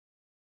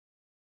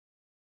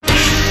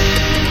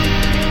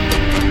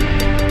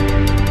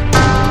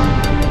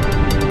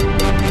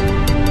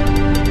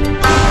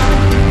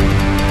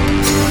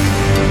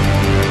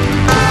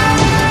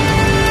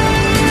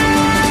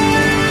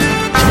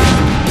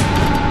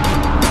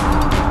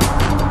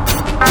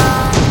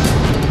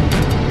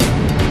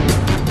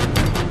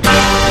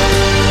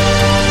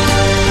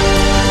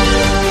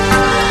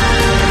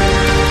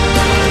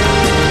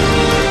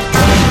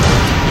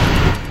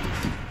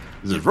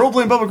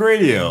Roleplaying Public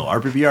Radio,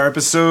 RPPR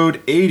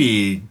episode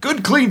 80,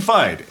 Good Clean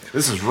Fight.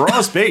 This is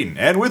Ross Payton,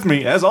 and with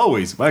me, as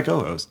always, my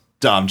co-host,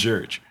 Tom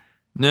Church.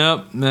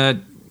 Nope, that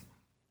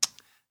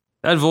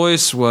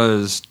voice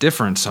was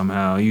different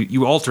somehow.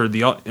 You altered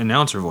the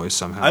announcer voice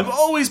somehow. I'm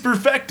always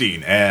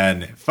perfecting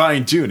and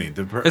fine-tuning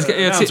the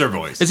announcer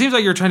voice. It seems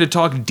like you're trying to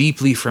talk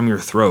deeply from your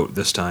throat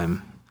this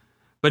time.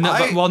 But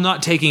while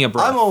not taking a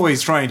breath. I'm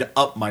always trying to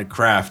up my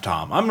craft,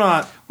 Tom. I'm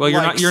not. Well,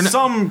 you're not. You're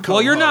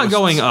not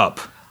going up.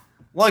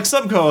 Like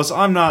some co-hosts,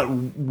 I'm not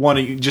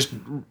wanting just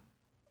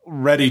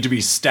ready to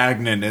be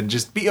stagnant and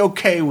just be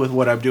okay with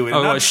what I'm doing.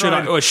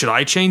 Should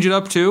I change it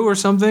up too or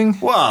something?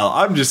 Well,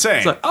 I'm just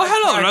saying. Like,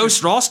 hello,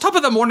 Ross. Top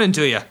of the morning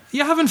to you.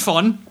 You having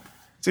fun?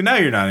 See, now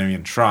you're not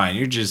even trying.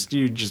 You're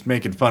just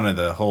making fun of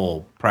the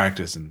whole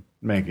practice and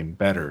making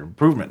better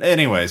improvement.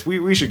 Anyways,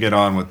 we should get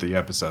on with the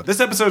episode.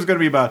 This episode is going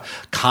to be about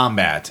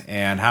combat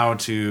and how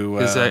to...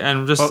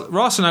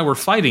 Ross and I were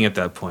fighting at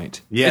that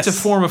point. Yes. It's a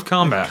form of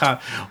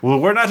combat. Well,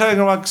 we're not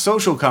talking about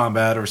social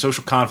combat or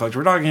social conflict.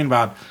 We're talking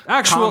about the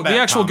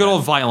actual good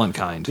old violent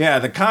kind. Yeah,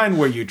 the kind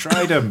where you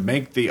try to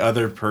make the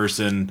other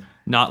person...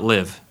 not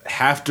live.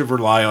 Have to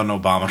rely on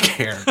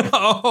Obamacare.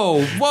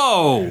 Oh,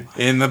 whoa!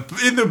 In the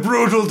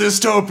brutal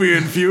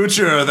dystopian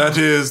future that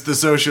is the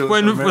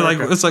socialist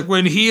America. It's like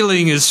when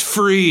healing is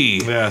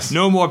free. Yes.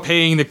 No more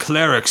paying the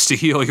clerics to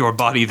heal your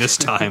body this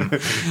time.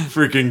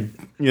 Freaking,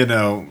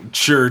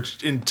 church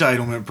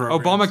entitlement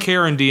programs.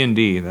 Obamacare and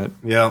D&D.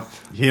 Yeah,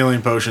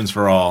 healing potions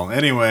for all.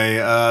 Anyway,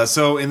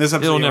 so in this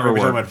episode, we're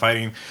talking about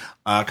fighting.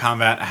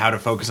 Combat, how to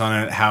focus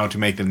on it, how to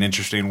make them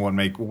interesting,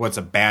 what's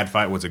a bad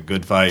fight, what's a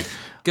good fight.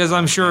 Because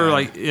I'm sure,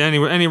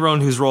 anyone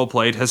who's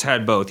role-played has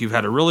had both. You've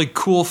had a really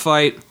cool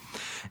fight,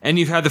 and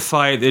you've had the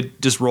fight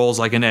that just rolls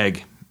like an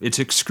egg. It's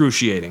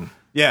excruciating.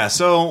 Yeah,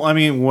 so, I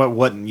mean,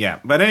 yeah.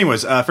 But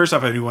anyways, first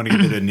off, I do want to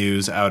get a bit of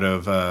news out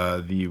of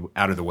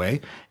the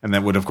way, and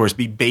that would, of course,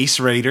 be Base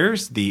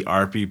Raiders, the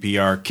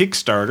RPPR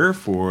Kickstarter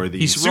for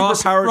the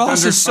Superpowered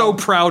Ross is so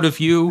proud of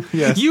you.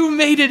 Yes. You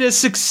made it a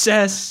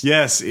success.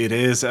 Yes, it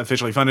is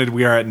officially funded.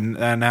 We are at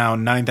now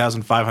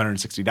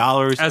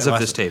 $9,560. As of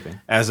this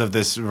taping. As of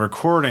this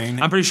recording.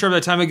 I'm pretty sure by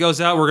the time it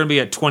goes out, we're going to be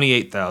at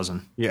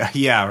 $28,000.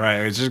 Yeah,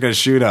 right. It's just going to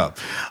shoot up.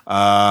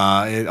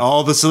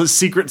 All the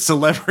secret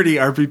celebrity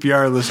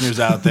RPPR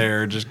listeners out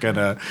there just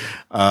gonna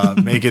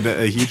make it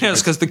a huge...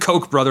 Yes, because the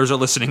Koch brothers are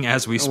listening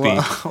as we speak.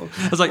 Well,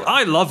 it's like,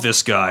 I love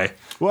this guy.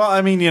 Well,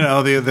 I mean,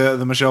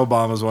 the Michelle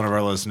Obama is one of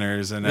our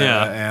listeners, and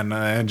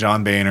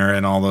John Boehner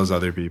and all those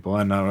other people,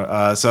 and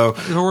so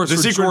the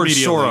secret George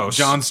media, Soros,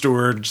 Jon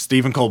Stewart,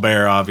 Stephen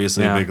Colbert,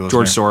 obviously, big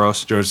listener. George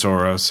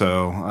Soros,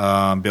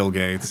 so Bill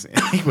Gates.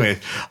 Anyway,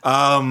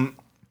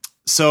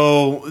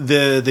 so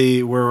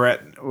we're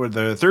at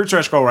the third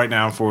stretch goal right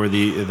now for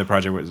the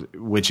project,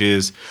 which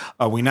is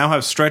we now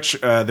have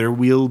there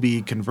will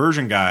be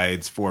conversion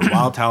guides for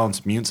Wild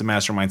Talents, Mutants and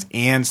Masterminds,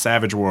 and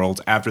Savage Worlds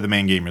after the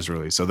main game is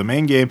released. So the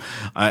main game,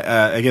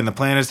 again, the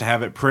plan is to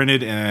have it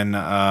printed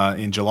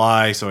in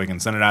July so I can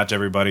send it out to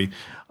everybody,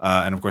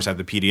 and of course have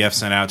the PDF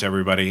sent out to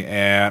everybody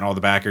and all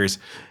the backers.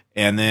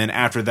 And then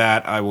after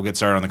that, I will get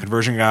started on the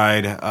conversion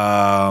guide.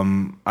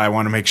 I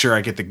want to make sure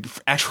I get the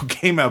actual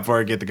game out before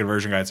I get the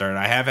conversion guide started.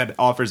 I have had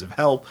offers of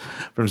help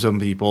from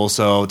some people,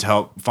 so to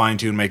help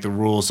fine-tune, make the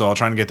rules. So I'll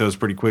try and get those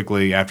pretty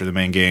quickly after the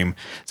main game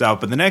is out.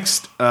 But the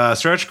next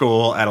stretch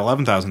goal at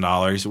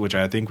 $11,000, which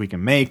I think we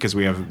can make because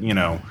we have,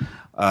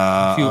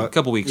 a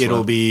couple weeks It'll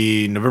left.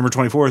 be November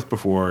 24th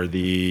before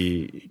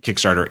the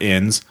Kickstarter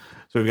ends.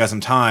 So we've got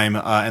some time,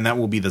 and that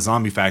will be the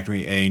Zombie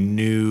Factory, a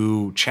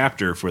new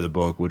chapter for the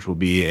book, which will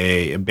be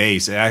a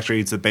base. Actually,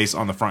 it's a base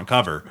on the front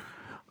cover.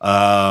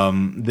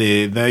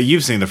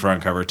 You've seen the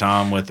front cover,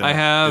 Tom, with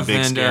the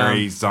big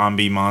scary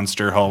zombie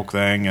monster Hulk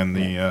thing, and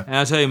the. And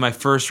I'll tell you, my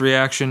first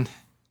reaction: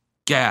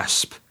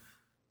 gasp!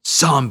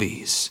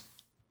 Zombies.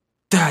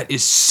 That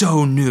is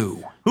so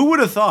new. Who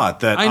would have thought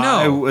that? I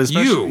know,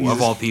 you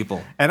of all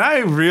people. And I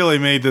really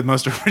made the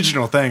most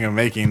original thing of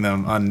making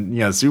them on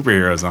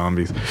superhero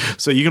zombies.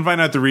 So you can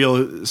find out the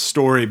real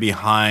story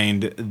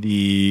behind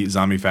the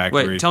Zombie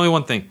Factory. Wait, tell me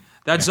one thing.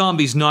 That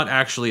zombie's not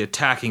actually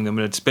attacking them,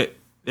 and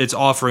it's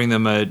offering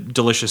them a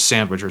delicious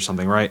sandwich or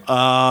something, right?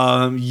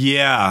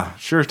 Yeah,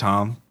 sure,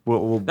 Tom.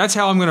 That's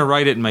how I'm going to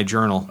write it in my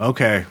journle.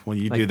 Okay, well,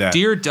 you do that.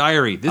 Dear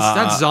Diary,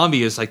 that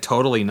zombie is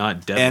totally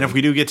not deadly. And if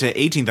we do get to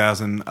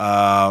 18,000,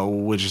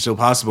 which is still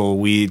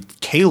possible,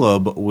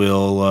 Caleb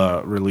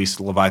will release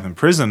Leviathan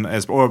Prison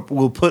or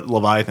we'll put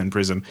Leviathan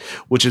Prison,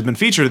 which has been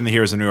featured in the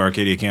Heroes of New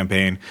Arcadia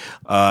campaign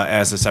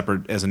as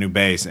a new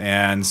base.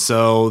 And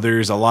so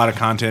there's a lot of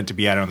content to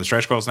be added on the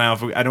stretch goals now.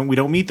 If we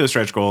don't meet those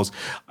stretch goals,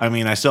 I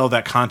mean, I still have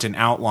that content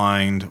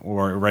outlined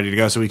or ready to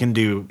go, so we can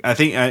do. I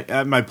think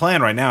my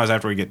plan right now is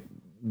after we get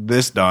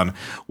this done,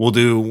 we'll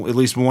do at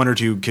least one or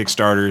two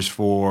Kickstarters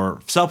for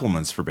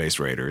supplements for Base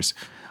Raiders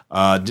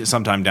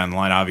sometime down the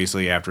line,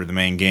 obviously after the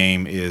main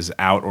game is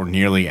out or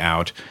nearly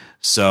out.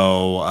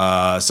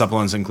 So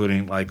supplements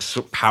including like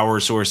power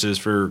sources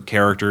for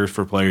characters,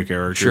 for player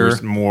characters,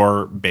 sure.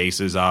 More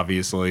bases,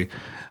 obviously.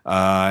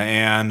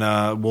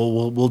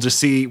 we'll just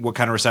see what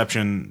kind of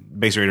reception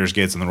Base Raiders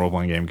gets in the role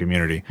playing game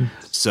community.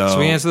 So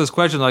we answer this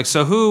question like,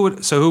 so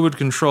who would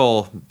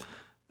control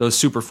those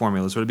super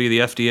formulas? Would it be the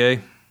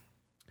FDA?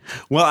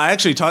 Well, I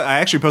actually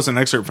posted an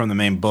excerpt from the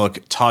main book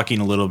talking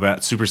a little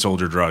about super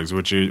soldier drugs,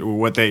 which is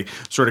what they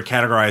sort of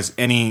categorize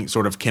any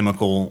sort of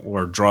chemical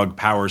or drug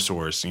power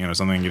source,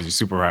 something that gives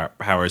you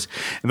superpowers.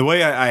 And the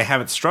way I have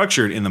it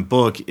structured in the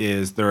book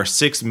is there are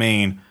 6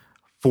 main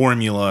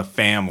formula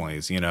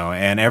families,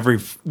 and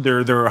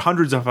there are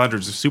hundreds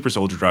of super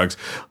soldier drugs,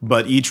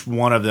 but each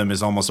one of them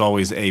is almost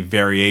always a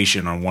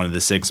variation on one of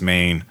the 6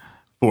 main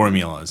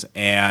formulas.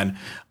 And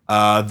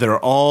they're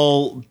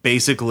all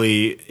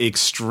basically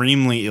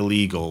extremely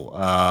illegal.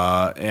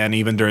 And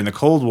even during the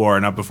Cold War,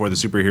 not before the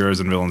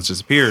superheroes and villains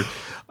disappeared,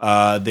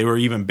 they were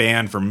even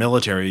banned for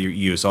military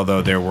use,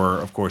 although there were,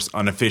 of course,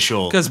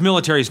 unofficial... Because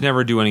militaries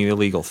never do any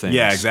illegal things.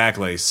 Yeah,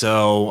 exactly.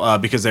 So,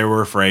 because they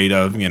were afraid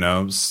of,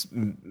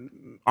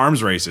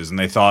 arms races, and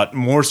they thought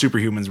more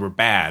superhumans were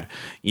bad,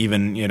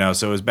 even,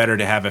 so it was better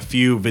to have a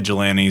few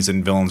vigilantes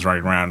and villains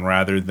running around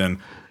rather than...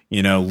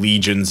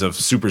 legions of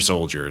super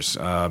soldiers,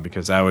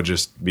 because that would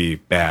just be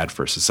bad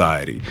for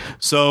society.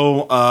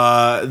 So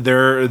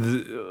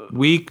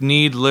weak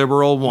need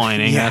liberal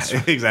whining. Yeah,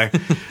 exactly.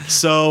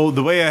 So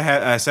the way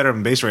I set up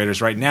in Base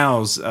Raiders right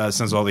now is,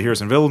 since all the heroes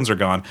and villains are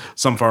gone,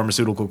 some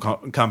pharmaceutical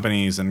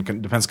companies and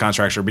defense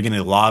contractors are beginning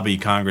to lobby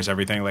Congress,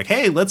 everything like,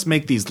 hey, let's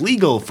make these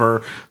legal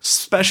for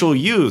special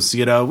use.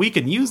 We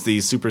can use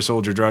these super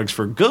soldier drugs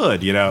for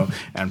good,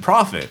 and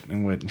profit,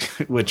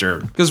 which are...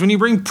 Because when you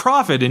bring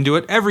profit into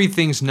it,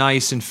 everything's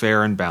nice and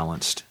fair and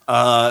balanced.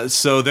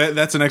 So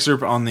that's an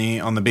excerpt on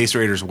the Base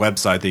Raiders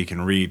website that you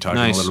can read, talking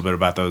a little bit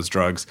about those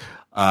drugs.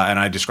 And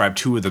I described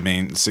two of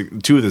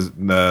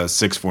the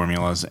 6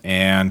 formulas.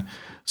 And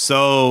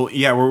so,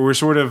 yeah, we're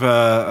sort of,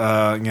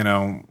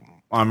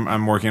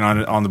 I'm working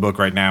on the book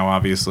right now,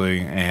 obviously,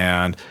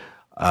 and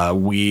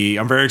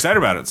I'm very excited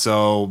about it.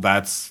 So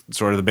that's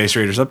sort of the Base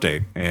Raiders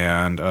update.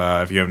 And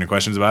if you have any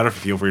questions about it,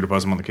 feel free to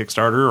post them on the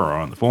Kickstarter or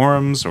on the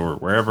forums or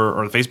wherever,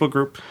 or the Facebook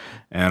group,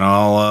 and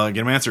I'll get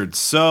them answered.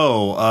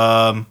 So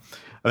I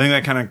think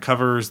that kind of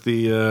covers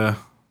the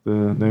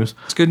news.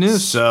 It's good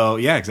news. So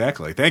yeah,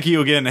 exactly. Thank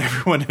you again,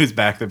 everyone who's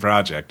backed the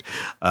project.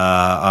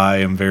 I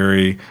am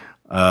very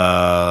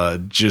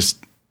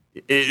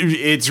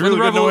it's really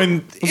good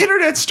knowing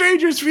internet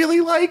strangers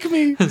really like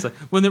me. It's like,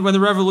 when the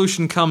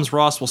revolution comes,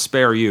 Ross will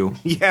spare you.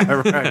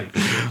 Yeah, right.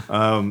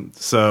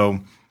 So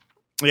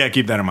yeah,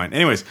 keep that in mind.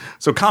 Anyways,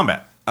 so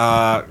combat.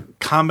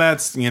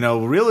 Combat's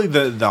really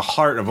the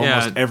heart of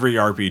almost every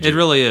RPG. It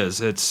really is.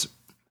 That's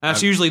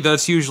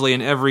usually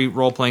in every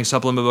role playing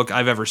supplement book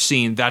I've ever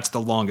seen. That's the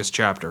longest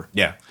chapter.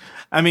 Yeah.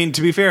 I mean,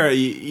 to be fair,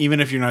 even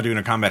if you're not doing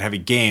a combat-heavy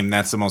game,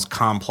 that's the most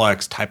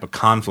complex type of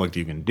conflict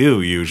you can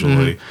do,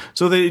 usually. Mm-hmm.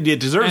 So it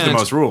deserves the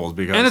most rules.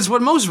 And it's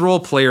what most role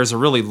players are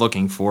really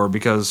looking for,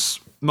 because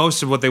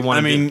most of what they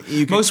want to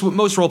do...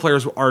 Most role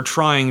players are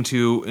trying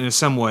to, in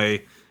some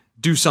way,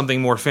 do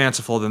something more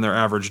fanciful than their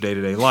average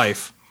day-to-day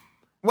life.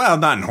 Well,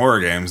 not in horror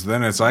games.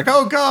 Then it's like,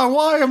 oh god,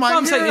 why am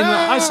I here?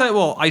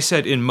 I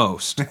said in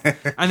most,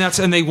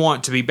 and they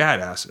want to be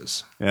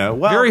badasses. Yeah,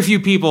 well, very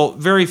few people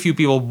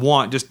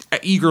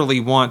eagerly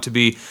want to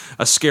be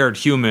a scared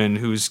human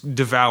who's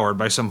devoured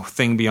by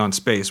something beyond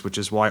space, which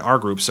is why our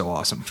group's so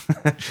awesome.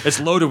 It's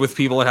loaded with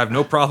people that have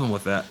no problem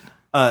with that.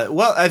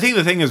 Well, I think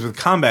the thing is with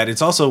combat,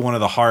 it's also one of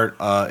the heart.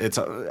 I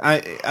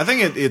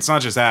think it's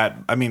not just that.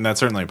 I mean, that's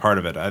certainly a part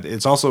of it.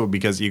 It's also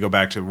because you go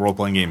back to role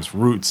playing games'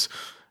 roots.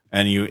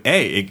 And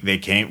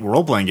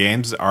role playing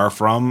games are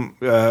from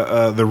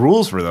the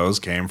rules for those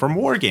came from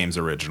war games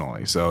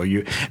originally. So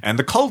and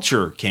the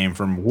culture came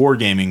from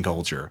wargaming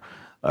culture.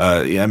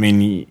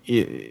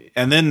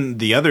 And then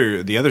the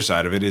other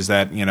side of it is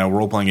that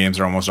role playing games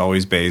are almost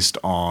always based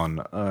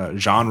on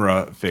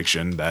genre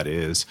fiction. That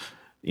is,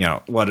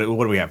 what do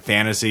we have?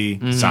 Fantasy,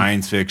 mm-hmm.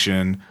 science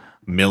fiction,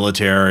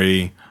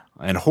 military,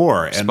 and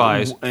horror,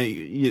 spies.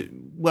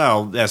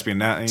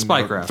 Espionage,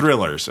 spycraft,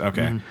 thrillers.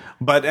 Okay. Mm-hmm.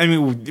 But I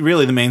mean,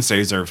 really, the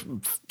mainstays are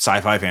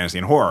sci-fi, fantasy,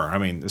 and horror. I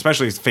mean,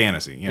 especially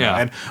fantasy. Yeah.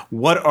 And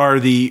what are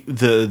the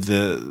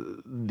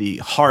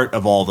heart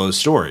of all those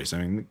stories? I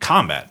mean,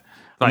 combat.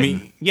 Fighting. I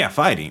mean, yeah,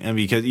 fighting. And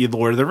because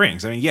Lord of the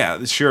Rings. I mean,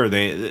 yeah, sure.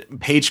 The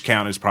page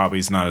count is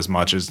probably not as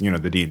much as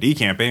the D&D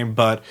campaign,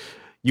 but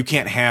you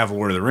can't have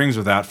Lord of the Rings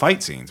without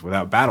fight scenes,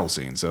 without battle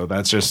scenes. So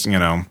that's just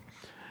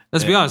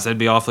Let's be honest, that'd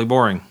be awfully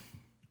boring.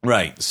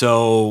 Right.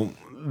 So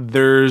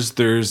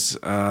there's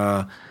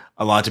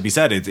a lot to be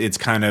said. It's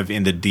kind of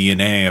in the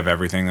DNA of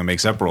everything that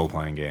makes up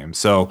role-playing games.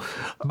 So,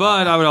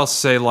 but I would also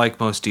say, like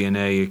most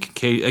DNA,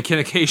 it can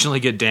occasionally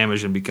get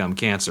damaged and become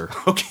cancer.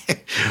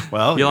 Okay,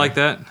 well, you like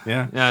that?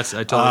 Yeah,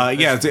 I totally.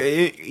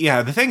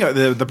 The thing,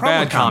 the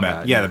problem with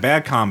combat, the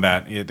bad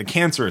combat, the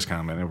cancerous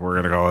combat, if we're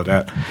going to call it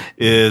that,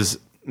 is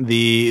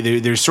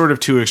there's sort of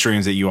two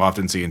extremes that you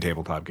often see in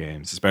tabletop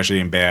games, especially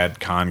in bad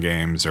con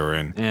games or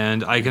in.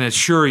 And I can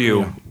assure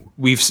you.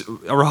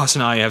 Ross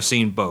and I have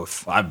seen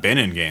both. I've been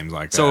in games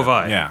like that. So have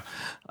I. Yeah.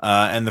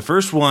 And the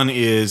first one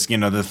is,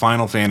 the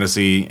Final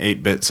Fantasy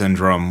 8-bit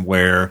syndrome,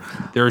 where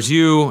there's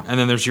you, and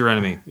then there's your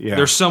enemy. Yeah.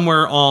 They're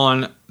somewhere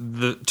on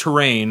the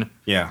terrain.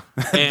 Yeah.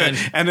 And,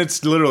 and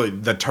it's literally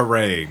the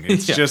terrain.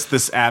 It's just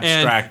this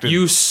abstracted and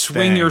you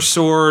swing thing. your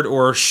sword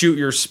or shoot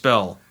your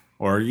spell.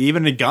 Or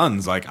even the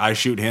guns, like I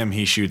shoot him,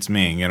 he shoots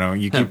me.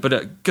 You keep,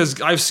 But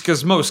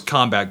because most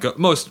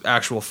most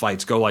actual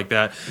fights go like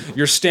that.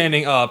 You're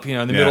standing up,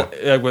 in the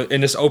middle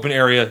in this open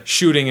area,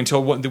 shooting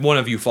until one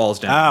of you falls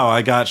down. oh,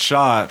 I got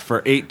shot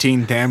for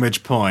 18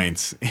 damage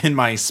points in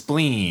my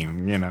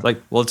spleen.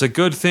 Well, it's a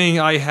good thing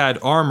I had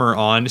armor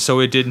on,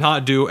 so it did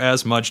not do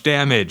as much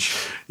damage.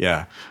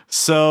 Yeah.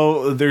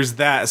 So there's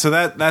that. So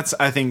that's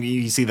I think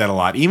you see that a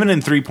lot, even in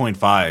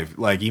 3.5,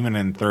 like even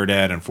in third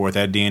ed and fourth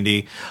ed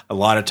D&D. A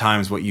lot of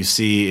times, what you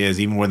see is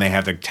even when they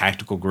have the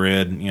tactical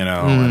grid,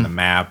 and the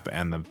map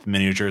and the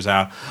miniatures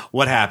out,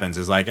 what happens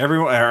is like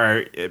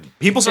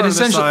people start on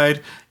this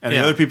side and the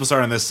other people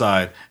start on this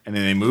side, and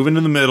then they move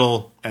into the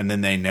middle, and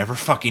then they never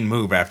fucking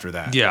move after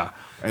that. Yeah,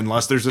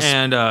 unless there's a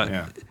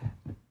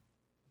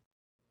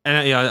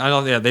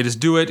they just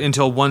do it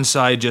until one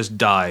side just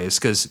dies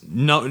because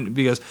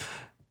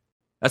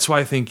that's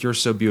why I think you're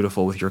so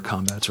beautiful with your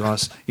combats,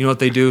 Ross. You know what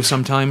they do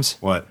sometimes?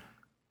 What?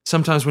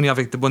 Sometimes when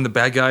when the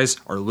bad guys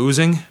are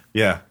losing,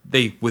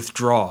 they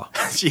withdraw.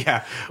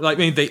 Yeah.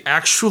 They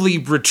actually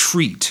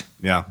retreat.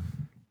 Yeah.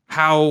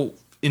 How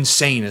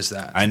insane is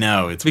that? I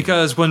know. It's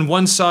because when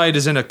one side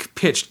is in a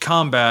pitched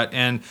combat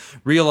and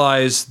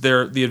realize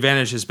the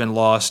advantage has been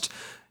lost,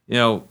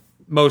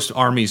 most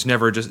armies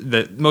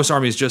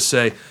just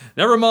say,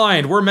 "Never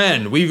mind, we're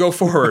men. We go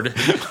forward.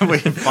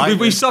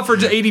 we suffered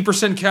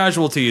 80%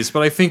 casualties,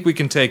 but I think we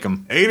can take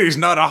them. 80's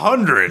not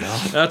 100.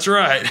 That's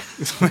right.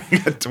 We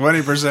got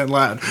 20%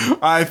 left.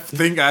 I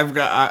think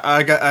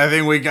I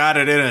think we got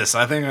it in us.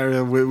 I think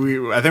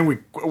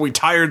we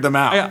tired them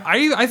out.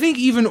 I think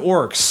even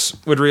orcs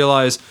would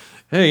realize,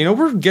 hey,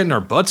 we're getting our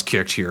butts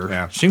kicked here.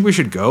 Yeah. Think we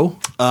should go?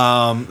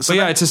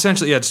 It's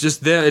essentially it's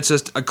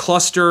just a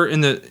cluster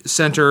in the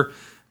center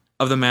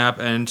of the map,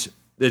 and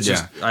it's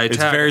just it's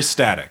very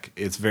static.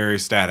 It's very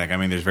static. I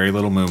mean, there's very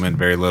little movement,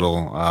 very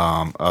little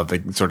of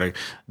the sort of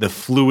the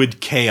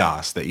fluid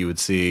chaos that you would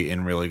see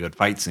in really good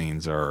fight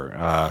scenes.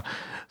 Or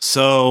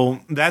so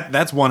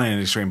that's one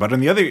in extreme. But on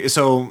the other,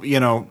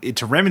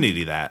 to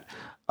remedy that,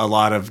 a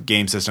lot of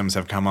game systems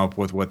have come up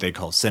with what they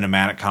call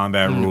cinematic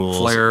combat rules.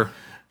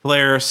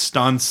 Flare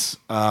stunts,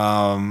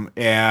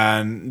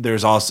 and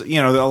there's also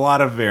a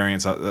lot of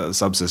variants,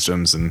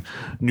 subsystems, and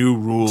new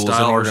rules,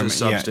 style versus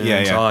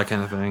substance, all that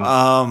kind of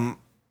thing.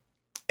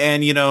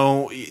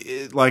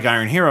 And like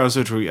Iron Heroes,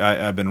 which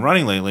I've been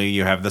running lately,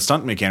 you have the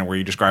stunt mechanic where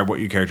you describe what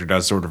your character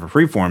does, sort of a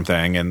freeform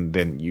thing, and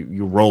then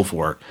you roll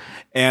for it.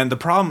 And the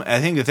problem, I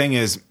think, the thing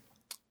is,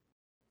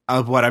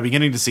 what I'm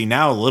beginning to see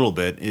now a little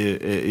bit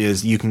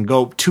is you can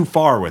go too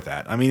far with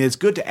that. I mean, it's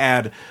good to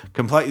add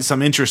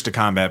some interest to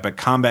combat, but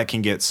combat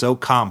can get so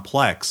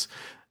complex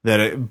that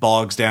it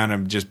bogs down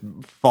and just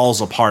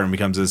falls apart and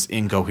becomes this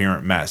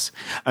incoherent mess.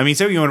 I mean,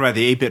 say what you want about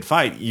the 8-bit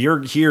fight.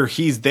 You're here,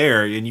 he's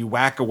there, and you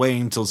whack away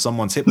until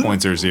someone's hit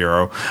points are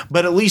 0.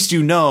 But at least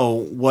you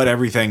know what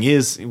everything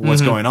is,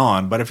 what's going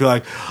on. But if you're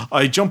like,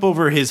 I jump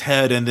over his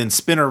head and then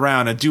spin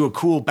around and do a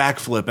cool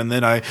backflip, and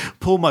then I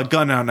pull my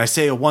gun out and I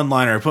say a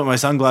one-liner, I put my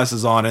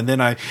sunglasses on, and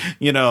then I,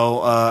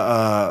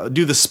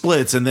 do the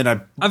splits, and then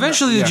I...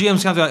 Eventually the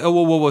GM's kind of like, oh,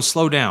 whoa,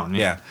 slow down.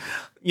 Yeah.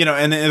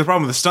 And the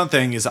problem with the stunt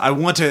thing is I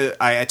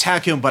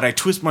attack him, but I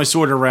twist my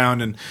sword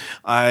around and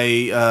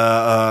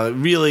I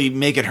really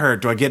make it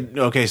hurt. Do I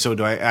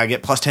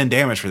get plus 10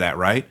 damage for that,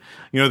 right?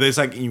 There's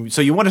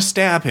so you want to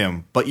stab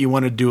him, but you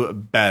want to do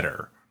it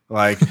better.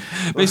 Like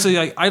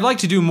basically, I'd like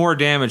to do more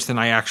damage than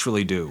I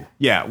actually do.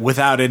 Yeah,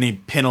 without any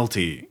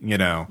penalty,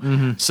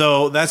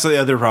 So that's the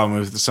other problem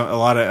with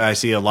I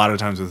see a lot of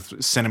times with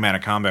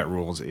cinematic combat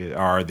rules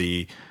are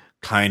the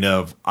kind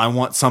of, I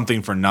want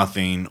something for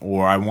nothing,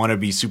 or I want to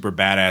be super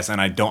badass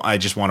and I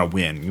just want to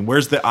win.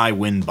 Where's the I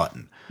win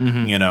button?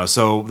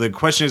 So the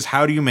question is,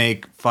 how do you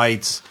make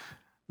fights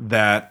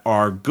that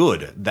are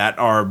good, that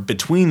are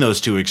between those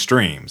two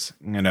extremes,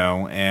 and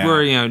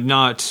where,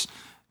 not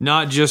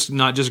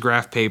just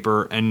graph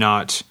paper and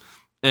not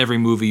every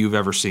movie you've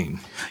ever seen.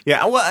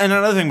 Yeah. Well, and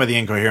another thing about the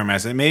incoherent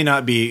mess, it may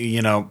not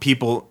be,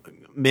 people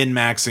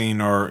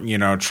min-maxing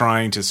or,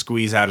 trying to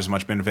squeeze out as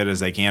much benefit as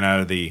they can out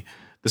of the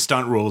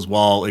stunt rules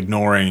while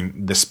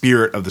ignoring the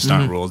spirit of the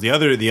stunt rules. The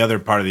other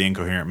part of the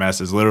incoherent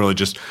mess is literally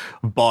just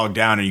bogged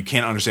down and you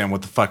can't understand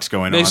what the fuck's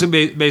going on.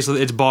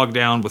 Basically, it's bogged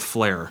down with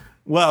flair.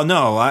 Well,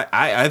 no,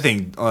 I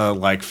think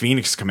like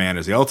Phoenix Command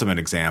is the ultimate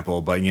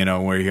example, but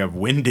where you have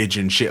windage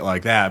and shit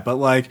like that. But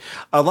like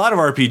a lot of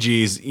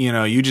RPGs,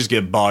 you just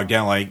get bogged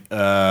down like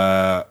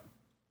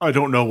I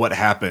don't know what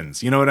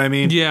happens. You know what I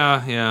mean?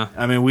 Yeah.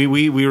 I mean,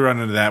 we run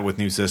into that with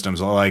new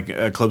systems like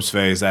Eclipse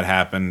Phase. That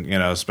happened,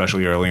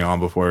 especially early on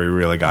before we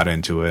really got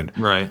into it.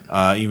 Right.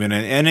 Even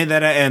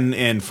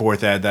in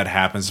fourth ed, that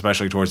happens,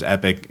 especially towards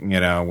Epic.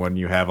 When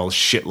you have a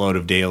shitload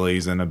of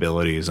dailies and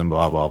abilities and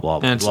blah blah blah.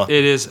 And blah.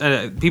 it is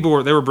people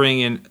were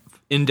bringing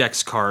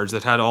index cards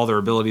that had all their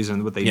abilities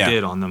and what they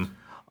did on them.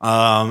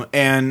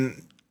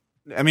 And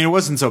I mean, it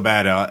wasn't so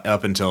bad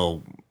up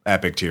until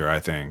Epic tier, I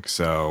think.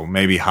 So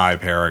maybe high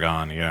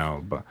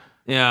Paragon, but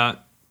yeah,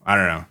 I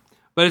don't know.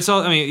 But it's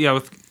all. I mean, yeah.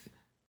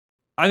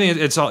 I think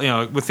it's all.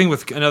 Another thing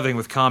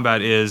with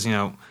combat is you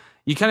kind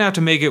of have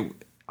to make it.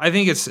 I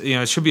think it's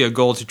it should be a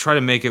goal to try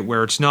to make it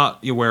where it's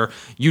not where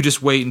you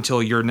just wait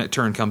until your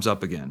turn comes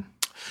up again.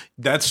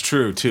 That's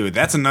true too.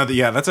 That's another.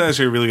 Yeah, that's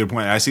actually a really good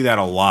point. I see that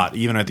a lot,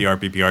 even at the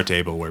RPPR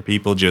table, where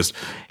people just,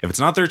 if it's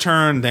not their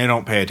turn, they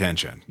don't pay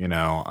attention,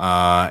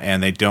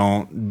 and they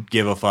don't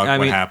give a fuck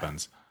what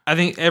happens. I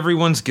think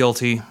everyone's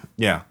guilty.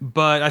 Yeah,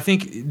 but I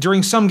think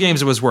during some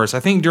games it was worse. I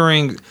think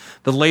during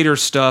the later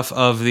stuff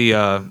of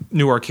the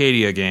New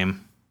Arcadia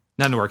game,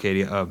 not New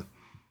Arcadia.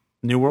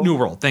 New World? New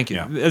World, thank you.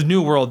 Yeah.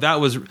 New World, that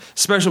was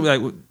especially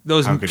like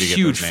those How could you huge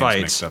get those names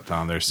fights. mixed up,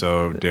 Tom? They're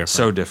so different.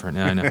 So different,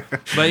 yeah, I know.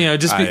 But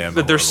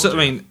but there's so. I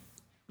mean,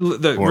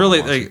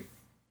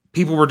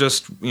 people were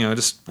just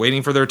just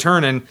waiting for their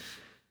turn, and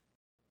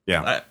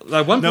yeah.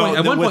 At one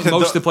point,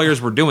 most of the players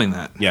were doing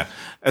that. Yeah,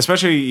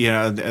 especially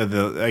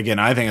again,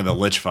 I think of the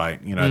Lich fight.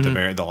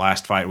 At the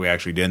last fight we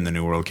actually did in the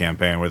New World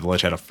campaign, where the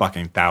Lich had a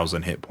fucking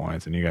 1,000 hit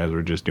points, and you guys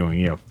were just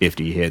doing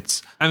 50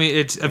 hits. I mean,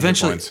 it's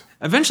eventually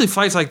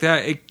fights like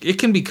that. It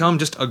can become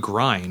just a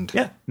grind.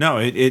 Yeah, no,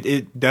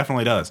 it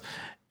definitely does.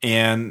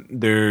 And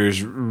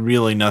there's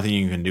really nothing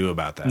you can do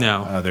about that,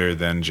 other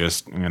than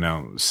just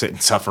sit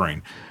and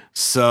suffering.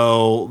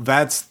 So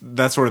that's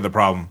sort of the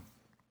problem.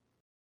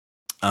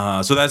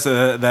 So that's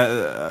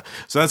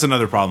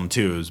another problem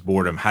too, is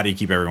boredom. How do you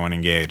keep everyone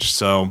engaged?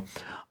 So,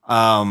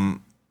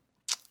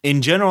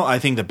 in general, I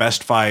think the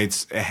best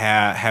fights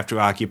have to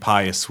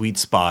occupy a sweet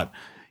spot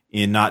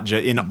in not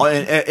just in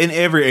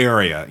every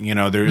area.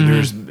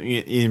 There's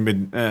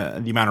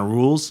the amount of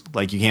rules,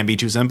 like you can't be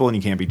too simple and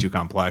you can't be too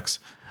complex.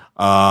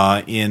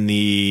 In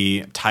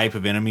the type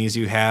of enemies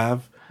you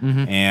have.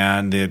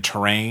 And the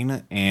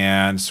terrain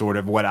and sort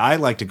of what I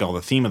like to call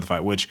the theme of the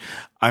fight, which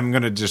I'm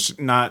going to just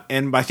not,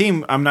 and by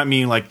theme, I'm not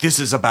meaning like this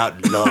is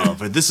about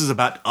love or this is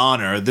about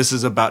honor. This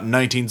is about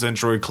 19th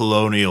century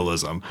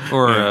colonialism.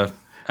 Or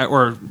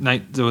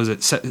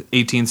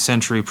 18th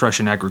century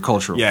Prussian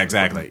agricultural. Yeah,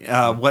 exactly.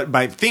 What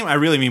by theme, I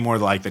really mean more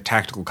like the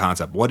tactical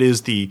concept. What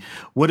is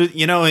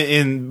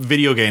in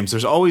video games,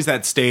 there's always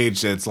that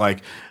stage that's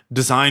like,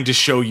 designed to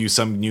show you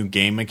some new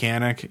game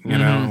mechanic,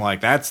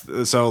 like that's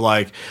so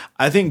like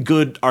I think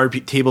good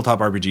tabletop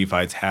RPG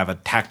fights have a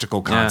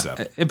tactical concept.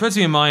 Yeah, it puts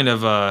me in mind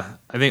of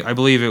I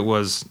believe it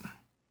was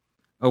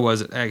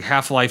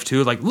Half-Life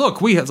 2.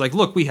 Look, we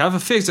have a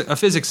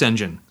physics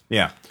engine.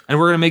 Yeah, and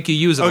we're gonna make you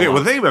use it. Okay,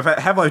 well, the thing about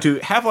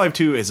Half-Life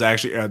 2 is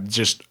actually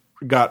just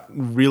got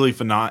really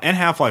phenomenal, and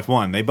Half-Life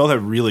 1, they both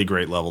have really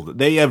great level.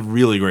 They have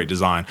really great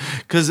design.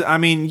 Because, I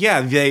mean,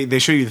 yeah, they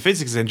show you the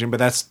physics engine, but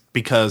that's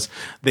because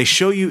they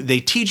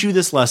teach you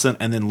this lesson,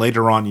 and then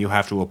later on you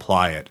have to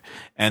apply it.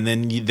 And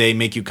then they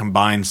make you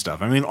combine stuff.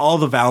 I mean, all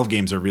the Valve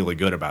games are really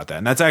good about that.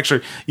 And that's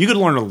actually, you could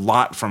learn a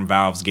lot from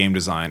Valve's game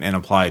design and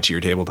apply it to your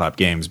tabletop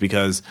games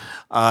because,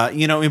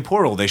 in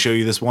Portal, they show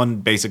you this one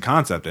basic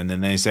concept. And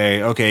then they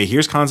say, okay,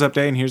 here's concept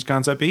A and here's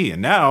concept B.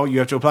 And now you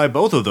have to apply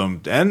both of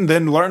them and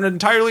then learn an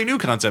entirely new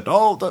concept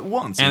all at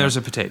once. And there's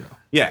a potato.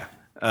 Yeah.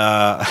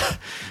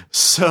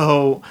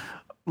 So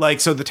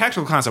the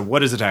tactical concept,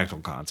 what is a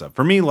tactical concept?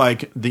 For me,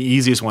 the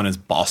easiest one is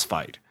boss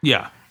fight.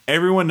 Yeah.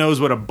 Everyone knows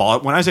what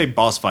when I say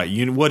boss fight,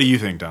 what do you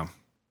think, Tom?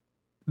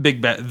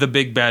 The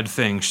big bad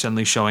thing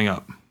suddenly showing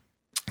up.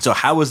 So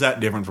how is that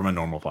different from a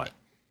normal fight?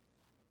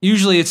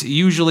 Usually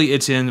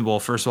it's in,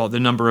 well, first of all, the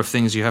number of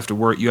things you have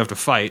to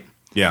fight.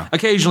 Yeah.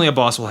 Occasionally a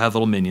boss will have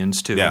little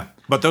minions too. Yeah.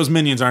 But those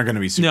minions aren't going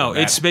to be super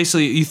bad. It's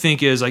basically, you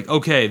think is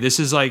okay, this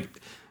is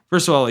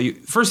first of all,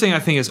 first thing I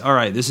think is, all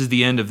right, this is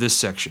the end of this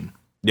section.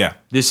 Yeah.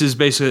 This is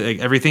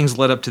basically, everything's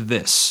led up to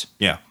this.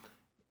 Yeah.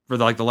 For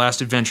the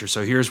last adventure.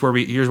 So here's where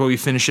we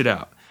finish it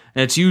out.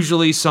 And it's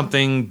usually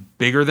something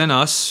bigger than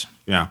us.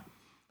 Yeah.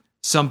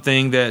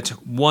 Something that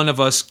one of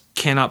us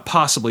cannot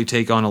possibly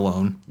take on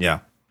alone.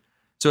 Yeah.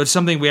 So it's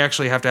something we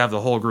actually have to have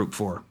the whole group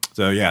for.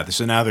 So yeah,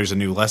 so now there's a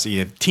new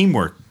lesson.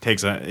 Teamwork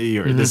takes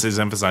this is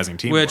emphasizing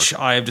teamwork, which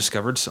I have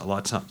discovered a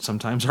lot.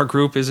 Sometimes our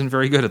group isn't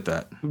very good at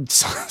that.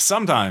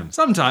 Sometimes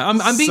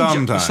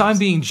I'm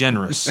being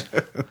generous.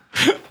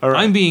 Right.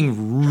 I'm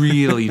being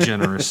really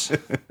generous.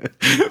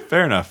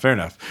 Fair enough.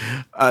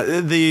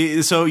 So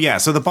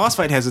the boss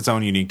fight has its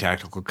own unique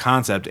tactical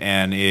concept,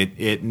 and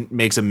it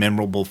makes a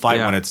memorable fight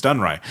when it's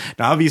done right.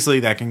 Now, obviously,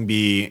 that can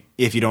be,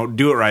 if you don't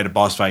do it right, a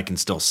boss fight can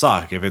still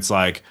suck. If it's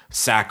like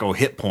Sacco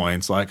hit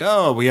points,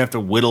 we have to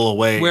whittle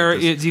away. Where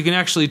you can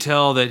actually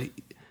tell that,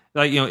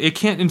 it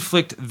can't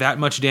inflict that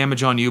much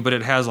damage on you, but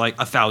it has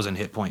 1,000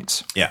 hit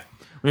points. Yeah.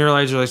 When you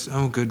realize you're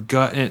oh, good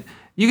God. And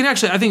you can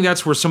actually, I think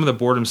that's where some of the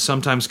boredom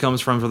sometimes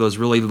comes from for those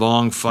really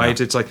long fights.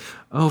 Yeah. It's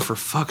oh, for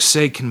fuck's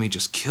sake, can we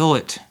just kill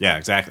it? Yeah,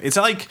 exactly. It's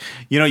like,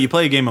 you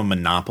play a game of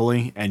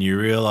Monopoly and you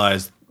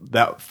realize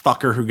that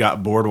fucker who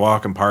got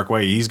Boardwalk and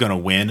Parkway, he's going to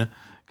win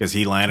because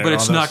he landed. But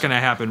it's on not this. going to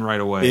happen right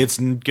away. It's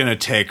gonna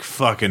take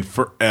fucking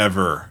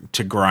forever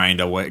to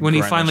grind away. when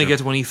he finally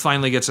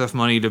gets enough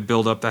money to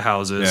build up the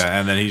houses. Yeah,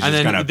 and then he's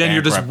just gonna then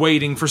you're just bankrupt.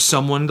 waiting for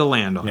someone to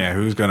land on. Yeah,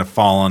 who's gonna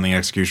fall on the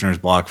executioner's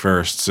block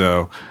first?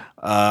 So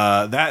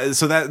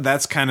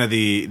that's kind of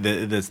the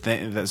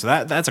thing. So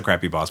that's a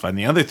crappy boss fight. And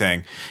the other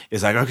thing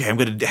is like, okay, I'm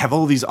gonna have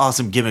all these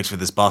awesome gimmicks for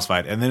this boss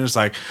fight, and then it's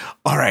like,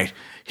 all right,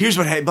 here's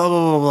what blah blah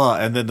blah blah,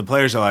 and then the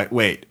players are like,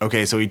 wait,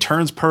 okay, so he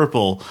turns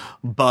purple,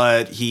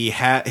 but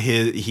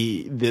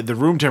the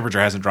room temperature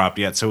hasn't dropped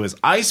yet, so his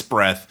ice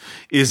breath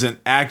isn't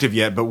active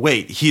yet. But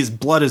wait, his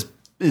blood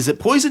is it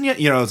poison yet?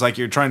 You know, it's like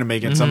you're trying to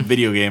make it some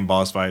video game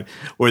boss fight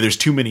where there's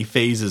too many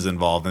phases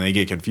involved and they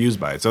get confused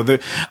by it. So,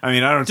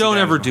 I don't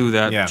ever do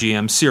that, Yeah.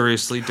 GM.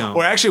 Seriously, don't.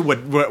 Or actually,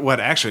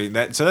 what actually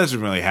that doesn't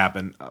really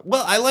happen.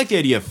 Well, I like the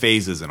idea of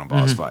phases in a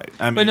boss fight.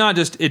 I mean, but not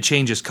just it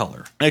changes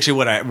color. actually,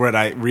 what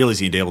I really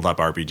see in tabletop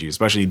RPGs,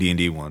 especially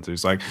D&D ones,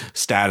 there's like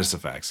status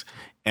effects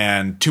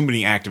and too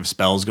many active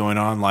spells going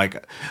on.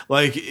 Like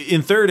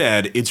in third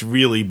ed, it's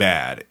really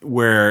bad.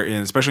 Where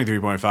especially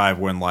in 3.5,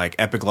 when like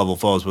epic level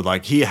foes with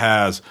like he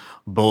has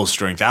bull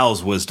strength,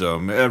 owl's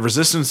wisdom,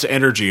 resistance to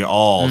energy,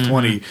 all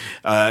 20,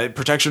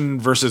 protection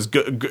versus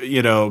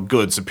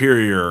good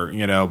superior,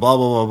 blah blah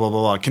blah blah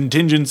blah,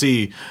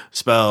 contingency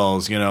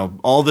spells,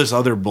 all this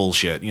other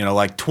bullshit,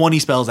 like 20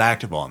 spells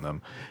active on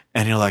them.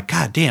 And you're like,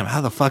 God damn,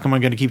 how the fuck am I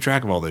going to keep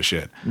track of all this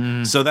shit?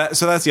 So that's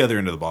the other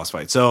end of the boss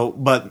fight.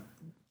 But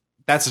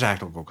that's a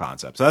tactical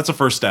concept. So that's the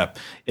first step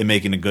in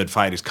making a good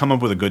fight, is come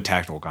up with a good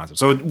tactical concept.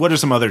 So what are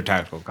some other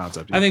tactical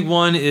concepts? I think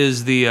one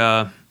is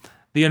the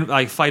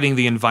like fighting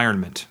the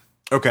environment.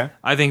 Okay.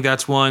 I think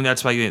that's one.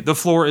 That's like the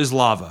floor is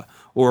lava,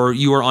 or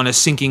you are on a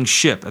sinking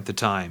ship at the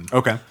time.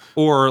 Okay.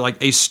 Or like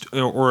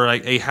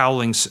a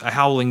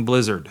howling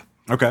blizzard.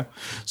 Okay.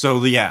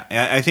 So yeah,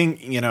 I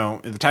think,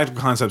 the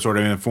tactical concept sort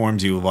of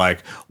informs you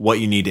like what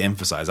you need to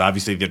emphasize.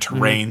 Obviously the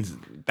terrain,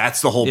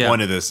 that's the whole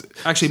point of this.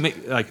 Actually,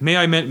 may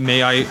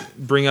I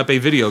bring up a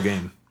video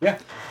game? Yeah.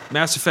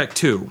 Mass Effect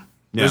 2.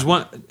 Yeah.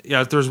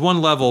 There's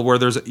one level where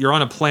you're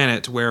on a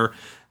planet where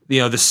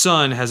the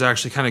sun has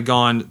actually kind of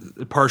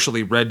gone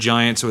partially red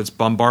giant, so it's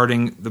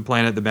bombarding the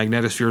planet. The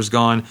magnetosphere's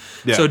gone.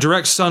 Yeah. So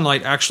direct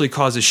sunlight actually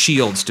causes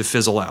shields to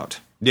fizzle out.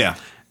 Yeah.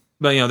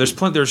 But so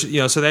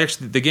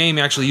the game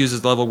actually uses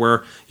the level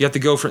where you have to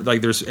go for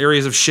like there's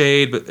areas of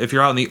shade, but if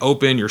you're out in the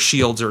open, your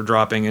shields are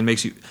dropping and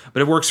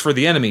but it works for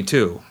the enemy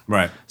too.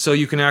 Right. So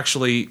you can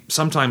actually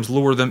sometimes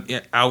lure them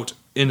out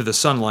into the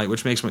sunlight,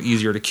 which makes them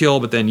easier to kill,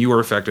 but then you are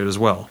affected as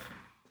well.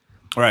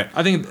 Right.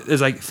 I think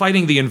it's like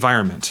fighting the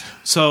environment.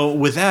 So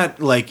with that,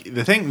 like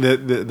the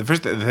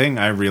thing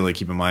I really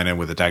keep in mind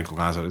with the tactical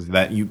concept is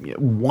that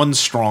one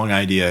strong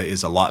idea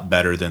is a lot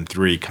better than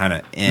three kind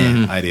of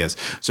ideas.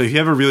 So if you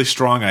have a really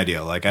strong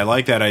idea, like I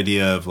like that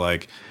idea of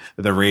like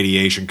the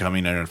radiation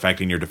coming and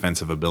affecting your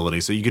defensive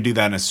ability. So you could do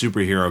that in a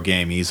superhero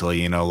game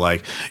easily,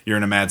 like you're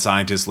in a mad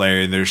scientist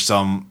lair and there's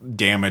some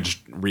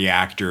damaged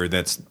reactor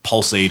that's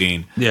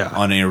pulsating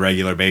on an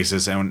irregular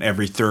basis, and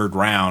every third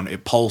round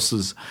it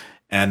pulses.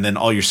 And then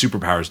all your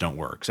superpowers don't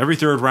work. So every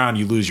third round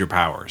you lose your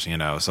powers,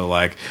 So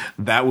like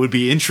that would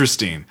be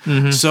interesting.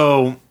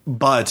 So,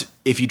 but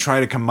if you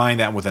try to combine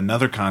that with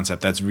another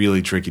concept, that's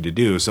really tricky to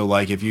do. So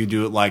like if you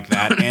do it like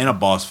that and a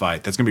boss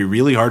fight, that's going to be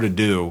really hard to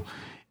do.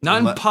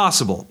 Not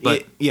impossible,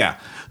 but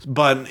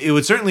but it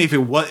would certainly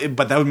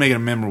but that would make it a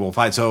memorable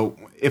fight. So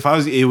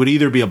it would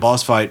either be a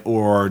boss fight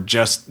or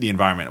just the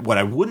environment. What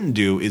I wouldn't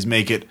do is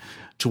make it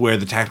to where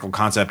the tactical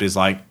concept is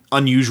like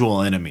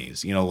unusual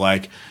enemies,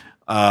 like.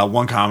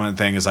 One common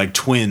thing is like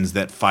twins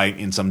that fight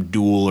in some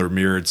dual or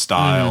mirrored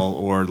style,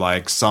 or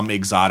like some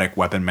exotic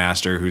weapon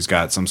master who's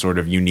got some sort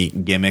of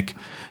unique gimmick.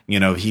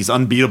 He's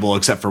unbeatable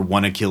except for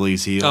one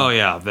Achilles heel. Oh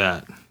yeah,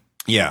 that.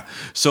 Yeah.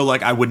 So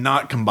like I would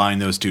not combine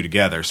those two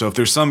together. So if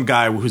there's some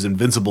guy who's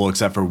invincible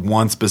except for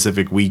one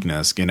specific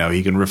weakness,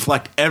 he can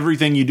reflect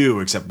everything you do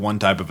except one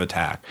type of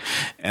attack.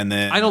 And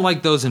then I don't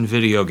like those in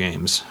video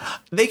games.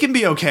 They can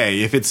be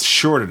okay if it's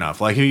short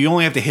enough. Like you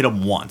only have to hit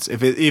them once.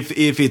 If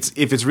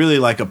it's really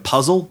like a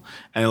puzzle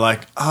and you're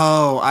like,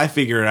 "Oh, I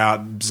figure it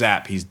out,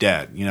 zap, he's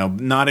dead."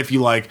 Not if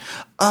you like,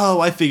 "Oh,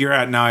 I figure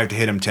out now I have to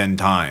hit him 10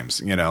 times."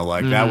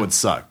 That would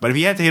suck. But if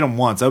you have to hit him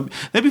once, that'd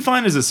be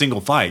fine as a single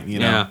fight,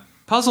 Yeah.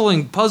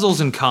 Puzzles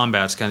and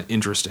combat's kind of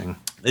interesting.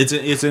 It's an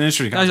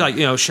interesting concept.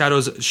 Like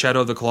Shadow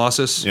of the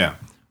Colossus. Yeah,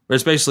 where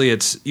it's basically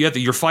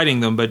you're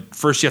fighting them, but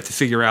first you have to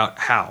figure out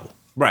how.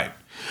 Right.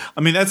 I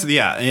mean it's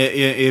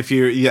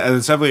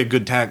definitely a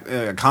good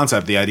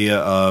concept. The idea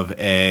of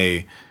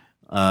a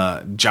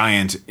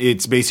giant.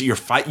 It's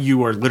basically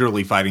you are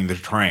literally fighting the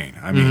terrain.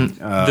 I mean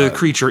the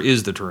creature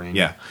is the terrain.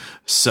 Yeah.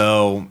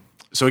 So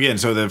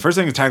the first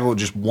thing is tackle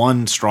just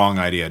one strong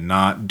idea.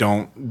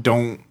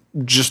 Don't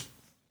just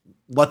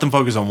let them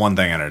focus on one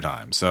thing at a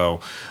time.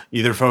 So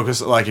either focus,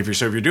 like if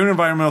you're doing an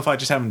environmental fight,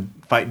 just have them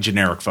fight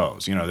generic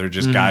foes. You know, they're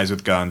just guys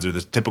with guns or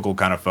the typical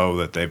kind of foe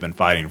that they've been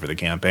fighting for the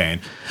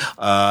campaign.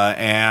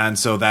 And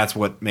so that's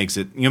what makes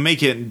it,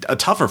 make it a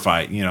tougher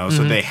fight,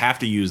 so they have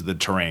to use the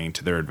terrain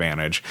to their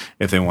advantage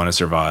if they want to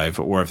survive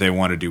or if they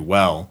want to do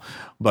well.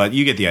 But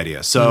you get the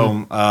idea.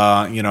 So,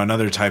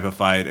 another type of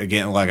fight,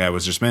 again, like I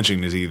was just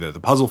mentioning, is either the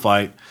puzzle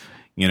fight,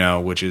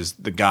 which is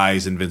the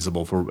guy's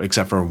invincible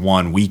except for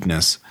one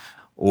weakness.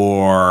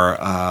 Or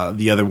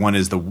the other one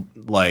is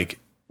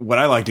what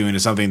I like doing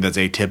is something that's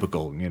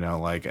atypical,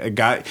 like a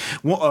guy,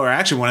 or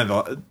actually one of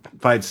the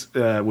fights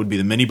would be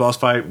the mini boss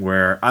fight,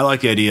 where I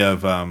like the idea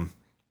of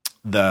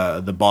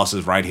the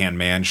boss's right hand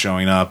man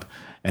showing up,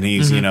 and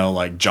he's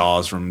like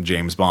Jaws from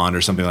James Bond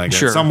or something like that.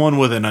 Sure. Someone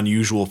with an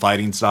unusual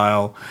fighting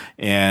style,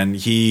 and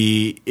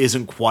he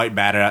isn't quite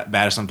bad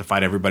enough to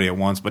fight everybody at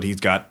once, but he's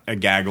got a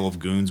gaggle of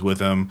goons with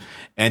him,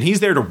 and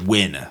he's there to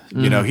win.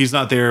 He's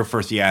not there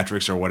for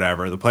theatrics or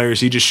whatever. The players,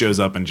 he just shows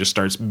up and just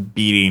starts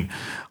beating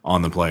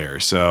on the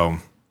players. So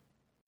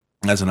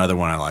that's another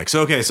one I like.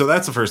 So so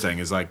that's the first thing,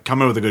 is like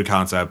coming up with a good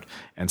concept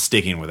and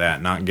sticking with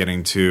that, not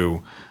getting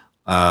too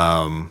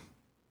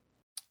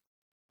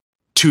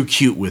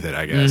cute with it,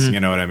 I guess. You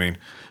know what I mean?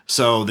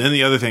 So then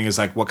the other thing is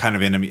like, what kind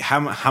of enemy,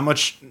 how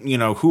much,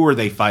 who are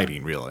they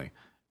fighting really?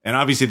 And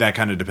obviously that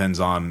kind of depends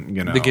on,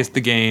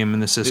 the game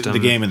and the system. The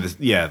game and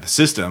the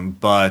system.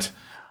 But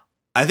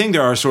I think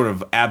there are sort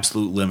of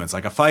absolute limits.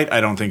 Like a fight, I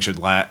don't think should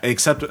last,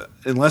 except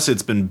unless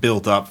it's been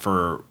built up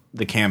for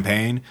the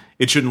campaign,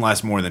 it shouldn't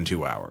last more than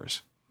 2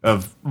 hours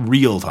of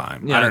real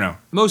time. Yeah, I don't know.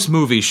 Most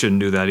movies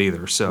shouldn't do that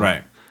either. So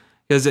right.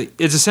 Because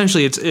it's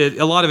essentially,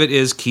 a lot of it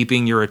is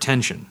keeping your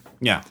attention.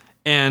 Yeah.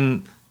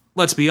 And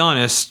let's be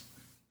honest,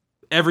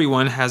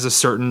 everyone has a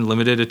certain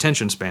limited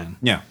attention span.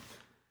 Yeah.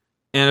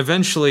 And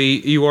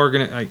eventually you are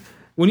going to,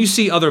 when you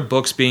see other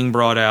books being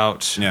brought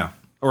out,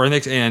 or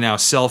and now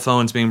cell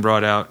phones being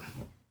brought out,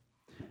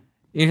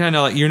 you kind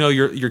of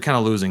you're kind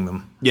of losing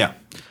them. Yeah.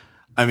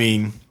 I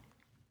mean,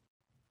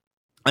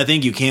 I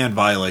think you can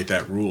violate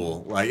that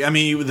rule. Like, I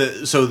mean,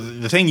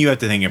 the thing you have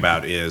to think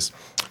about is,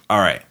 all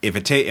right,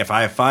 if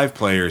I have 5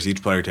 players,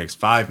 each player takes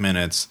 5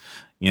 minutes,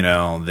 then,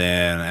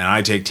 and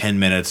I take 10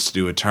 minutes to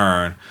do a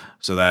turn.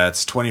 So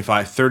that's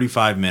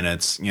 35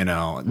 minutes,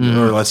 or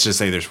let's just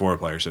say there's 4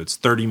 players. So it's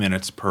 30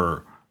 minutes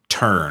per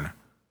turn.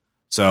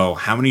 So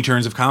how many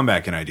turns of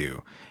combat can I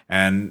do?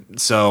 And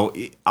so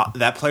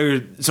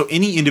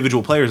any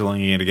individual player is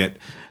only going to get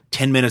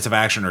 10 minutes of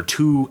action or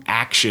 2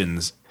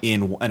 actions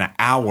in an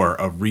hour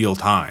of real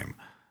time.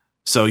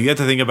 So you have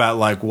to think about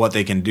like what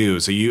they can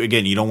do. So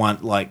you don't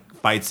want like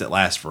fights that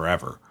last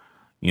forever.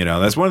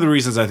 That's one of the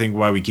reasons I think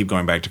why we keep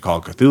going back to Call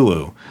of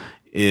Cthulhu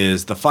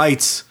is the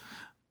fights,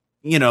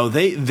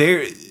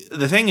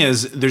 the thing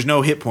is there's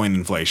no hit point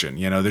inflation.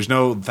 There's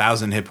no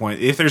 1,000 hit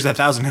point. If there's a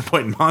 1,000 hit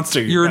point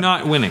monster, you're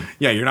not winning.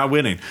 Yeah, you're not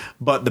winning.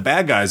 But the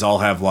bad guys all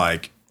have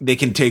like, they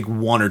can take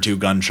 1 or 2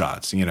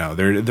 gunshots,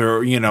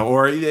 they're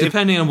or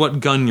depending on what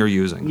gun you're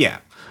using. Yeah.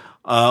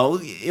 Or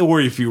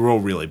if you roll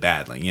really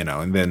badly,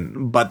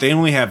 but they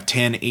only have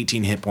 10,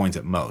 18 hit points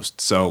at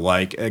most. So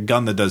like a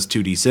gun that does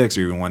 2d6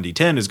 or even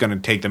 1d10 is going to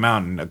take them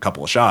out in a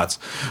couple of shots.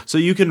 So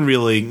you can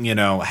really,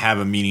 have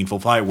a meaningful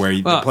fight where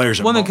the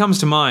players are one that comes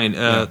to mind,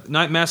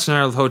 Master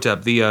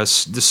Nyarlathotep, the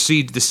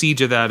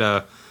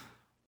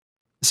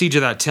siege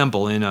of that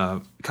temple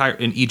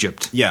in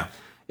Egypt. Yeah.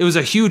 It was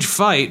a huge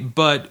fight,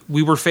 but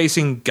we were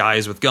facing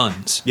guys with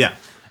guns. Yeah.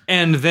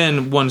 And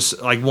then one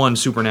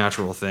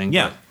supernatural thing.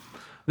 Yeah.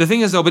 The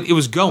thing is, though, but it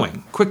was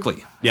going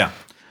quickly. Yeah.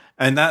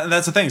 And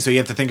that's the thing. So you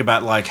have to think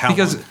about like how...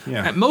 Because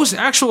most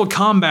actual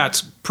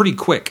combat's pretty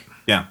quick.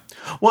 Yeah.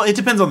 Well, it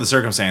depends on the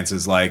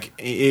circumstances. Like,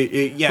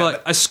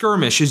 But a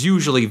skirmish is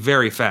usually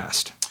very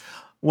fast.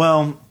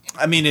 Well,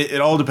 I mean, it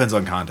all depends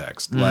on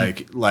context.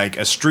 Like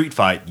a street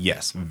fight,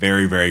 yes,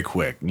 very, very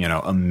quick.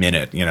 A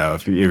minute.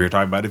 If you're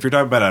talking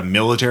about a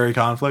military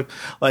conflict,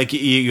 like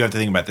you have to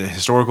think about the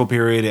historical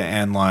period,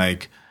 and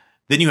like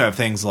then you have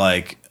things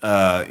like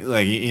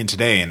in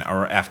today in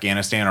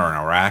Afghanistan or in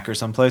Iraq or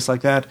someplace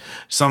like that.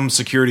 Some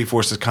security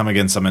forces come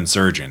against some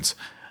insurgents.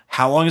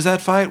 How long is that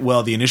fight?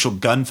 Well, the initial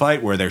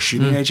gunfight where they're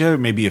shooting at each other,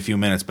 maybe a few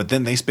minutes, but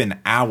then they spend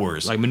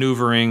hours like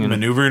maneuvering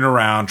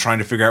around, trying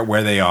to figure out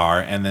where they are,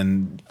 and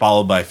then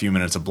followed by a few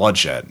minutes of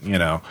bloodshed,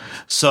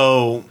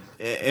 So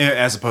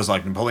as opposed to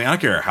like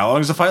Napoleonic era, how long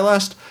does the fight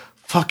last?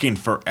 Fucking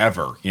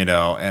forever,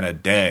 and a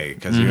day,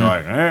 because you're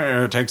like,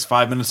 it takes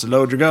 5 minutes to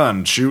load your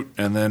gun, shoot,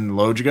 and then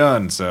load your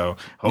gun. So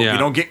hope you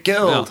don't get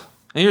killed. Yeah.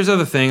 And here's the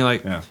other thing,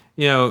 I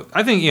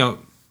think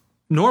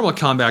normal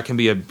combat can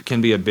be a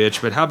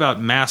bitch, but how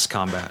about mass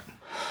combat?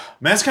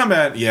 Mass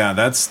combat, yeah,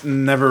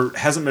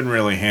 hasn't been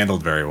really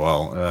handled very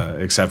well,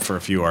 except for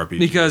a few RPGs.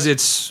 Because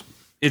it's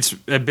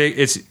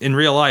in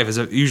real life is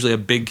usually a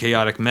big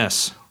chaotic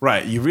mess.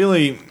 Right. You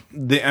really,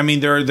 there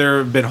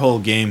have been whole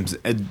games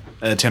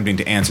attempting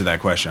to answer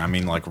that question. I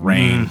mean, like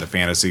Rain, the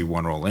fantasy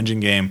one roll engine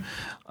game,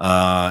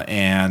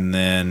 and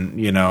then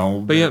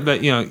But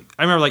I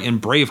remember like in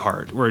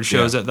Braveheart where it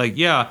shows that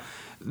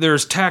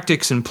there's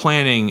tactics and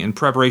planning and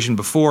preparation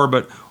before,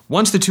 but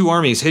once the two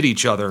armies hit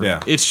each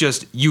other, it's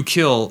just you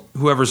kill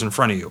whoever's in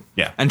front of you.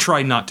 Yeah. And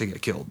try not to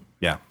get killed.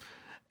 Yeah.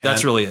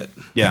 That's really it.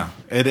 Yeah,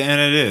 and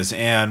it is.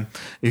 And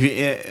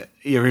if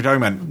you're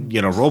talking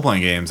about role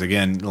playing games,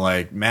 again,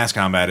 like mass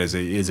combat is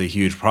a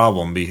huge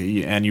problem,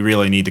 and you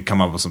really need to come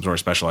up with some sort of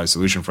specialized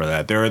solution for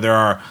that. There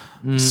are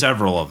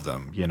several of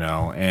them,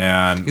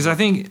 and because I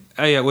think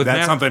with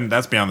that's something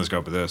that's beyond the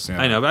scope of this.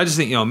 I know, but I just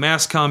think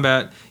mass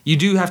combat, you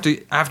do have to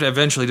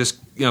eventually just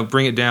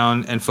bring it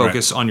down and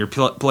focus on your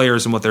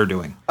players and what they're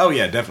doing. Oh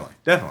yeah, definitely.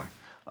 The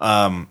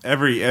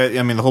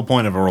whole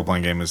point of a role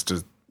playing game is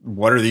to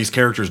what are these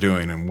characters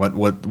doing and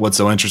what's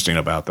so interesting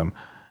about them.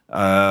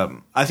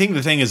 I think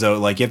the thing is though,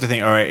 like you have to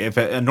think, all right, if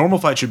a normal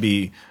fight should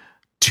be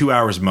 2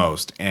 hours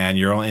most, and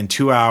you're only in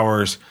 2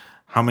 hours,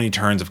 how many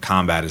turns of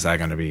combat is that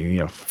going to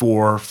be?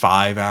 4 or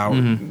 5 hours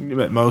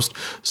at most.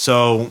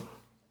 So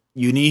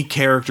you need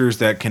characters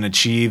that can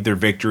achieve their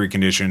victory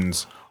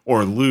conditions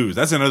or lose.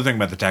 That's another thing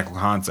about the tactical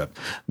concept.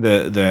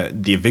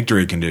 The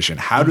victory condition.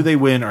 How do they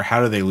win or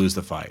how do they lose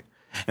the fight?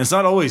 And it's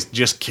not always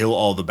just kill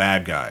all the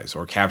bad guys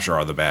or capture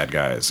all the bad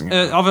guys. Even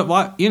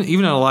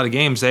in a lot of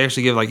games, they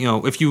actually give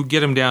if you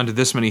get him down to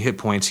this many hit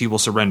points, he will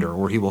surrender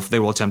or they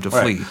will attempt to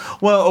flee.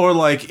 Well, or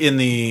like in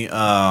the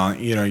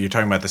you're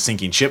talking about the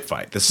sinking ship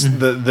fight.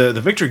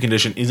 The victory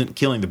condition isn't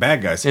killing the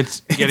bad guys. It's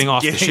getting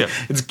off the ship.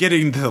 It's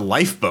getting to the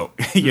lifeboat.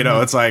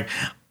 It's like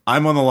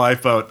I'm on the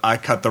lifeboat. I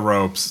cut the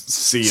ropes.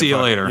 See you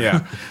later.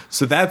 Yeah.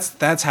 So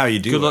that's how you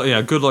do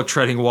it. Good luck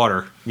treading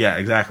water. Yeah,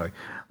 exactly.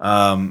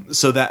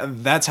 So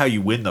that's how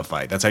you win the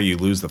fight. That's how you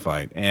lose the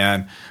fight.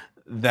 And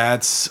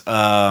that's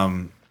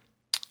so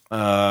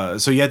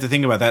you have to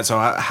think about that. So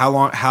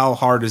how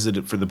hard is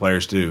it for the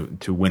players to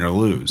win or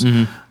lose?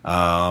 And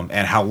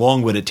how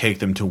long would it take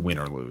them to win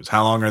or lose?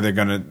 How long are they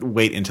going to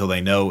wait until they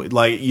know?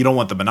 Like, you don't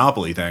want the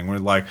Monopoly thing where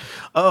like,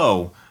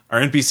 oh, our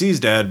NPC's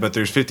dead, but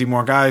there's 50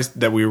 more guys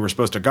that we were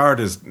supposed to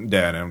guard is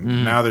dead,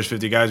 and now there's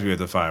 50 guys we have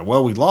to fight.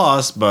 Well, we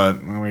lost, but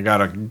we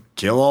gotta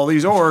kill all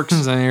these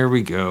orcs. So here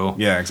we go.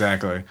 Yeah,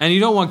 exactly. And you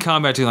don't want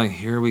combat to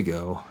here we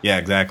go. Yeah,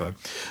 exactly.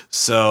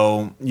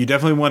 So you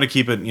definitely want to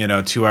keep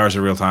it, 2 hours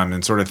of real time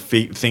and sort of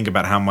think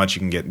about how much you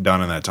can get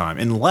done in that time.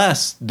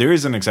 Unless there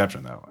is an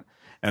exception, though,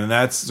 and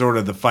that's sort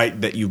of the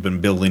fight that you've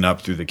been building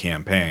up through the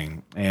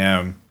campaign,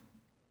 and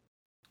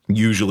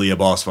usually a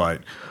boss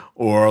fight.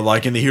 Or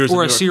like in the Heroes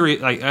or of a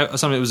series,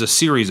 something. It was a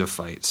series of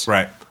fights,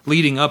 right,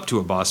 leading up to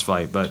a boss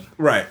fight. But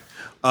right,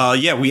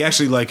 we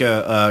actually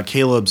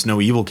Caleb's No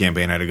Evil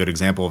campaign had a good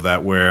example of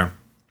that, where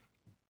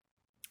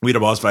we had a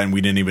boss fight and we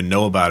didn't even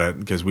know about it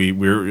because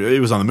it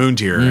was on the moon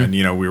tier, and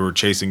we were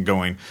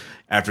going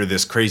after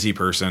this crazy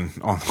person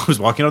who was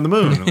walking on the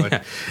moon.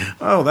 Like,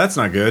 oh, that's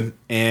not good.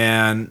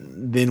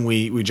 And then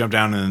we jumped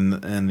down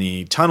in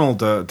the tunnel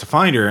to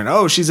find her, and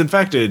oh, she's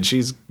infected.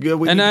 She's good.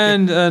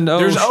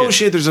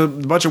 There's a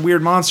bunch of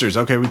weird monsters.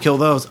 Okay, we kill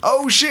those.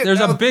 Oh shit, there's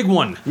a big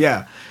one.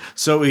 Yeah.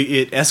 So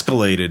it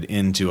escalated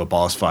into a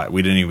boss fight.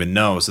 We didn't even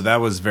know. So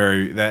that was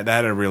that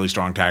had a really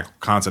strong tactical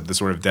concept. This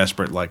sort of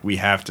desperate, like, we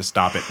have to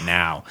stop it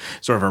now.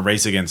 Sort of a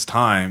race against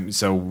time.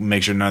 So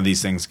make sure none of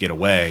these things get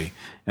away,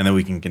 and then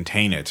we can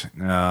contain it.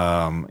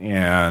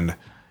 And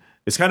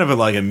it's kind of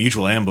like a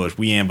mutual ambush.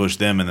 We ambushed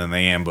them, and then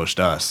they ambushed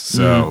us.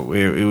 So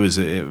it was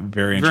a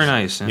very interesting. Very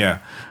nice. Yeah.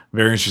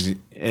 Very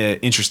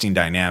interesting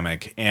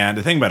dynamic. And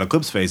the thing about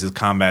Eclipse Phase is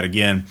combat,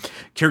 again,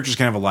 characters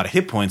can have a lot of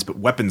hit points, but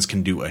weapons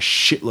can do a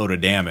shitload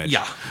of damage.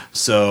 Yeah.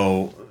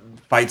 So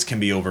fights can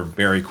be over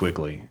very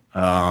quickly.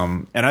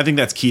 And I think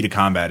that's key to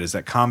combat, is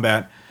that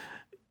combat,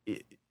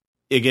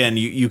 again,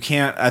 you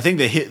can't, I think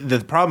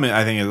the problem,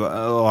 I think, in a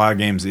lot of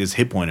games is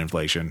hit point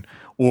inflation,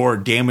 or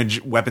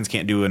damage. Weapons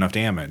can't do enough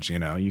damage.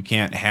 You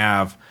can't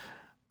have,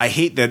 I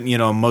hate that,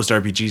 most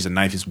RPGs, a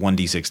knife is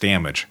 1d6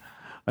 damage.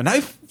 A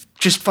knife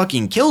just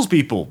fucking kills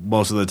people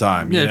most of the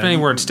time. Yeah, depending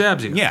where it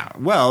stabs you. Yeah,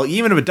 well,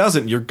 even if it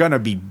doesn't, you're gonna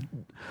be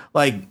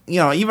like,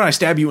 even I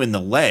stab you in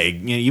the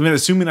leg, even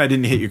assuming I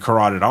didn't hit your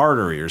carotid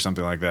artery or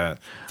something like that.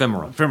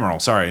 Femoral.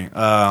 Sorry.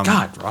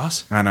 God,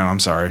 Ross. I know. I'm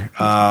sorry.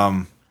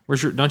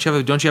 Where's your? Don't you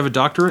have a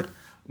doctorate?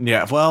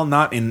 Yeah. Well,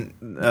 not in.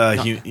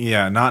 not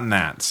in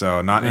that.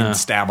 So not in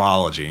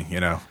stabology.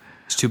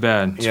 It's too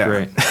bad. It's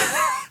great.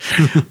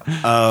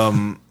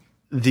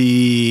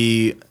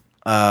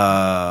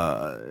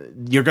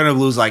 You're gonna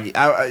lose, like,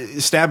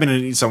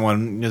 stabbing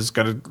someone is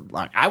gonna,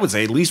 like, I would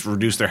say, at least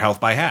reduce their health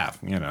by half.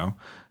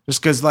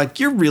 Just because, like,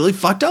 you're really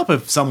fucked up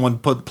if someone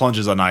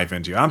plunges a knife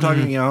into you. I'm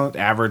talking,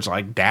 average,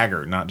 like,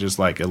 dagger, not just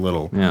like a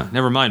little. Yeah.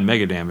 Never mind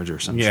mega damage or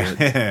some shit.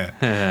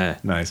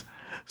 Nice.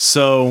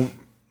 So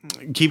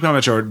keep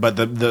combat short, but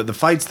the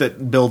fights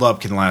that build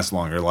up can last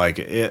longer.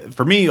 Like,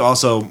 for me,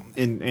 also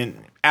in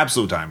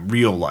absolute time,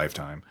 real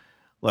lifetime,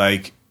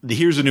 like.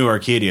 Here's a New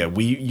Arcadia.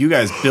 You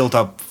guys built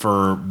up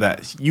for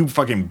that. You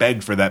fucking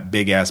begged for that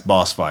big ass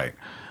boss fight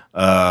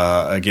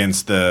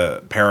against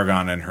the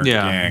Paragon and her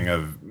gang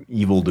of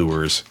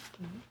evildoers.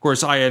 Of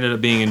course, I ended up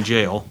being in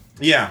jail.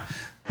 Yeah,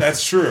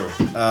 that's true.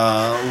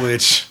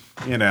 Which,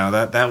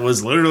 that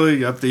was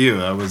literally up to you.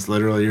 That was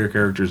literally your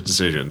character's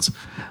decisions.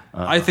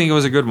 I think it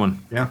was a good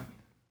one. Yeah.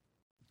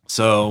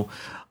 So,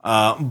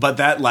 but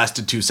that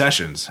lasted 2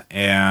 sessions,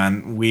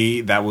 and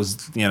that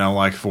was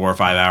like 4 or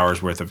 5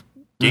 hours worth of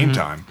game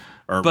time.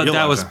 But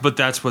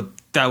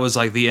that was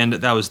like the end.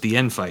 That was the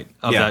end fight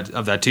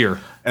of that tier.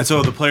 And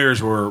so the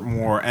players were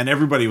more, and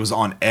everybody was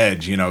on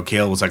edge.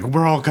 Kale was like,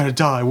 "We're all gonna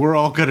die. We're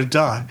all gonna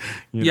die."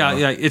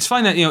 Yeah. It's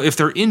fine that if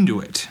they're into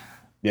it.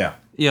 Yeah.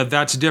 Yeah,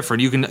 that's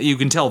different. You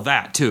can tell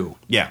that too.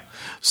 Yeah.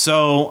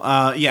 So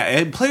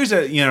and players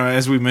that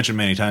as we've mentioned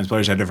many times,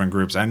 players have different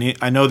groups. I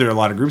know there are a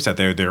lot of groups out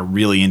there that are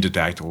really into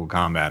tactical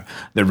combat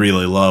that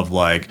really love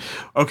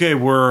okay,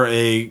 we're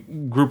a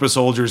group of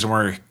soldiers and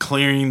we're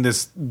clearing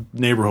this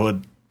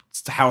neighborhood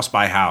house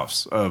by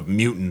house of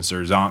mutants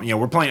or zombies.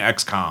 We're playing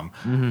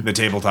XCOM, the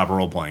tabletop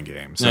role playing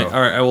game. So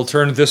all right, I will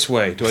turn this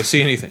way. Do I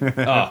see anything?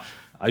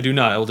 I do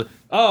not.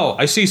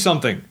 I see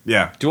something.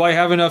 Yeah. Do I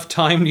have enough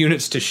timed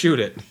units to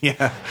shoot it?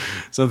 Yeah,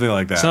 something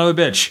like that. Son of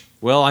a bitch.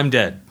 Well, I'm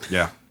dead.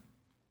 Yeah.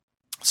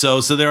 So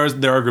there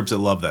are groups that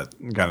love that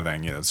kind of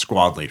thing,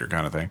 squad leader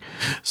kind of thing.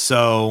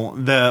 So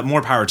the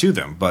more power to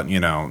them, but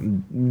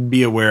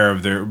be aware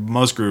of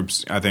most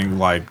groups. I think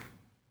like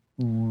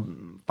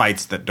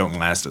fights that don't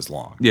last as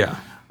long. Yeah.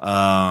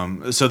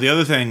 So the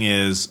other thing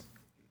is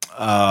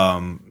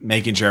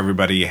making sure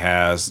everybody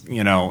has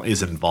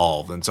is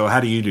involved. And so how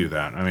do you do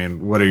that? I mean,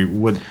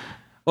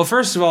 Well,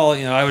 first of all,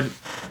 I would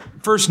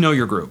first know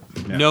your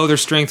group, know their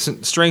strengths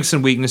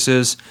and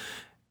weaknesses,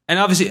 and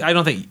obviously,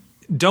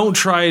 don't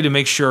try to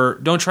make sure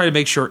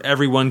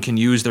everyone can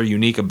use their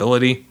unique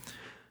ability,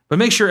 but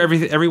make sure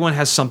everyone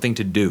has something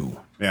to do.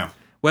 Yeah.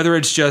 Whether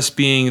it's just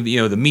being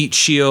the meat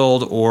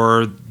shield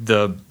or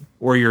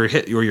your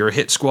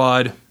hit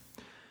squad.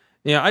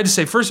 Yeah, I'd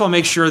say first of all,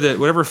 make sure that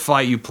whatever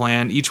fight you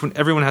plan,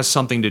 everyone has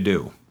something to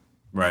do.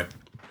 Right.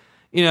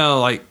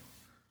 Like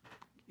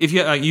if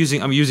you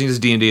I'm using this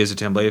D&D as a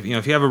template. If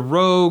you have a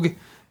rogue,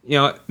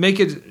 make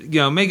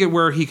it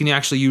where he can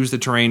actually use the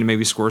terrain to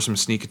maybe score some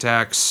sneak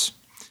attacks.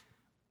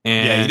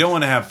 And you don't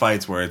want to have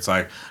fights where it's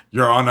like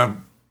you're on a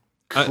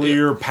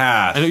clear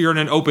path. I know you're in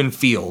an open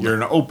field. You're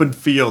in an open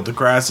field. The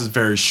grass is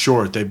very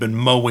short. They've been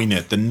mowing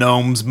it. The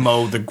gnomes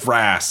mow the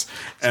grass,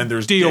 and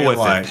there's daylight.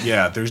 With it.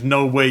 Yeah, there's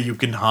no way you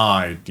can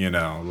hide.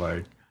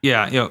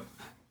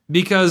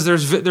 Because there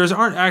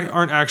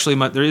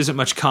isn't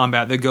much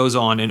combat that goes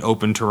on in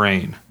open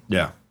terrain.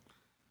 Yeah.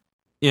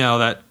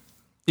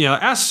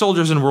 Ask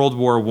soldiers in World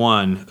War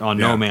I on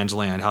No Man's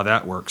Land how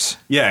that works.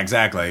 Yeah,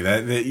 exactly.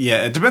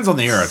 It depends on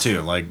the era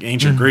too. Like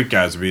ancient Greek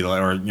guys would be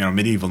like, or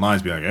medieval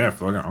knights would be like, yeah,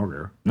 fucking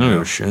okay.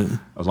 Oh shit!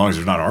 As long as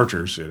there's not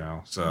archers,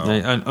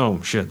 So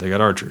shit, they got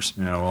archers.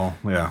 Yeah, well,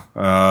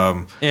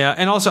 yeah.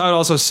 And also I'd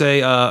also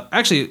say,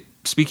 actually,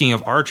 speaking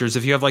of archers,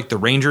 if you have like the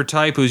ranger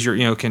type who's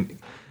can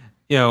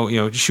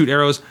shoot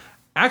arrows,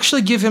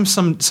 actually give him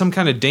some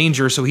kind of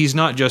danger so he's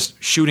not just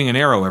shooting an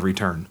arrow every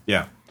turn.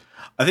 Yeah.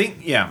 I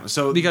think,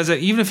 so because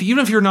even if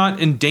you're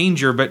not in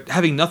danger, but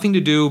having nothing to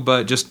do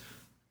but just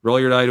roll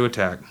your die to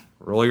attack,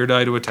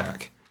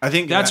 I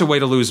think that's a way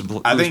to lose.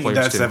 I think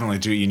that's definitely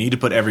true. You need to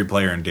put every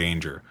player in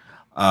danger.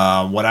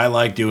 What I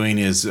like doing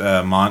is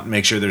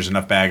make sure there's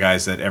enough bad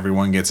guys that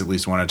everyone gets at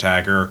least one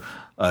attacker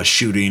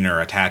shooting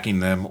or attacking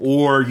them,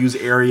 or use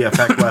area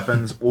effect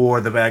weapons, or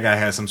the bad guy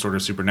has some sort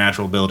of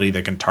supernatural ability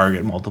that can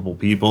target multiple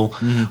people,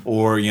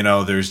 or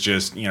there's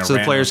just so the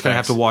players kind of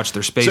have to watch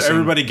their spacing. So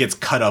everybody gets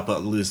cut up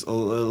at least a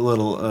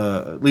little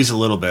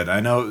bit.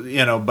 I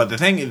know, but the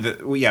thing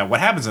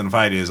what happens in a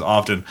fight is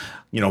often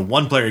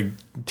one player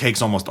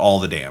takes almost all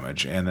the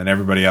damage, and then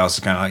everybody else is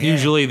kind of like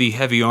usually the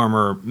heavy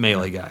armor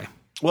melee guy.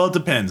 Well, it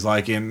depends.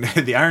 Like in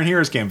the Iron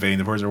Heroes campaign,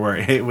 the Forza War,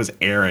 it was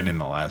Aaron in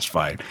the last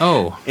fight.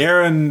 Oh,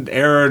 Aaron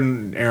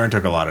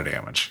took a lot of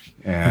damage,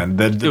 and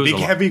the big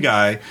heavy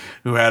guy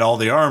who had all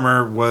the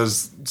armor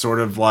was sort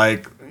of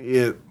like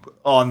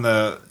on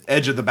the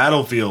edge of the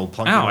battlefield.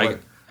 I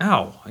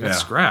got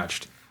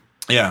scratched.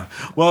 Yeah,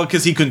 well,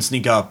 because he couldn't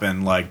sneak up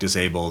and like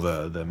disable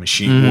the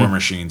machine war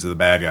machines of the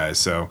bad guys.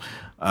 So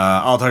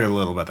I'll talk a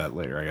little about that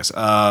later, I guess.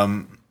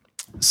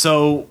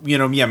 So,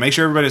 make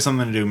sure everybody has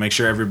something to do. Make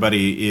sure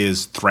everybody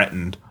is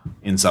threatened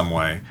in some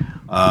way.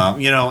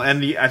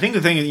 And I think the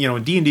thing is,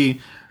 in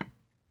D&D,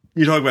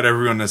 you talk about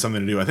everyone has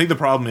something to do. I think the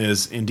problem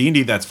is in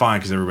D&D, that's fine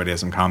because everybody has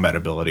some combat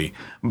ability.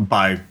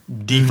 By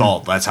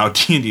default, that's how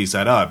D&D is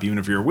set up. Even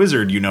if you're a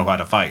wizard, you know how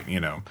to fight.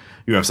 You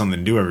have something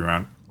to do every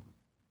round.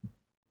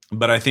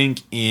 But I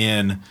think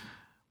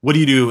what do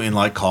you do in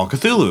like Call of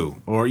Cthulhu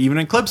or even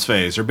Eclipse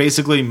Phase or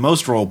basically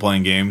most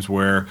role-playing games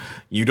where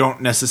you don't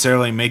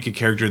necessarily make a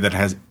character that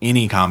has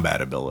any combat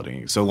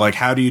ability? So like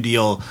how do you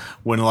deal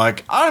when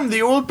like I'm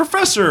the old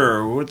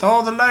professor with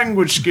all the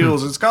language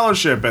skills and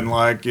scholarship and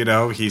like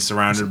he's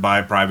surrounded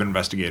by private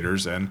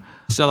investigators and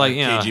so like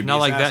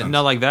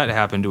not like that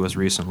happened to us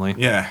recently.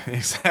 Yeah,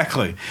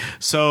 exactly.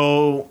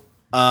 So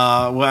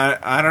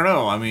I don't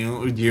know. I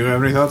mean, do you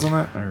have any thoughts on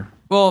that? Or?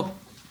 Well,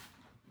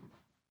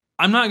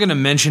 I'm not going to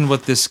mention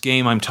what this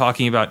game I'm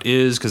talking about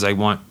is because I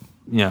want,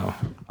 we'll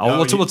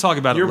talk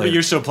about it later.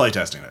 You're still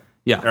playtesting it.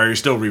 Yeah. Or you're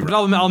still rerunning. But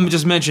I'll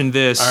just mention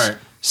this. All right.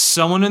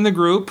 Someone in the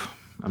group,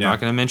 I'm not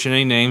going to mention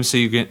any names, so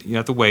you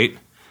have to wait.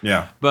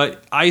 Yeah.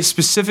 But I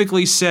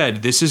specifically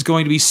said this is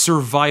going to be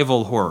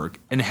survival horror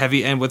and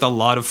heavy and with a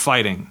lot of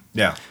fighting.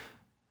 Yeah.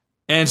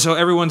 And so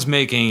everyone's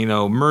making,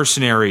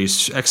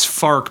 mercenaries,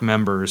 ex-FARC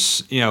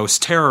members,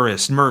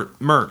 terrorists,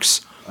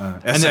 mercs.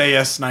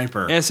 SAS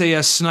sniper.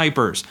 SAS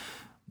snipers.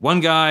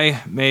 One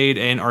guy made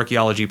an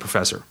archaeology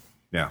professor.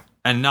 Yeah.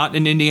 And not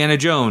an Indiana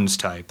Jones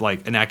type,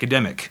 like an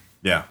academic.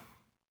 Yeah.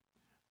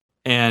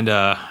 And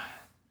I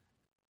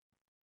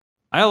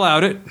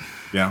allowed it.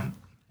 Yeah.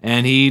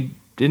 And he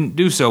didn't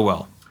do so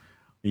well.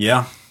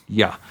 Yeah.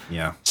 Yeah.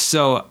 Yeah.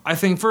 So I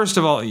think, first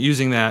of all,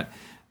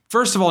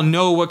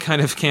 know what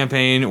kind of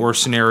campaign or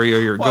scenario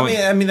you're going.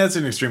 I mean, that's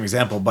an extreme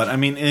example, but I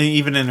mean,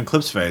 even in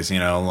Eclipse phase,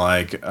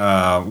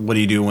 what do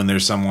you do when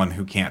there's someone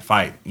who can't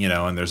fight,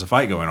 and there's a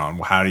fight going on?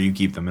 How do you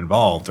keep them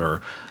involved?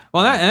 Or,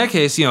 well, in that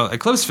case,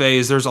 Eclipse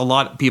phase, there's a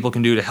lot people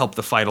can do to help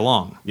the fight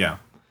along. Yeah.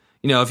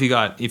 If you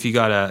got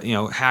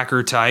a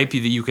hacker type, that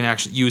you can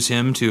actually use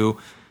him to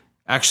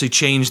actually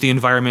change the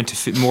environment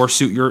to more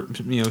suit your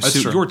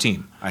your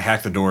team. I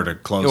hack the door to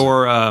close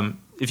or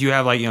if you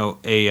have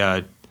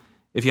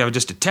if you have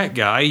just a tech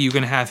guy, you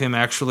can have him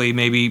actually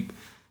maybe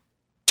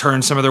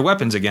turn some of their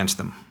weapons against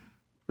them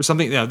or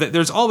something.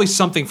 There's always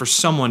something for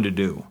someone to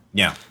do.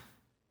 Yeah.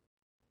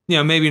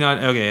 Maybe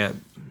not. Okay.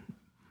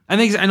 I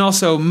think, and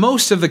also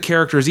most of the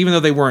characters, even though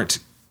they weren't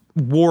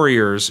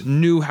warriors,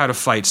 knew how to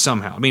fight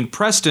somehow. I mean,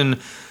 Preston,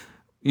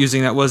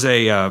 using that, was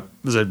a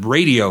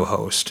radio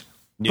host.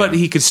 Yeah. But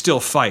he could still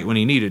fight when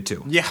he needed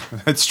to. Yeah,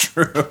 that's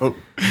true.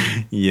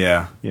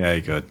 Yeah,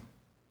 he could.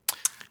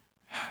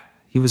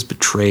 He was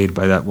betrayed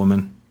by that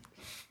woman.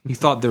 He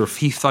thought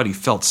he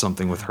felt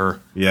something with her.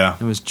 Yeah.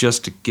 It was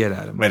just to get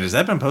at him. Wait, has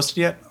that been posted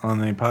yet on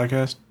the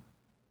podcast?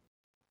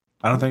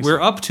 I don't think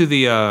We're up to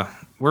the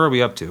where are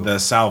we up to? The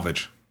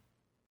salvage.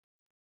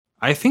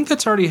 I think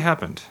that's already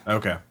happened.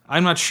 Okay.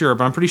 I'm not sure,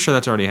 but I'm pretty sure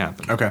that's already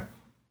happened. Okay.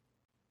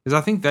 Because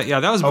I think that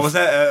was. Oh, was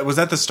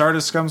that the start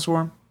of Scum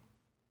Swarm?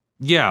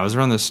 Yeah, it was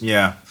around this.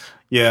 Yeah.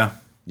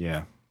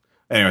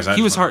 Anyways,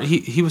 he was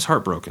he was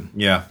heartbroken.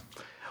 Yeah,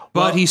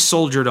 but he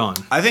soldiered on.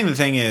 I think the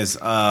thing is,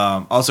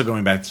 also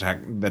going back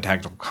to the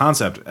tactical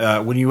concept,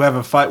 when you have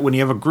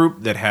a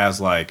group that has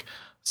like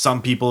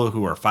some people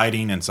who are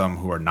fighting and some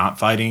who are not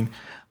fighting,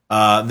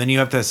 then you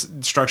have to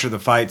structure the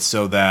fight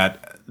so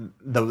that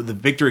the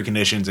victory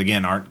conditions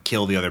again aren't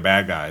kill the other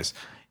bad guys.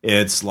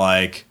 It's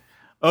like,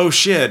 oh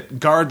shit,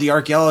 guard the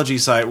archaeology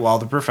site while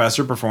the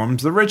professor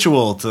performs the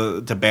ritual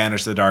to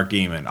banish the dark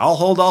demon. I'll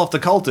hold off the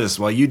cultists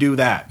while you do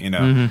that,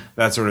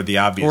 That's sort of the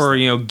obvious. Or,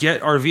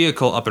 get our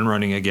vehicle up and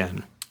running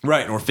again.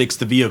 Right, or fix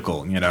the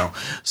vehicle,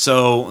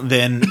 So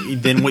then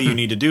what you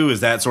need to do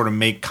is that sort of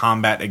make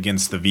combat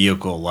against the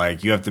vehicle.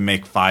 Like you have to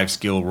make 5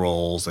 skill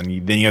rolls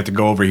and then you have to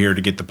go over here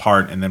to get the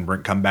part and then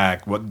come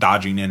back,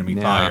 dodging enemy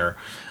fire.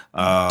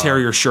 Tear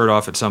your shirt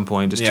off at some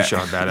point just to show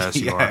how badass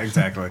you are. Yeah,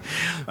 exactly.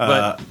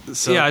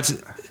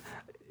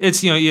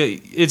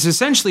 It's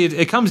essentially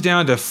it comes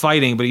down to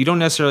fighting, but you don't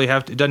necessarily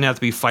it doesn't have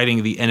to be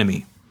fighting the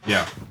enemy.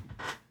 Yeah.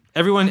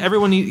 Everyone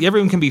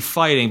can be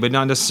fighting, but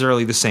not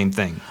necessarily the same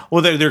thing.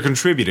 Well, they're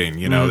contributing.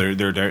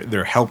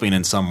 They're helping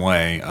in some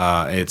way.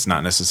 It's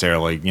not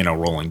necessarily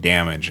rolling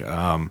damage.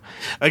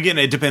 Again,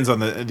 it depends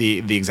on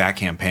the exact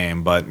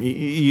campaign, but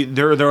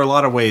there are a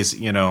lot of ways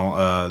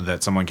that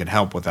someone can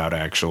help without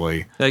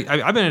actually. Like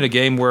I've been in a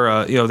game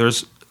where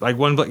there's like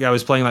one guy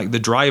was playing like the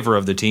driver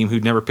of the team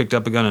who'd never picked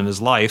up a gun in his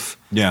life.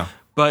 Yeah.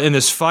 But in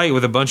this fight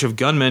with a bunch of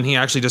gunmen, he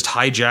actually just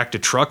hijacked a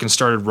truck and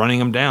started running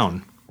them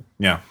down.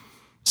 Yeah.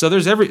 So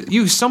there's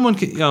everyone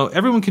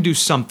can do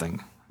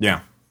something. Yeah.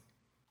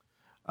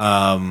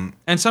 And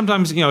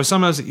sometimes you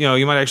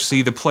might actually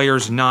see the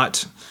players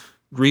not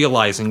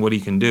realizing what he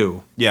can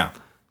do. Yeah.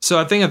 So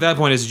I think at that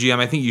point as a GM,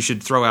 I think you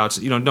should throw out,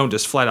 don't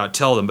just flat out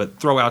tell them, but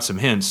throw out some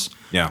hints.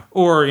 Yeah.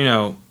 Or,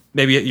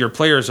 maybe your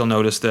players will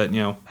notice that,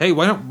 hey,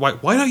 why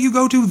don't you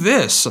go do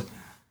this?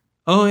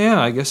 Oh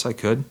yeah, I guess I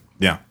could.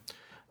 Yeah.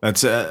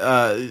 That's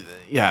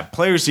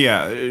players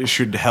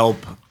should help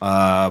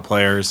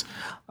players.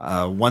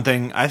 One of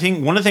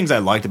the things I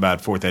liked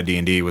about 4th Ed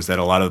D&D was that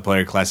a lot of the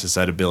player classes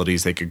had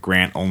abilities they could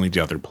grant only to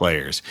other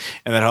players,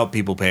 and that helped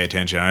people pay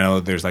attention. I know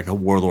there's like a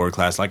warlord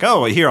class, like,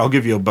 oh, here, I'll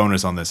give you a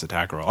bonus on this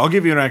attack roll. I'll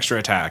give you an extra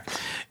attack,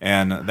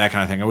 and that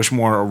kind of thing. I wish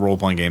more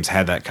role-playing games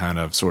had that kind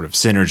of sort of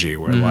synergy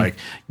where like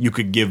you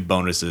could give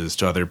bonuses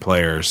to other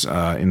players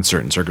in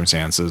certain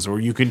circumstances, or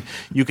you could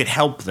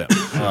help them.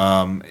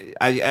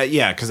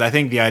 Because I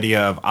think the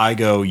idea of I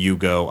go, you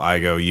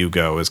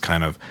go is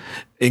kind of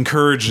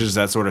encourages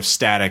that sort of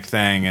static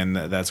thing and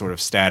that sort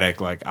of static,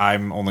 like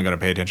I'm only going to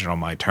pay attention on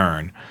my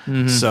turn.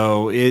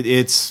 So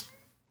it's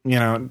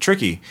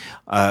tricky.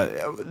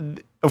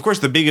 Of course,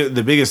 the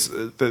biggest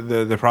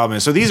problem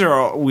is, so these are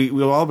all,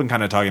 we've all been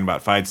kind of talking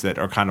about fights that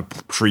are kind of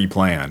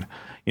pre-planned.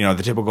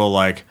 The typical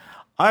like,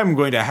 I'm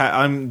going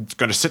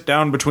to sit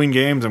down between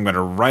games. I'm going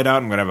to write out.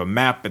 I'm going to have a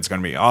map. It's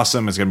going to be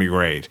awesome. It's going to be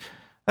great.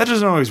 That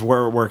doesn't always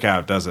work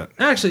out, does it?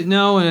 Actually,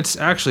 no, and it's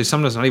actually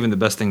sometimes not even the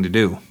best thing to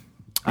do.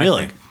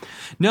 Really?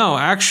 No,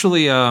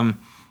 actually,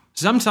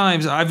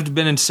 sometimes I've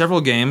been in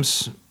several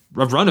games.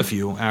 I've run a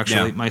few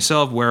actually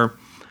myself where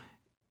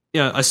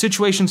a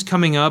situation's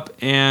coming up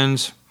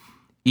and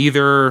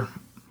either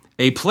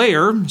a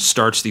player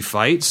starts the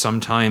fight,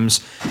 sometimes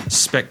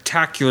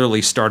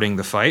spectacularly starting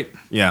the fight.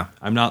 Yeah.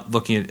 I'm not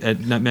looking at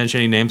not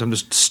mentioning any names. I'm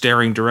just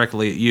staring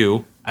directly at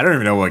you. I don't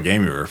even know what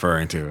game you're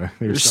referring to.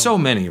 There's so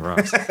many,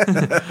 Ross.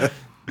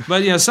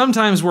 But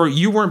sometimes where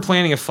you weren't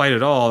planning a fight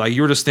at all, like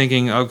you were just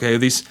thinking, okay,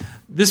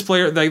 this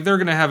player, like they're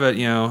gonna have a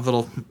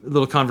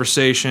little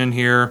conversation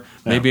here,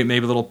 maybe a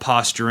little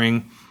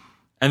posturing,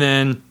 and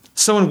then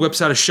someone whips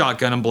out a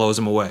shotgun and blows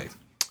them away.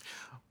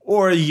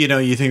 Or, you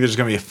think there's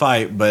going to be a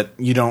fight, but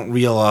you don't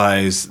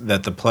realize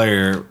that the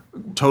player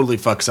totally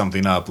fucks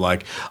something up.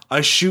 Like,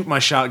 I shoot my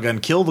shotgun,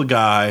 kill the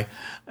guy,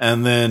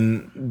 and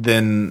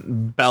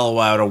then bellow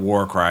out a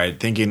war cry,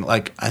 thinking,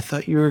 like, I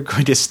thought you were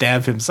going to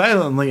stab him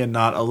silently and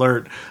not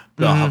alert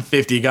the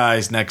 50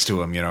 guys next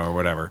to him, or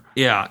whatever.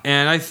 Yeah,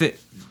 and I think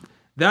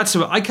that's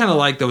what I kind of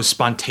like, those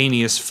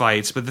spontaneous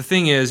fights. But the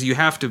thing is, you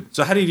have to.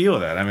 So how do you deal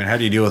with that? I mean, how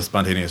do you deal with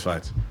spontaneous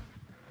fights?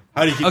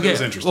 How do you keep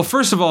those interesting? Well,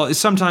 first of all,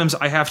 sometimes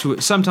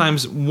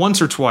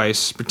once or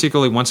twice,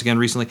 particularly once again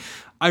recently,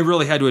 I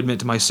really had to admit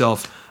to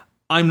myself,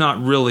 I'm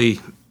not really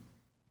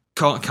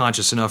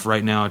conscious enough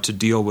right now to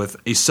deal with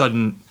a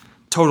sudden,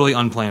 totally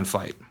unplanned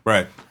fight.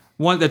 Right.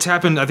 One that's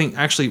happened, I think,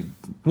 actually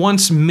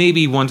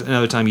maybe once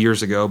another time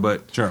years ago,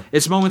 but sure.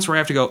 It's moments where I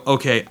have to go,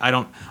 okay,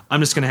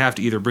 I'm just going to have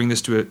to either bring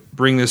this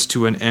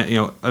to an end,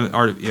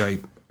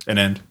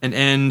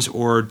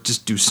 or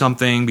just do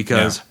something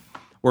because.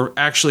 Or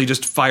actually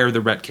just fire the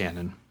ret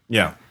cannon.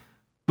 Yeah.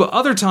 But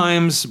other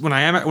times when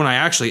I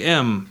actually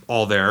am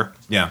all there,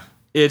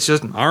 it's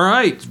just all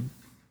right,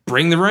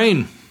 bring the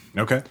rain.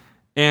 Okay.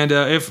 And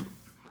if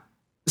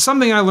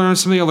something I learned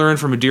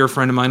from a dear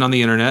friend of mine on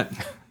the internet,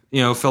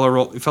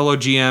 fellow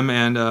GM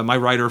and my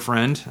writer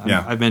friend.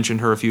 I've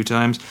mentioned her a few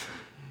times.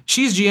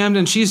 She's GM'd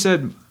and she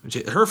said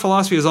her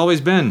philosophy has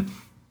always been,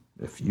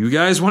 if you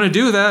guys want to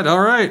do that, all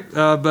right,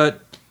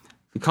 but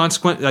the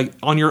consequence, like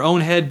on your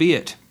own head, be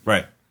it.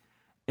 Right.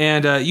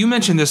 And you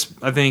mentioned this,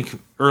 I think,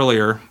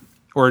 earlier,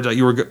 or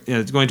you were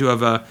going to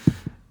have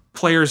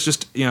players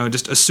just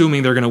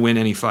assuming they're going to win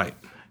any fight.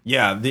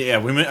 Yeah, I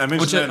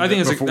mentioned that I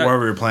think before while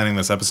we were planning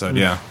this episode.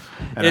 Yeah,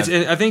 and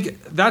I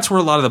think that's where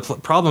a lot of the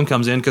problem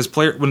comes in because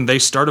when they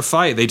start a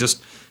fight, they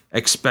just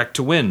expect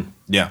to win.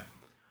 Yeah,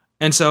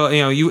 and so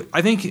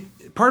I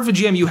think part of a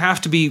GM you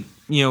have to be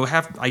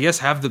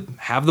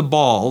have the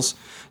balls.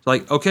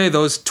 Like, okay,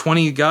 those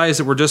 20 guys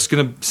that were just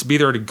going to be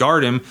there to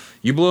guard him,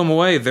 you blew them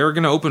away. They're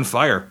going to open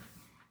fire,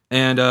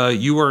 and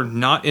you are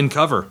not in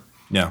cover.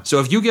 Yeah.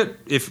 So if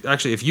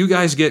you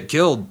guys get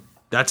killed,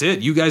 that's it.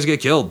 You guys get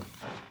killed.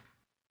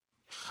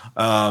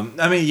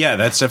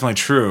 That's definitely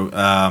true.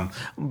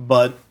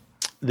 But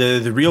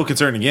the real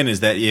concern again is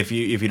that if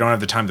you don't have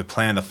the time to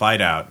plan the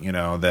fight out,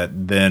 that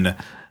then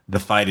the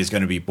fight is going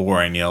to be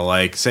boring.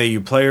 Like say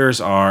you players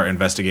are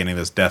investigating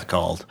this death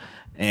cult.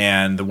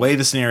 And the way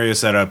the scenario is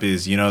set up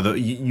is,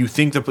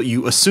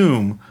 you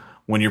assume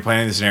when you're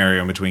planning the scenario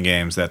in between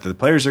games that the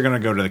players are going to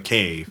go to the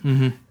cave,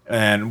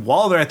 and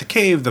while they're at the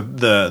cave,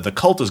 the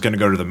cult is going to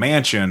go to the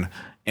mansion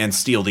and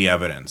steal the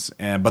evidence.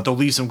 But they'll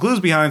leave some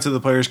clues behind so the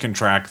players can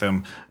track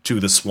them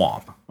to the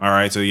swamp. All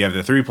right, so you have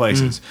the three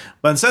places,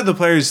 but instead the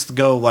players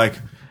go like,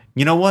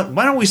 you know what?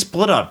 Why don't we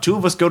split up? 2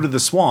 of us go to the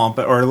swamp,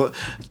 or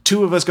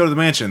 2 of us go to the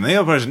mansion. And the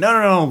other person,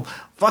 no,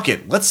 fuck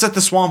it. Let's set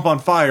the swamp on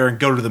fire and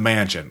go to the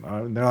mansion.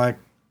 They're like,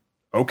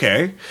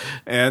 okay.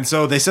 And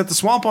so they set the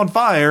swamp on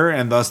fire,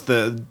 and thus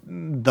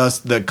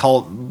the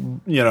cult,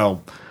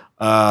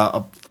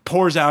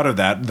 pours out of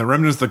that. The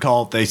remnants of the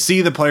cult, they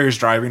see the players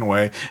driving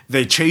away.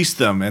 They chase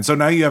them. And so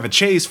now you have a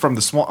chase from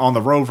the swamp, on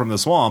the road from the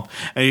swamp,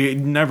 and you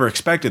never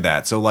expected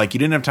that. So like you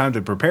didn't have time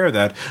to prepare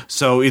that.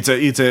 So it's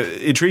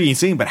a intriguing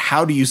scene, but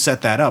how do you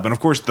set that up? And of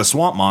course the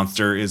swamp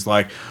monster is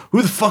like,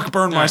 who the fuck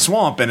burned my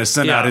swamp? And has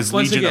sent out his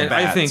legion of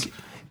bats. I think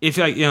if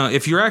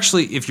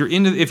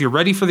you're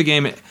ready for the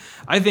game,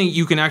 I think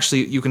you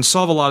can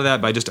solve a lot of that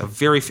by just a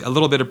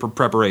little bit of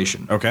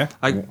preparation. Okay.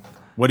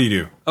 What do you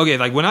do? Okay,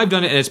 like when I've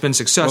done it and it's been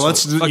successful. Well,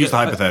 let's use the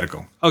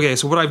hypothetical. Okay,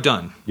 so what I've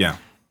done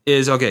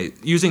is,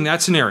 using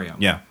that scenario.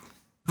 Yeah.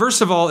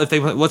 First of all,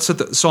 let's set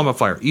the swamp on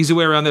fire. Easy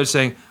way around there is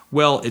saying,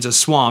 well, it's a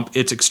swamp,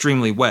 it's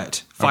extremely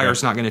wet.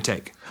 Fire's not going to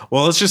take.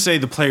 Well, let's just say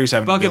the players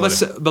haven't. Okay, let's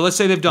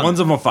say they've done. One's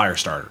of them a fire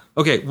starter.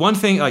 Okay, one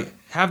thing, like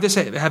have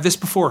this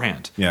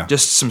beforehand. Yeah.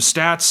 Just some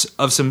stats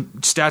of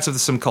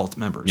some cult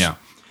members. Yeah.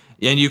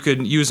 And you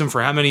could use them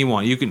for how many you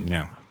want. You can.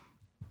 Yeah.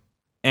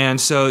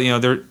 And so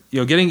they're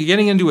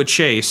getting into a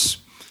chase.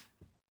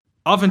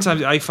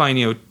 Oftentimes, I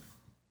find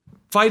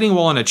fighting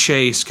while in a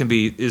chase can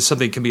be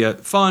a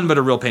fun but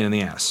a real pain in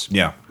the ass.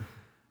 Yeah.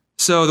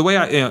 So the way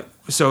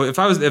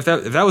if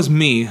that was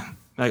me,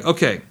 like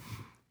okay,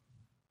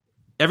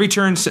 every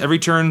turn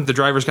the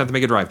driver's got to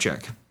make a drive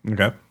check.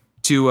 Okay.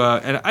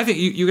 And I think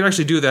you can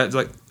actually do that,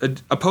 like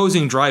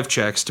opposing drive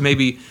checks to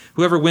maybe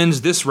whoever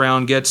wins this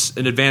round gets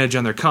an advantage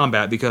on their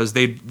combat because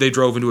they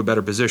drove into a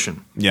better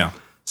position. Yeah.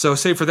 So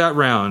say for that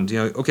round,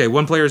 okay,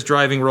 one player's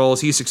driving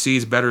rolls, he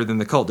succeeds better than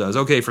the cult does.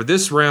 Okay, for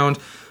this round,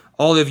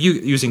 all of you,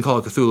 using Call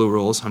of Cthulhu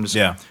rules,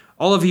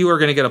 all of you are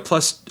going to get a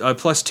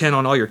plus 10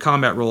 on all your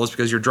combat rolls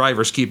because your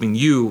driver's keeping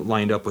you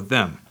lined up with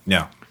them.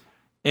 Yeah.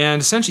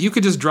 And essentially, you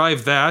could just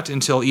drive that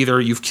until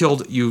either you've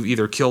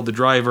either killed the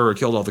driver or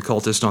killed all the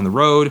cultists on the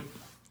road,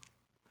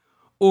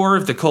 or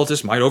if the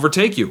cultists might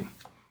overtake you,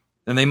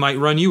 and they might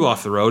run you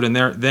off the road, and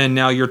then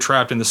now you're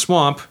trapped in the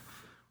swamp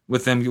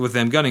with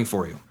them gunning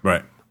for you.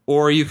 Right.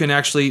 Or you can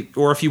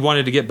or if you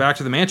wanted to get back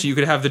to the mansion, you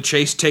could have the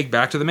chase take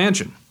back to the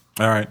mansion.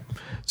 All right.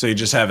 So you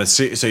just have a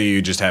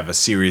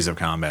series of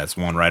combats,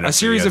 one right after a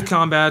series the other. of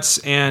combats,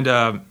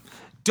 and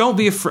don't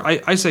be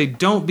afraid. I say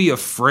don't be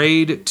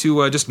afraid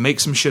to just make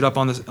some shit up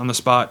on the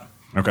spot.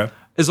 Okay.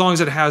 As long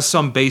as it has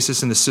some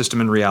basis in the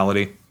system and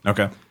reality.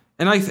 Okay.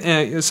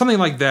 And something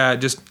like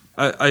that, just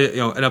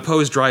an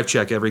opposed drive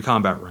check every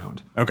combat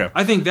round. Okay.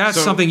 I think that's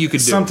something you could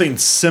do. Something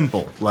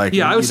simple, like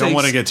I would you don't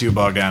want to get too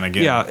bogged down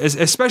again. Yeah,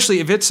 especially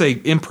if it's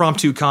a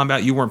impromptu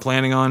combat you weren't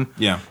planning on.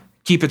 Yeah.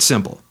 Keep it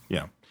simple.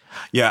 Yeah.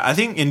 Yeah, I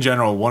think in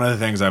general, one of the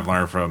things I've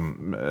learned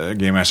from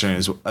Game Master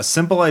is a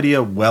simple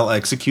idea well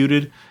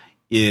executed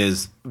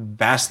is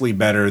vastly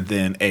better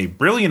than a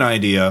brilliant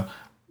idea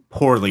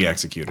poorly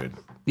executed.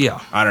 Yeah.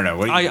 I don't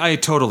know. I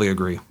totally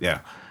agree. Yeah.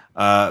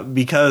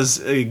 Because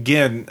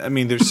again, I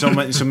mean, there's so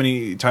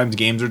many times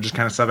games are just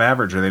kind of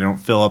sub-average or they don't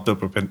fill up the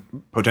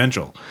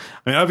potential.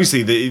 I mean,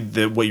 obviously,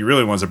 the what you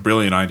really want is a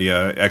brilliant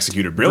idea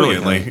executed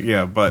brilliantly.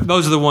 Yeah, but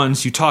those are the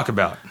ones you talk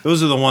about.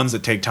 Those are the ones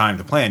that take time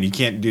to plan. You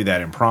can't do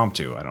that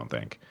impromptu, I don't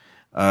think.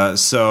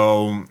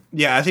 So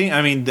yeah,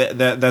 I mean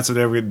that's what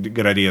every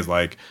good idea is,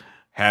 like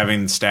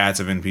having stats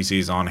of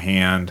NPCs on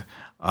hand,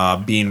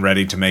 being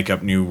ready to make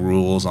up new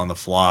rules on the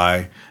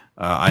fly.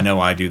 I know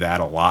I do that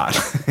a lot.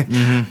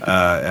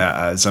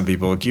 Mm-hmm. Some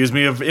people accuse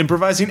me of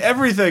improvising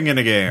everything in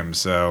a game,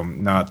 so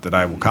not that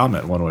I will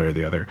comment one way or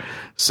the other.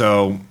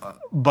 So,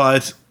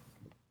 but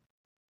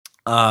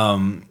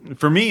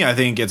for me, I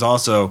think it's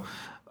also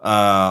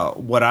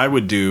what I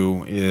would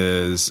do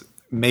is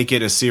make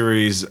it a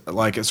series,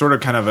 like a sort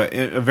of kind of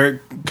a very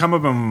come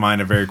up in my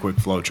mind a very quick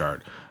flow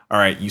chart. All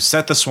right, you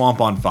set the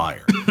swamp on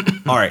fire.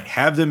 All right,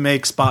 have them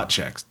make spot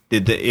checks.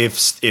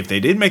 If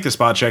they did make the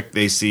spot check,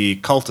 they see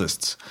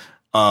cultists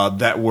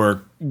that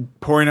were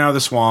pouring out of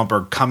the swamp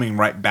or coming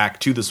right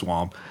back to the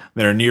swamp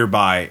that are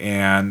nearby,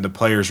 and the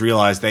players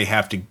realize they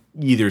have to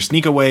either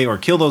sneak away or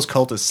kill those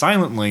cultists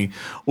silently,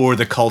 or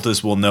the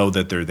cultists will know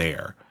that they're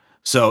there.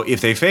 So if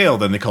they fail,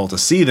 then the cultists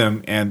see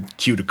them and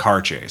cue to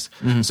car chase.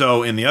 Mm-hmm.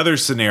 So in the other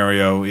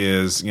scenario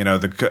is, so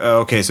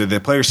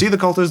the players see the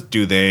cultists.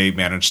 Do they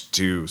manage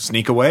to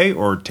sneak away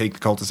or take the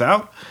cultists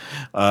out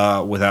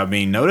without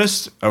being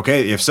noticed?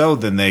 Okay, if so,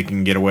 then they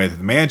can get away to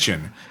the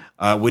mansion.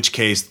 Which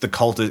case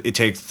it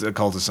takes the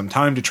cultists some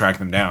time to track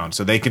them down,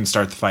 so they can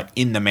start the fight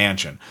in the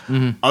mansion.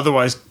 Mm-hmm.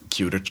 Otherwise,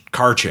 cue to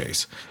car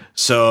chase.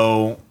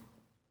 So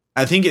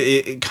I think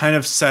it kind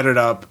of set it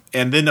up.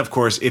 And then, of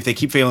course, if they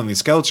keep failing these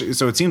skill checks,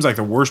 so it seems like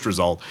the worst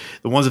result,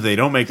 the ones if they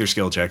don't make their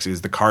skill checks,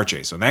 is the car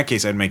chase. So in that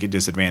case, I'd make it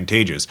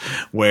disadvantageous,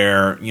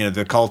 where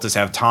the cultists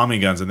have Tommy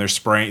guns and they're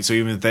spraying. So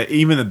even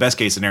the best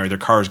case scenario, their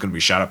car is going to be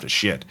shot up to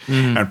shit,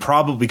 and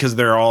probably because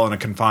they're all in a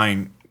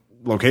confined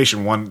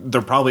location,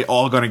 they're probably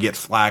all going to get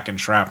flak and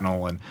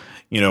shrapnel and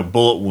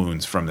bullet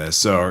wounds from this.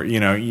 So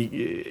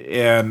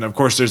and of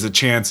course, there's a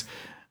chance.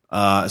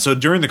 So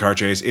during the car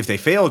chase, if they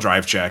fail a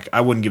drive check,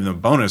 I wouldn't give them a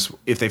bonus.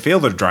 If they fail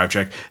the drive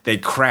check, they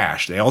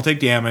crash. They all take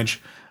damage,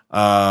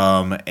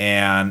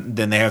 and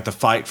then they have to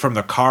fight from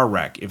the car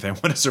wreck if they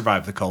want to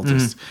survive the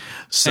cultists. Mm-hmm.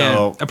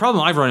 So and a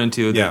problem I've run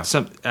into that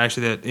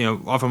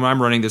often when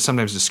I'm running that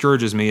sometimes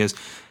discourages me is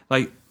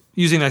like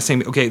using that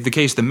same the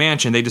case of the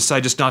mansion. They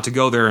decide just not to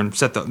go there and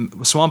set the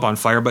swamp on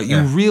fire, but you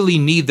really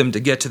need them to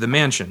get to the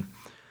mansion.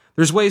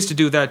 There's ways to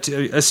do that.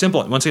 As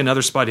simple, once again,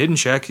 another spot hidden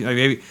check.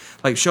 Maybe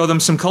like show them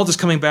some cultists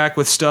coming back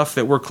with stuff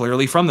that were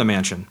clearly from the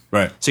mansion,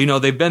 right? So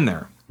they've been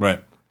there,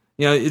 right?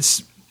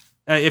 It's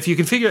if you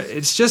can figure,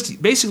 it's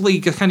just basically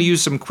kind of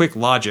use some quick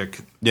logic.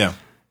 Yeah.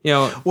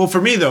 Well,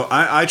 for me though,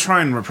 I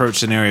try and approach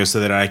scenarios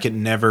so that I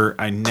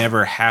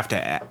never have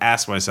to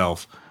ask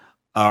myself,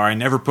 or I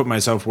never put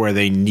myself where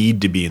they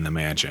need to be in the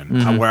mansion.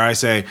 Mm-hmm. Where I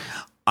say,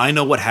 I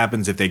know what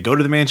happens if they go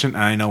to the mansion,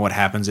 and I know what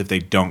happens if they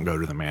don't go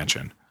to the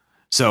mansion.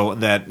 So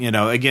that,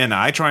 again,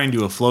 I try and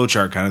do a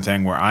flowchart kind of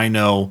thing where I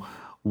know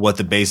what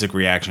the basic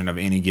reaction of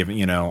any given,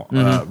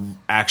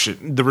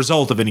 action, the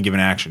result of any given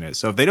action is.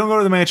 So if they don't go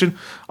to the mansion,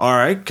 all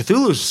right,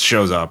 Cthulhu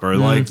shows up, or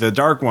like the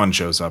Dark One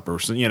shows up, or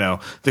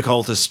the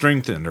cult is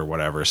strengthened, or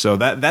whatever. So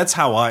that's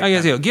how I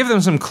guess give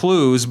them some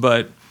clues,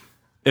 but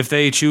if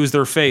they choose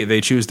their fate,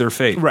 they choose their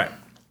fate, right?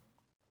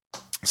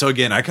 So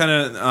again, I kind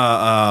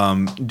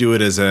of do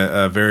it as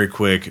a very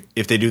quick.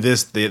 If they do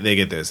this, they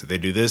get this. If they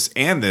do this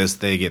and this,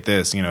 they get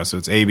this. So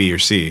it's A, B, or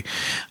C,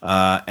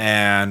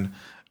 and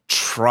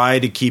try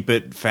to keep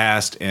it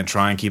fast and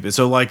try and keep it.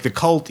 So like the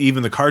cult,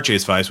 even the car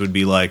chase fights would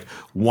be like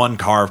one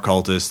car of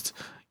cultists,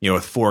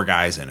 with 4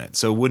 guys in it.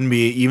 So it wouldn't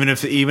be even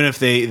if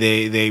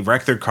they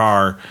wreck their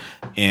car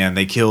and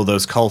they kill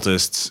those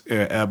cultists,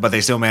 but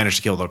they still manage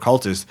to kill the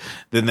cultists,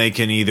 then they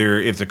can either,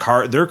 if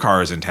their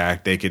car is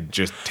intact, they could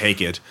just take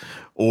it,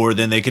 or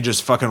then they could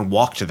just fucking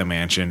walk to the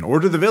mansion or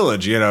to the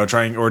village,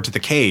 or to the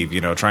cave,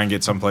 try and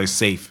get someplace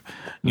safe,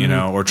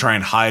 or try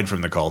and hide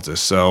from the cultists.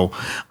 So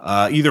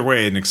either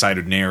way, an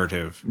excited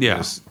narrative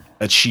is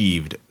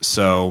achieved.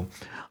 So.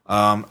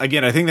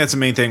 Again, I think that's the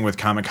main thing with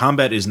combat.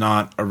 Combat is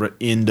not an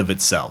end of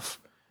itself.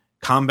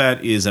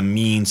 Combat is a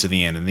means to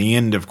the end. And the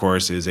end, of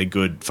course, is a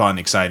good, fun,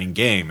 exciting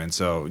game. And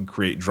so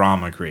create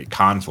drama, create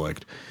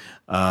conflict.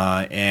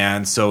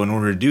 And so in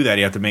order to do that,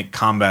 you have to make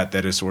combat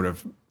that is sort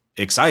of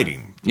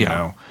exciting, you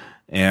know.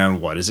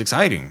 And what is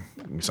exciting?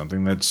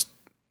 Something that's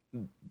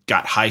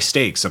got high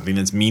stakes, something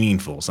that's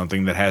meaningful,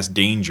 something that has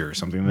danger,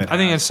 something that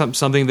think it's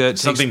something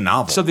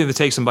novel, something that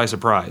takes them by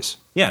surprise.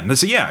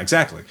 Yeah,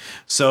 exactly.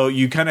 So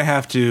you kind of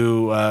have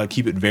to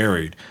keep it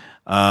varied.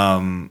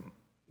 In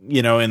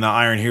the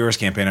Iron Heroes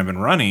campaign I've been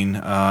running,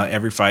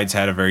 every fight's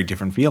had a very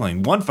different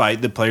feeling. One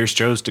fight the players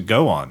chose to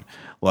go on,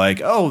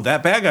 like, oh,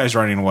 that bad guy's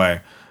running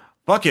away.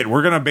 Fuck it,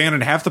 we're going to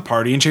abandon half the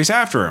party and chase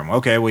after him.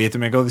 Okay, well, you have to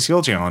make all the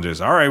skill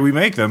challenges. All right, we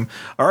make them.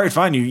 All right,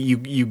 fine.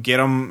 You get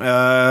him.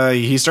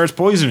 He starts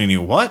poisoning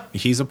you. What?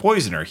 He's a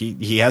poisoner.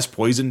 He has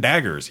poison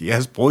daggers. He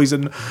has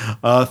poison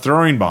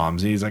throwing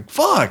bombs. And he's like,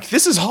 fuck,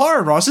 this is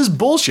hard, Ross. This is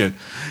bullshit.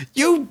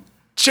 You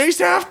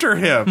chased after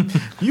him.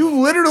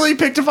 You literally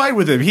picked a fight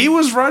with him. He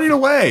was running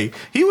away.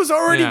 He was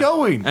already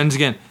going. And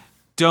again,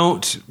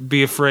 don't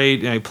be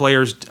afraid.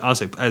 Players, I'll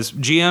say, as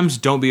GMs,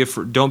 don't be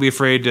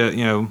afraid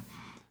to,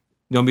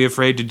 don't be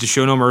afraid to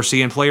show no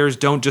mercy, and players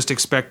don't just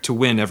expect to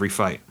win every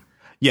fight.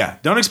 Yeah,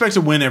 don't expect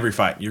to win every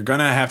fight. You're going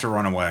to have to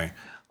run away,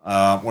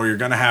 or you're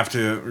going to have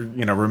to,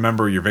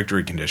 remember your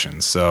victory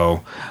conditions.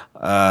 So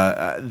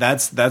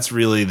that's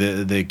really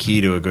the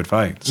key to a good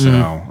fight.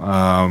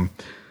 So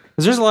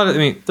there's a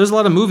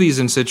lot of movies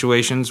and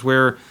situations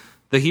where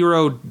the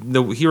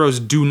heroes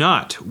do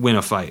not win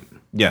a fight.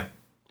 Yeah.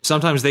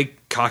 Sometimes they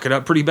cock it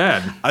up pretty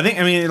bad. Like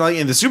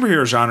in the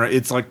superhero genre,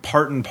 it's like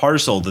part and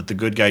parcel that the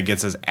good guy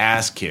gets his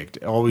ass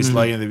kicked. Always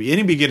like in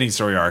any beginning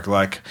story arc,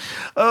 like,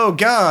 oh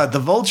God, the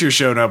Vulture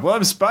showed up. Well,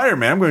 I'm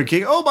Spider-Man. I'm going to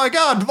kick. Oh my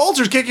God, the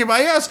Vulture's kicking my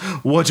ass.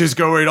 What is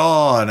going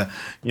on?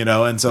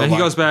 And so he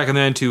goes back and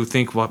then to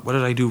think, what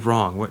did I do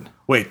wrong?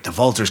 Wait, the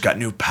Vulture's got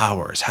new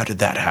powers. How did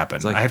that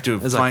happen? I have to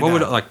find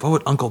out. What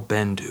would Uncle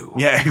Ben do?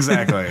 Yeah,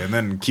 exactly. And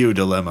then cue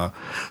dilemma.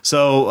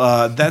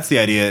 So that's the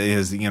idea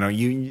is,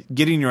 you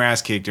getting your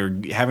ass kicked or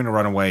having to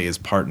run away is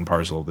part and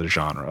parcel of the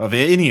genre of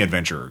any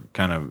adventure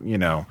kind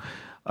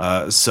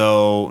of,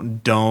 so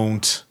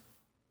don't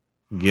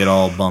get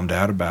all bummed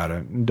out about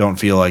it. Don't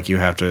feel like you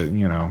have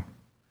to,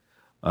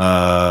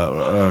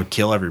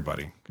 kill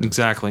everybody.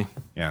 Exactly.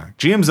 Yeah.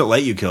 GMs that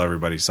let you kill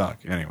everybody suck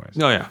anyways.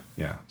 Oh, yeah.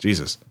 Yeah.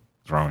 Jesus.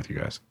 What's wrong with you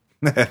guys?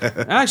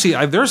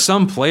 Actually, there's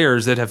some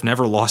players that have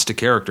never lost a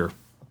character.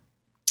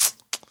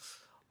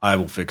 I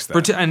will fix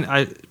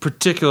that.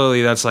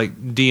 Particularly, that's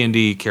like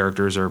D&D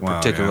characters are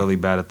particularly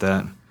bad at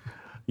that.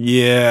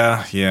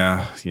 Yeah.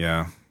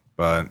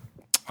 But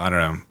I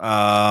don't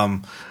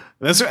know.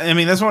 That's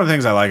one of the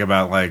things I like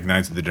about like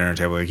Knights at the Dinner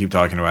Table. They keep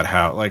talking about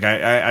how like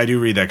I do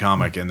read that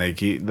comic and they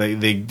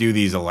do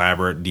these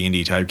elaborate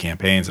D&D type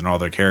campaigns and all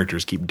their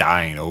characters keep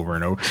dying over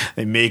and over.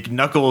 They make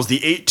Knuckles the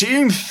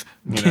 18th,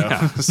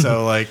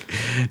 so like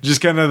just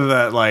kind of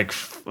that like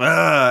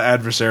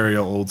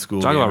adversarial old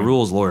school. Talk about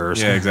rules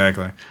lawyers. Yeah,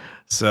 exactly.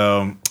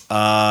 So,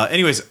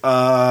 anyways,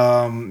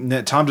 Tom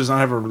does not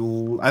have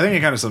I think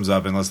it kind of sums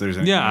up unless there's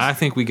anything. Yeah, I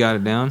think we got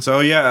it down. So,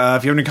 if you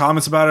have any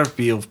comments about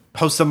it,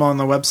 post them on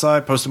the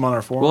website, post them on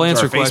our forums. We'll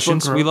answer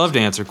questions. We love to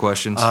answer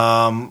questions.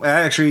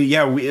 Actually,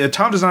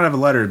 Tom does not have a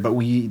letter, but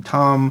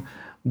Tom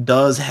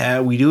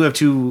we do have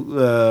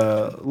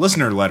 2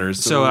 listener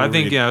letters. So I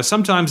think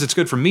sometimes it's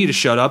good for me to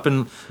shut up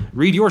and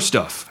read your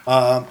stuff.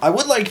 I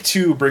would like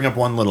to bring up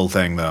one little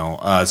thing though.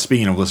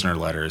 Speaking of listener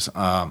letters,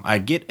 I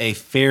get a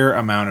fair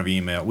amount of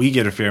email. We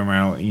get a fair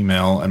amount of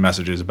email and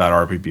messages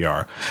about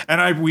RPPR,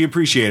 and we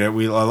appreciate it. I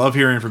love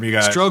hearing from you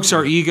guys. Strokes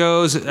our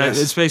egos.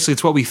 Yes.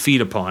 It's what we feed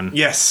upon.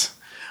 Yes.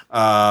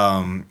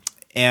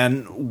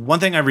 And one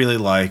thing I really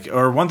like,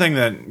 or one thing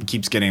that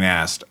keeps getting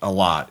asked a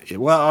lot,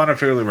 on a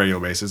fairly regular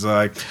basis,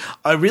 I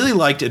really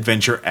liked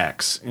Adventure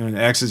X.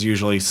 X is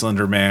usually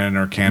Slender Man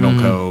or Candle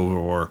Co.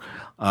 or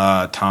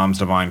Tom's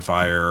Divine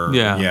Fire.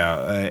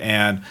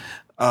 And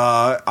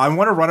I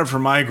want to run it for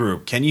my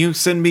group. Can you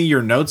send me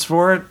your notes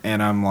for it?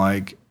 And I'm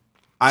like,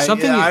 I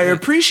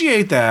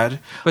appreciate that.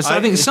 But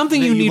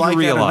something you need to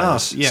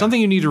realize. Yeah.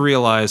 Something you need to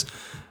realize.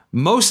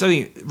 Ross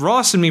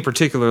and me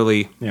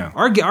particularly,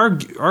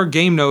 our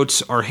game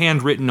notes are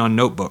handwritten on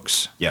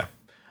notebooks. Yeah.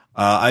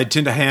 I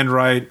tend to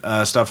handwrite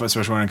stuff,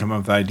 especially when I come up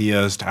with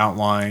ideas to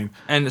outline.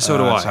 And so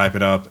do I. Type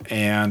it up.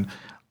 And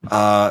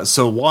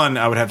so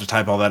I would have to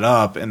type all that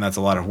up, and that's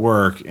a lot of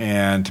work.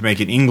 And to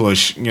make it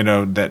English,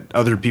 that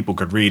other people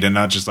could read and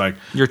not just like...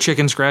 Your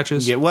chicken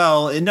scratches? Yeah,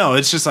 well, no,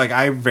 it's just like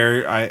I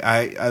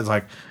was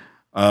like...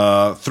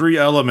 three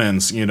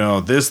elements,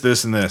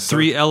 this, and this.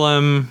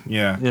 3LM.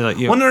 Yeah.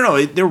 Well,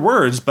 no. They're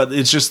words, but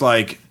it's just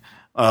like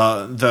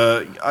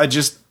it's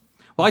just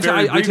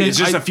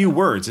a few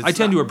words. I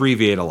tend to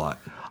abbreviate a lot.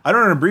 I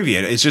don't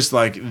abbreviate it. It's just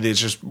like it's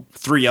just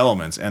three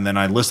elements, and then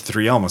I list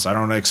three elements. I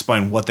don't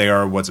explain what they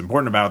are, what's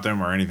important about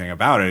them, or anything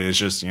about it. It's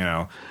just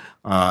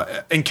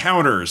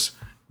encounters,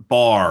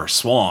 bar,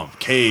 swamp,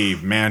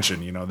 cave,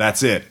 mansion.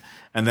 That's it.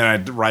 And then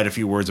I write a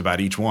few words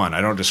about each one.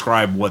 I don't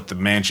describe what the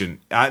mansion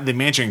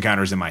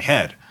encounters in my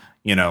head.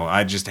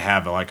 I just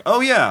have like, oh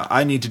yeah,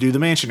 I need to do the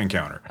mansion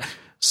encounter.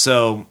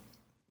 So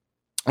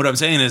what I'm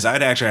saying is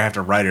I'd actually have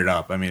to write it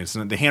up. I mean,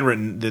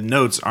 the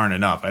notes aren't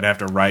enough. I'd have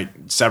to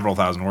write several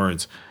thousand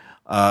words.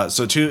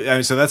 So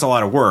that's a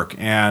lot of work.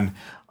 And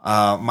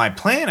my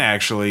plan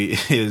actually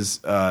is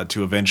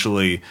to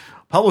eventually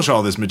publish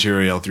all this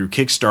material through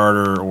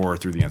Kickstarter or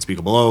through the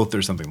Unspeakable Oath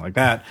or something like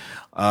that.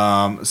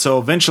 So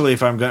eventually,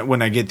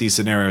 when I get these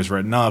scenarios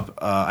written up,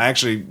 I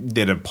actually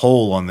did a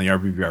poll on the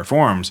RPPR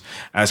forums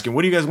asking,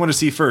 what do you guys want to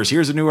see first?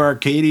 Here's a new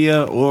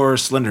Arcadia or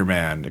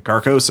Slenderman,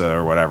 Carcosa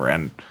or whatever.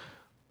 And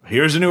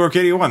here's a new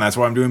Arcadia one. That's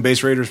why I'm doing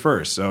Base Raiders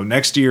first. So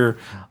next year,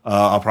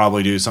 I'll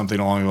probably do something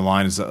along the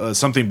lines,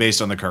 something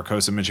based on the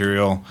Carcosa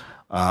material.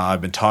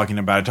 I've been talking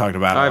about it. Talked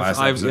about it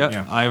last episode.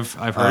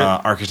 I've heard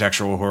it.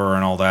 Architectural horror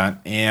and all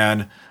that.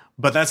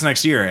 But that's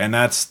next year, and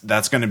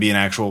that's going to be an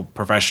actual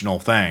professional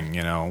thing,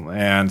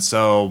 And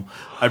so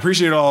I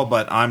appreciate it all,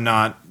 but I'm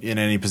not in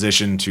any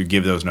position to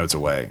give those notes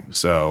away.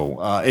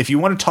 So if you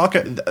want to talk,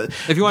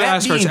 if you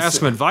want to ask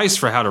some advice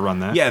for how to run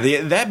that,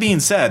 that being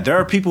said, there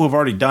are people who've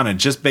already done it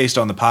just based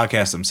on the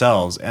podcast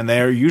themselves, and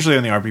they're usually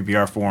on the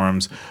RPPR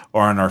forums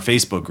or on our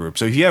Facebook group.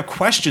 So if you have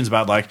questions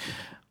about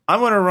I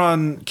want to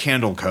run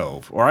Candle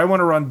Cove, or I want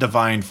to run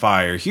Divine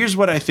Fire. Here's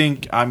what I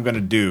think I'm going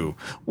to do.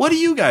 What do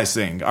you guys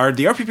think? The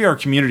RPPR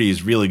community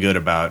is really good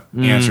about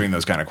answering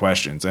those kind of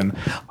questions, and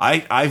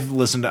I've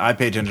listened. I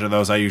pay attention to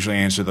those. I usually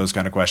answer those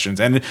kind of questions,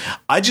 and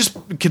I just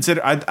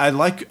consider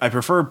I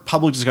prefer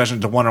public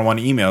discussion to one-on-one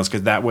emails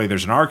because that way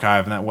there's an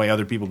archive, and that way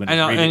other people can read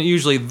it. And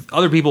usually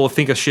other people will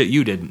think of shit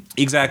you didn't.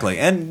 Exactly,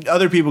 and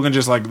other people can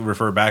just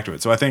refer back to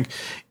it. So I think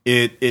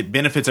it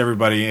benefits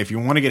everybody. If you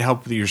want to get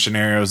help with your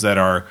scenarios that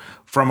are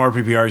from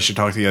RPPR, you should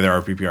talk to the other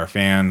RPPR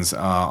fans.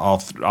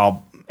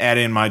 I'll add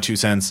in my 2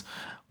 cents,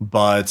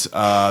 but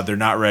they're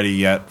not ready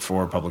yet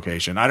for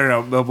publication. I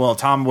don't know. Well,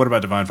 Tom, what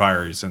about Divine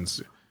Fire?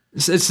 Since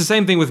it's the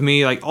same thing with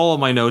me. All of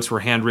my notes were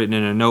handwritten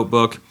in a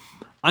notebook.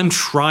 I'm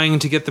trying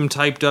to get them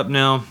typed up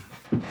now.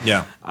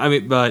 Yeah, I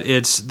mean, but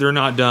they're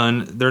not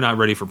done. They're not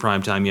ready for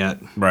prime time yet.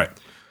 Right.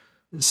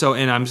 So,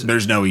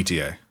 there's no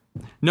ETA.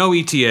 No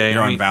ETA.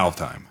 You're on Valve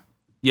time.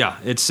 Yeah,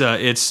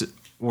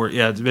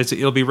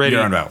 it'll be ready.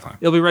 You're on Valve time.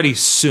 It'll be ready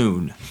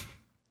soon,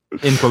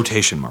 in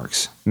quotation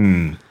marks.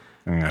 I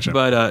gotcha.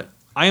 But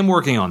I am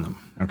working on them.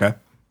 Okay.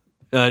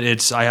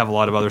 I have a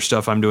lot of other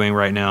stuff I'm doing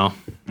right now.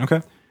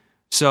 Okay.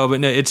 So,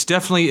 but no, it's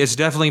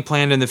definitely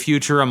planned in the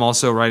future. I'm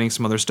also writing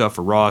some other stuff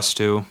for Ross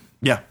too.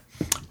 Yeah.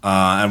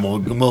 And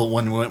we'll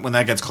when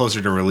that gets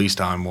closer to release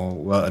time,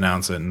 we'll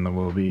announce it, and then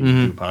we'll be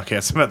do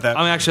podcasts about that.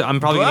 I'm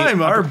probably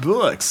our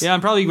books. Yeah,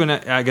 I'm probably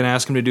gonna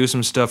ask him to do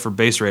some stuff for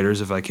Base Raiders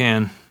if I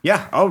can.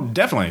 Yeah. Oh,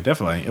 definitely.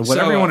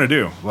 Whatever you want to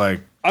do.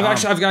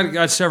 I've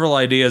got several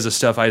ideas of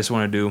stuff I just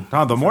want to do.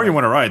 Tom, the more you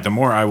want to write, the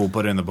more I will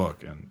put in the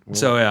book, and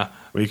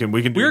we can.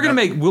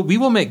 We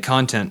will make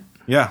content.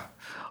 Yeah.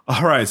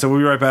 All right. So we'll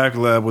be right back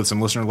with some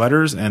listener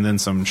letters and then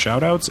some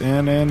shout outs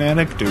and an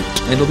anecdote.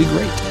 And it'll be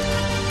great.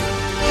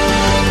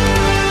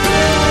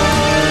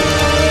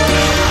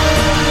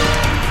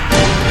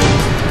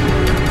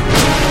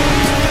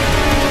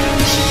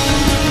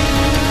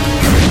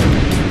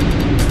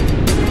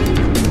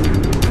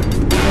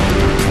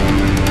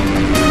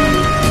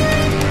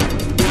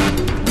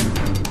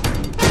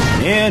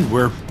 And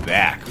we're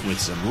back with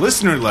some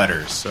listener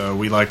letters. So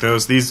we like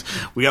those. These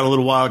we got a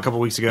little while a couple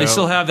weeks ago. They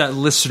still have that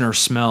listener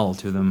smell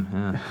to them.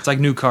 Yeah. It's like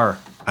new car.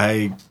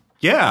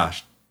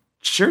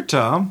 Sure,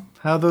 Tom.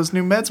 How are those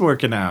new meds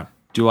working out?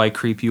 Do I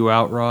creep you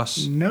out,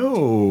 Ross?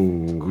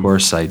 No. Of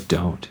course I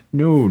don't.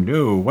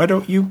 No. Why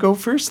don't you go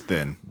first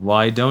then?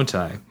 Why don't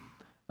I?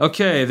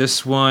 Okay,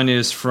 this one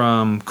is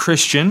from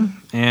Christian,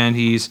 and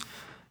he's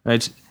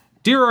writes,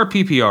 Dear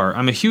RPPR,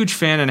 I'm a huge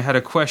fan and had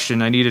a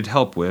question I needed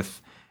help with,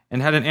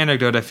 and had an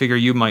anecdote I figure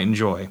you might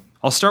enjoy.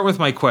 I'll start with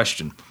my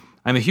question.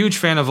 I'm a huge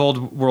fan of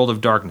Old World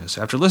of Darkness.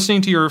 After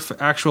listening to your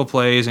actual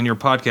plays and your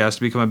podcast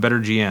to become a better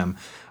GM,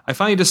 I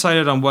finally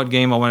decided on what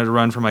game I wanted to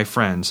run for my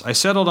friends. I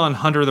settled on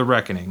Hunter the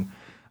Reckoning.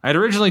 I had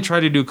originally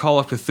tried to do Call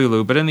of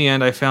Cthulhu, but in the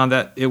end I found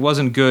that it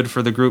wasn't good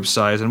for the group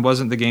size and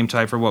wasn't the game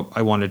type for what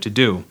I wanted to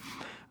do.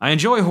 I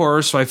enjoy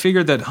horror, so I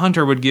figured that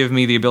Hunter would give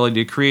me the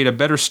ability to create a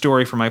better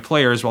story for my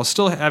players while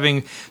still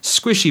having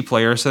squishy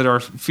players that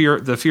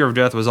the fear of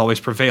death was always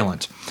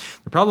prevalent.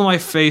 The problem I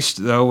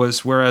faced, though,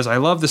 was whereas I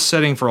love the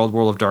setting for Old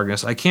World of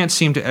Darkness, I can't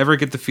seem to ever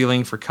get the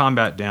feeling for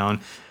combat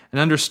down, and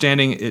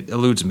understanding it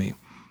eludes me.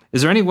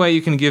 Is there any way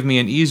you can give me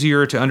an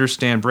easier to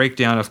understand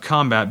breakdown of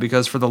combat?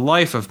 Because for the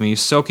life of me,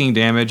 soaking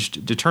damage,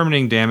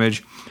 determining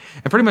damage,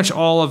 and pretty much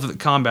all of the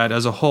combat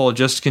as a whole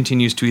just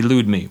continues to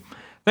elude me.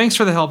 Thanks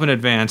for the help in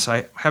advance.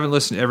 I haven't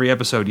listened to every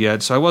episode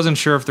yet, so I wasn't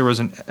sure if there was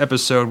an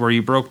episode where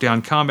you broke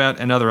down combat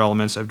and other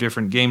elements of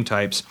different game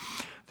types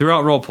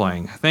throughout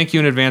role-playing. Thank you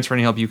in advance for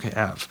any help you can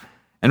have.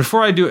 And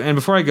before I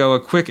go,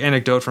 a quick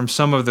anecdote from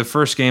some of the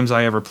first games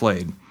I ever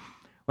played.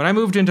 When I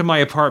moved into my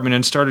apartment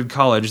and started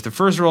college, the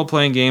first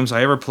role-playing games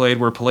I ever played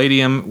were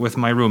Palladium with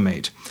my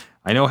roommate.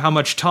 I know how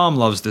much Tom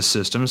loves this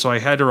system, so I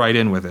had to write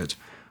in with it.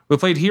 We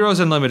played Heroes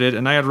Unlimited,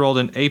 and I had rolled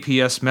an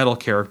APS metal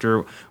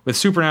character with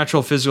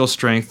supernatural physical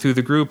strength who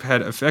the group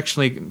had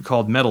affectionately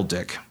called Metal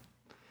Dick.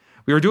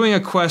 We were doing a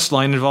quest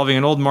line involving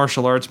an old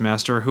martial arts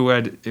master who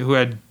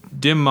had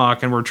dim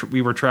mock, and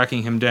we were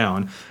tracking him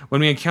down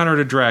when we encountered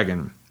a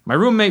dragon. My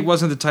roommate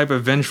wasn't the type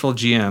of vengeful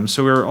GM,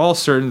 so we were all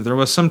certain that there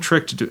was some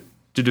trick to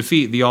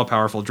defeat the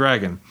all-powerful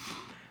dragon.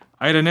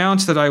 I had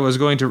announced that I was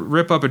going to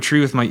rip up a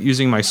tree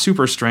using my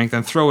super strength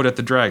and throw it at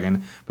the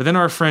dragon, but then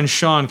our friend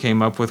Sean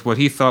came up with what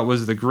he thought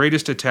was the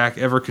greatest attack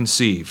ever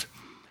conceived.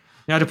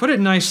 Now, to put it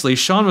nicely,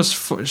 Sean was,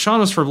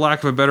 for lack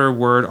of a better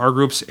word, our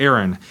group's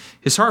Aaron.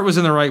 His heart was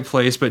in the right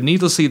place, but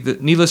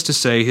needless to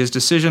say, his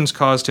decisions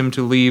caused him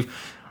to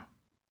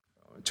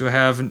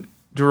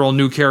roll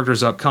new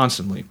characters up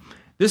constantly.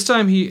 This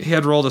time he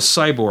had rolled a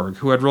cyborg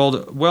who had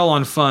rolled well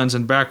on funds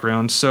and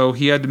background, so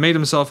he had made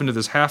himself into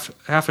this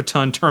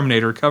half-a-ton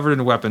Terminator covered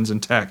in weapons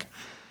and tech.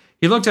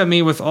 He looked at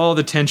me with all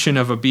the tension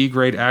of a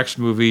B-grade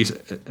action movie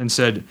and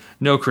said,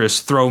 "No, Chris,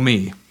 throw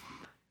me."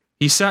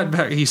 He sat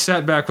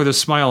back with a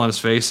smile on his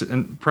face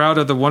and proud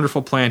of the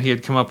wonderful plan he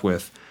had come up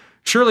with.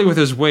 Surely with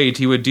his weight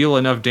he would deal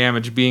enough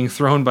damage being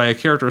thrown by a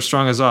character as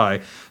strong as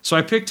I, so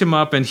I picked him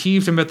up and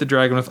heaved him at the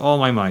dragon with all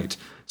my might.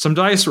 Some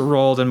dice were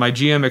rolled and my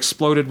GM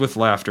exploded with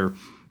laughter.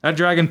 That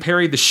dragon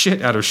parried the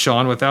shit out of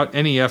Sean without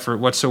any effort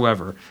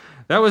whatsoever.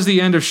 That was the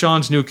end of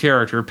Sean's new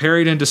character,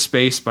 parried into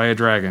space by a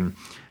dragon.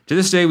 To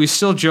this day, we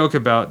still joke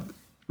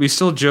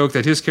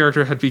that his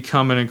character had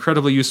become an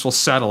incredibly useful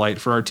satellite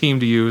for our team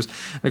to use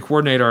and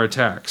coordinate our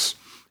attacks.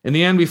 In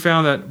the end, we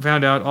found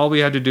out all we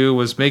had to do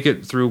was make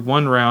it through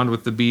one round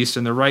with the beast,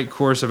 and the right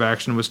course of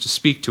action was to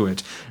speak to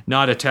it,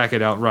 not attack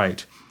it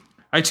outright.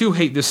 I too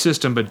hate this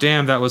system, but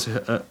damn, that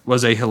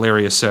was a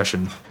hilarious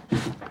session.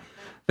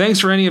 Thanks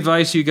for any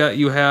advice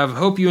you have.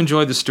 Hope you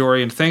enjoyed the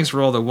story, and thanks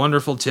for all the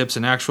wonderful tips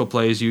and actual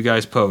plays you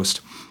guys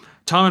post.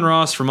 Tom and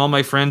Ross, from all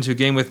my friends who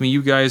game with me,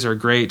 you guys are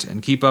great,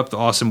 and keep up the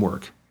awesome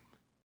work.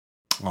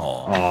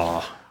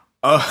 Aww.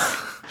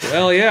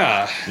 Well,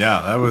 yeah.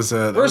 Yeah, that was...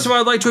 First of all,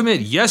 I'd like to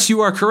admit, yes,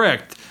 you are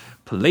correct.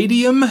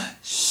 Palladium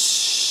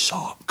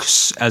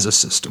sucks as a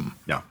system.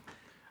 Yeah.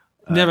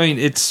 I mean,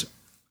 it's...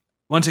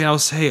 One thing I'll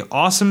say,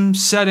 awesome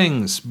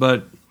settings,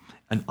 but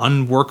an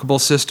unworkable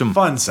system.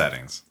 Fun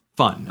settings.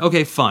 Fun.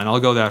 Okay, fun. I'll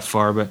go that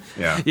far, but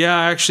yeah.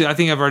 Actually, I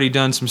think I've already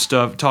done some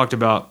stuff. Talked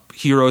about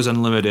Heroes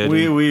Unlimited.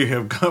 We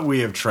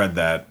have tread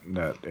that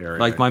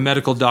area. Like my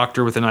medical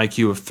doctor with an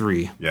IQ of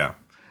 3. Yeah.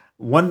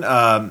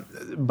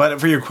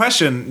 But for your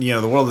question,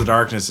 the World of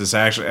Darkness is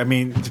actually, I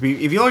mean, if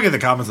you look at the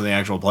comments on the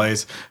actual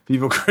plays,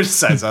 people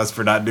criticize us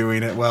for not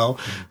doing it well.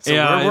 So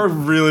we're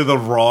really the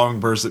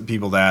wrong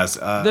people to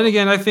ask. Then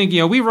again, I think,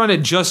 we run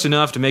it just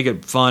enough to make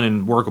it fun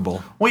and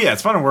workable. Well, yeah,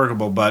 it's fun and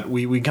workable, but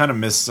we kind of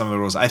miss some of the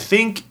rules. I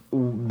think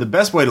the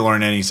best way to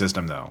learn any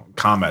system, though,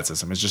 combat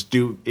system, is just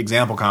do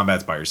example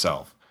combats by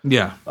yourself.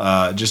 Yeah.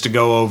 Just to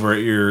go over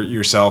it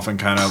yourself and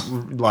kind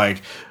of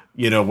like...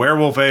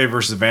 Werewolf A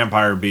versus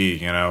Vampire B,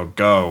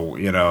 go.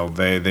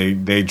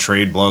 They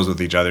trade blows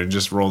with each other and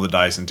just roll the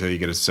dice until you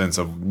get a sense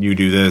of you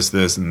do this,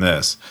 this, and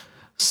this.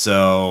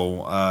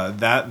 So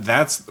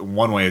that's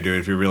one way of doing it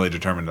if you're really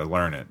determined to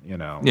learn it,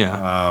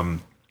 Yeah.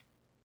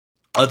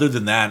 Other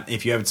than that,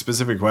 if you have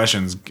specific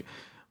questions,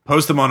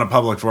 post them on a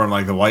public forum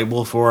like the White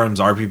Wolf forums,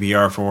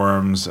 RPPR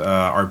forums,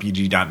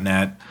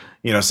 RPG.net.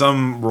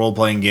 Some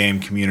role-playing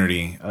game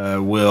community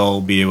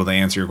will be able to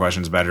answer your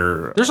questions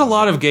better. There's a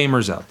lot of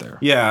gamers out there.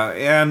 Yeah,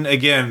 and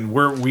again,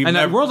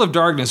 that World of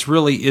Darkness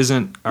really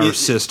isn't our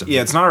system.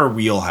 Yeah, it's not our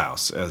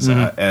wheelhouse,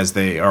 as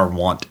they are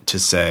wont to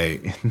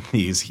say in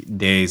these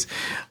days.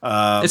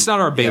 It's not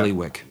our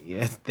bailiwick.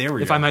 Yeah, there we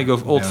go. If I might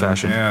go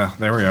old-fashioned. Yeah,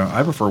 there we go.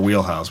 I prefer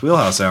wheelhouse.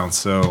 Wheelhouse sounds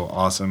so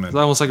awesome. It's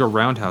almost like a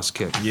roundhouse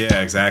kick.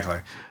 Yeah, exactly.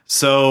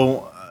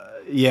 So,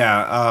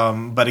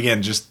 but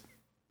again, just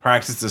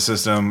practice the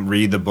system,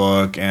 read the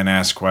book, and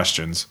ask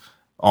questions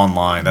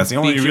online. That's the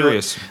only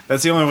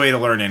that's the only way to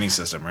learn any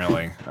system,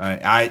 really.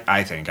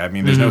 I think. I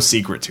mean, there's no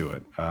secret to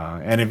it.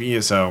 And if you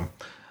you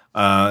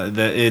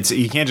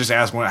can't just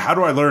ask, how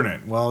do I learn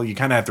it? Well, you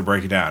kind of have to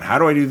break it down. How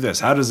do I do this?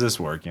 How does this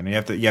work? And you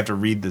have to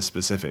read the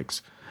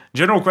specifics.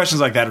 General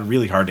questions like that are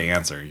really hard to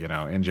answer. In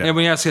general. Yeah,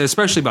 when you ask,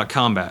 especially about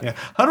combat. Yeah.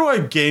 How do I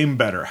game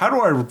better? How do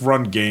I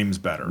run games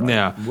better?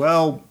 Yeah.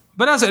 Well.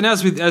 But as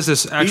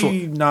this actual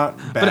not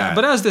bad.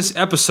 But as this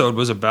episode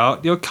was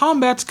about,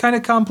 combat's kind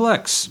of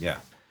complex. Yeah,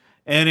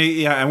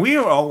 and we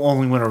all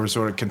only went over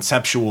sort of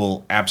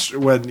conceptual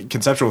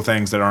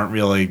things that aren't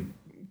really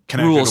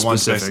connected Rule to one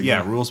specific, space.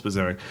 Yeah, yeah. rule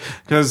specific.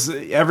 Because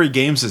every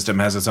game system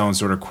has its own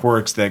sort of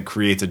quirks that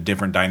creates a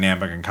different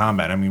dynamic in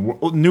combat. I mean,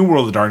 New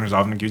World of Darkness is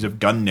often accused of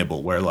gun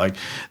nibble, where like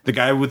the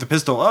guy with the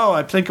pistol,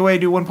 I blink away,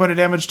 do 1 point of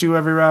damage to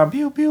every round,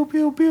 pew pew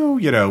pew pew,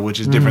 which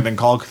is different than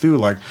Call of Cthulhu.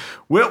 Like,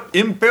 well,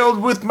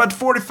 impaled with my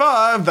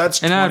 45, that's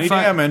 20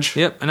 damage.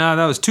 Yep, and now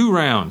that was 2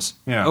 rounds.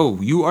 Yeah.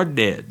 Oh, you are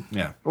dead.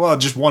 Yeah. Well,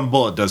 just one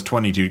bullet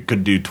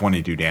could do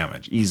 22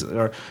 damage easily,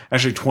 or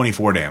actually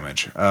 24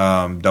 damage.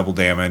 Double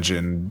damage,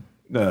 and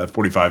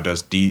 45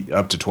 does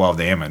up to 12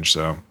 damage.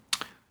 So,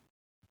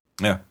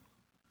 yeah,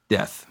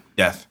 Death.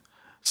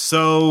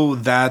 So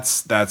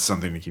that's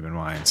something to keep in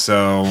mind.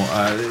 So,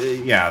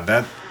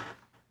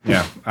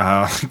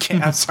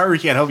 I'm sorry we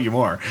can't help you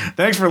more.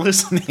 Thanks for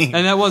listening.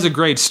 And that was a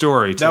great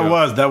story, too.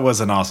 That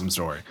was an awesome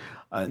story.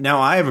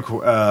 Now I have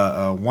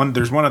one.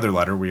 There's one other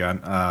letter we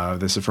got.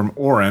 This is from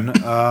Oren.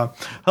 Hello,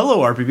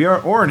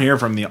 RPBR. Oren here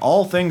from the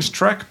All Things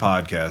Trek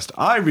podcast.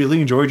 I really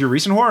enjoyed your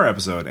recent horror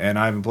episode, and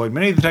I've employed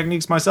many of the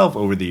techniques myself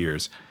over the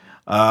years.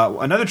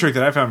 Another trick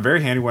that I found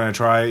very handy when I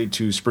try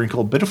to sprinkle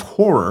a bit of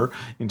horror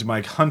into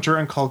my Hunter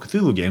and Call of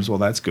Cthulhu games. Well,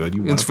 that's good.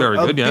 You want It's very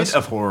good, yes. A bit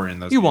of horror in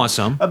those. You games. want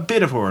some. A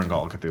bit of horror in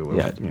Call of Cthulhu.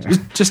 Yeah,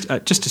 just a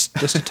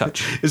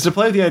touch. Is to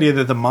play with the idea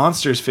that the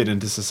monsters fit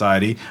into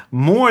society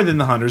more than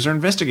the hunters or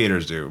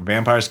investigators do.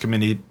 Vampires can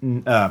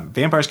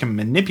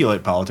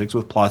manipulate politics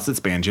with plots that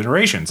span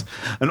generations.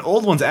 An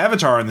old one's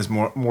avatar in this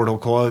mortal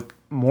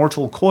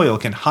coil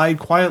can hide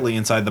quietly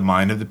inside the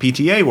mind of the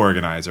PTA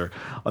organizer.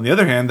 On the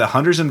other hand, the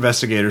hunters and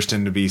investigators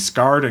tend to be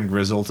scarred and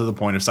grizzled to the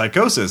point of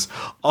psychosis,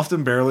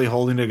 often barely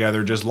holding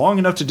together just long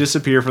enough to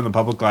disappear from the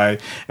public eye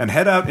and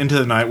head out into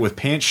the night with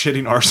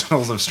pants-shitting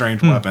arsenals of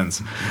strange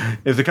weapons.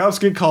 If the cops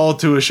get called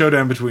to a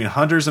showdown between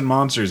hunters and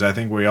monsters, I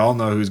think we all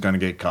know who's going to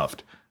get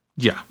cuffed.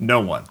 Yeah. No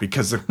one,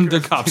 because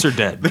The cops are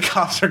dead. The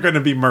cops are going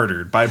to be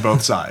murdered by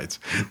both sides.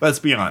 Let's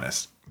be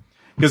honest.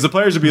 Because the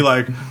players would be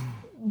like,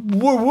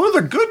 we're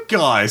the good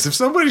guys. If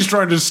somebody's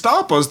trying to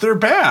stop us, they're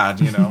bad,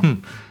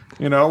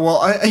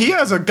 he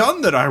has a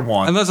gun that I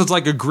want. Unless it's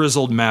like a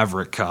grizzled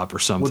maverick cop or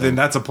something. Well, then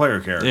that's a player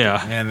character.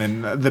 Yeah. And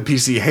then the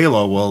PC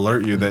Halo will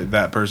alert you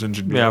that person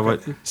should be. Yeah,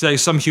 okay. but say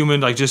some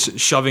human like just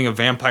shoving a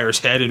vampire's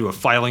head into a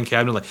filing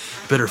cabinet, like,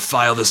 better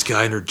file this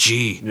guy under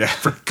G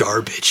for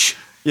garbage.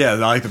 Yeah,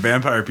 like the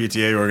vampire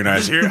PTA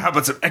organizer. Here, how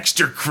about some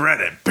extra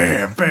credit?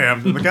 Bam,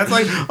 bam. And the guy's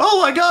like, oh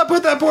my God,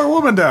 put that poor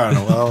woman down.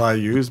 Well, I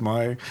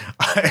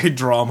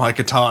draw my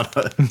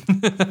katana.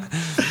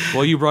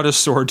 Well, you brought a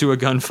sword to a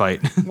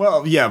gunfight.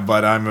 Well, yeah,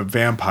 but I'm a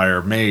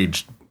vampire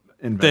mage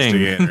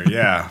investigator.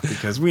 Yeah,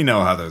 because we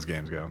know how those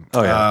games go.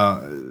 Oh yeah.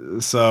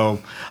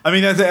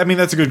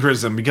 That's a good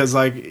criticism, because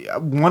like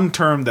one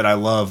term that I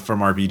love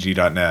from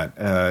RPG.net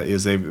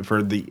is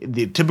for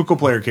the typical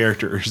player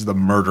character is the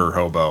murder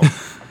hobo.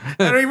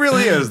 And he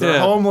really is. They're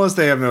homeless.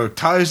 They have no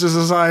ties to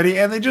society,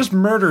 and they just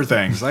murder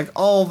things like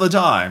all the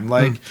time.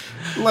 Like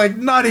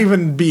not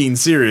even being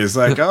serious.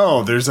 Like,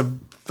 oh, there's a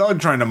thug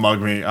trying to mug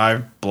me. I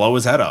blow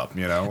his head up.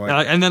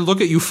 And then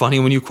look at you funny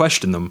when you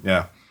question them.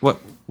 Yeah.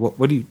 What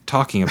are you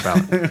talking about?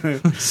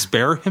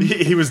 Spare him?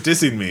 He was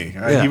dissing me.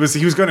 He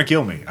was going to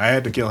kill me. I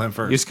had to kill him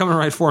first. He's coming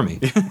right for me.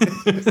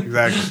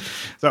 Exactly.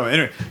 So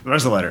anyway, the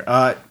rest of the letter.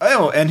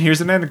 And here's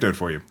an anecdote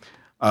for you.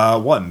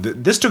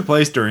 This took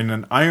place during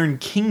an Iron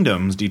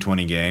Kingdoms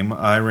D20 game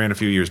I ran a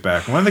few years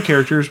back. One of the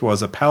characters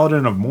was a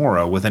paladin of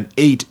Mora with an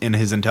 8 in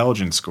his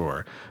intelligence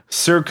score.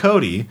 Sir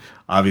Cody,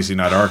 obviously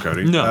not our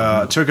Cody,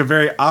 took a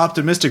very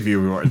optimistic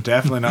view.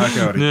 Definitely not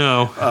Cody.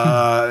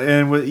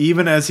 No.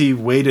 Even as he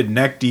waded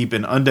neck deep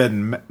in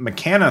undead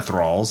mechana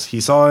thralls, he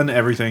saw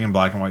everything in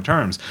black and white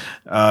terms.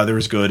 There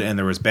was good and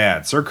there was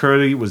bad. Sir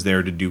Cody was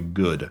there to do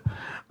good.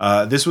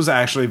 This was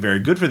actually very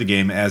good for the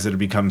game, as it had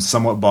become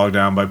somewhat bogged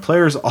down by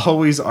players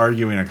always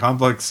arguing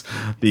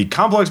the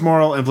complex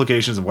moral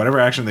implications of whatever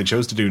action they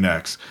chose to do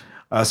next.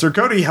 Sir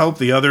Cody helped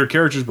the other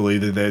characters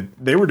believe that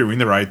they were doing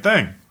the right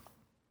thing.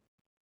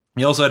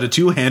 He also had a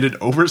two-handed,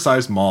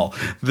 oversized maul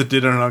that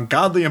did an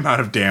ungodly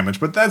amount of damage,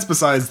 but that's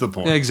besides the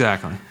point.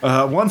 Exactly.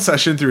 One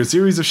session, through a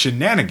series of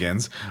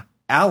shenanigans,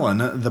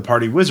 Alan, the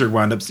party wizard,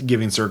 wound up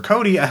giving Sir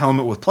Cody a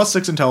helmet with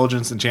 +6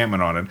 intelligence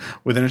enchantment on it.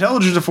 With an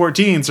intelligence of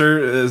 14,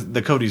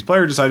 the Cody's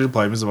player decided to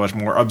play him as much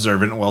more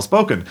observant and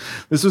well-spoken.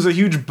 This was a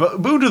huge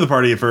boon to the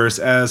party at first,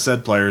 as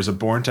said players, a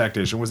born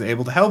tactician, was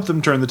able to help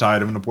them turn the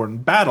tide of an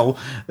important battle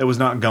that was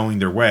not going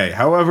their way.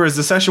 However, as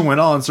the session went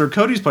on, Sir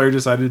Cody's player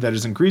decided that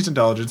his increased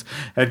intelligence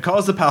had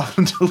caused the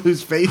paladin to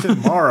lose faith in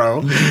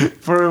Morrow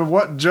for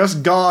what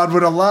just God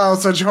would allow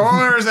such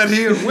horrors that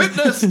he had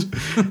witnessed.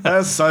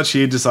 As such,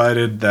 he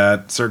decided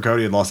that Sir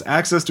Cody had lost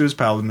access to his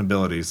paladin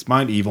abilities,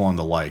 mind evil, and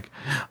the like.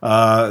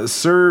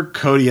 Sir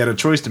Cody had a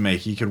choice to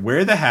make. He could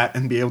wear the hat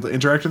and be able to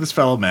interact with his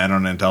fellow man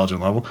on an intelligent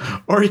level,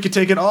 or he could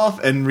take it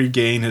off and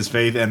regain his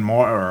faith in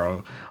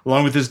Morrow.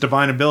 along with his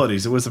divine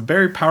abilities. It was a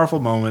very powerful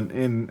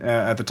moment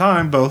at the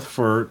time, both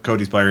for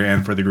Cody's player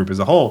and for the group as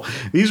a whole.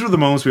 These were the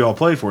moments we all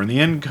played for. In the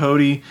end,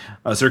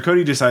 Sir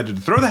Cody decided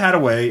to throw the hat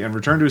away and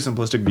return to a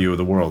simplistic view of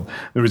the world.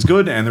 There was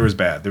good and there was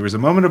bad. There was a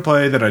moment of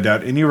play that I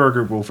doubt any of our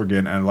group will forget,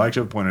 and I'd like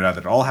to have pointed out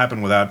that it all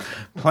happened without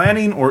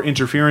planning or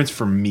interference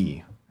from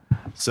me.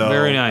 So,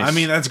 very nice. I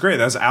mean, that's great.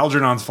 That's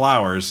Algernon's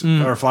flowers,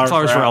 or flowers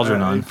for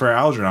Algernon. For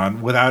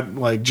Algernon,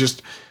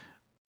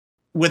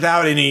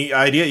 without any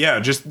idea. Yeah,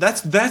 just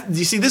that.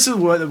 You see, this is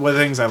what the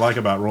things I like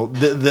about role.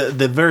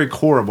 The very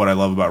core of what I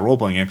love about role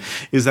playing game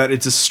is that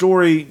it's a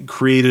story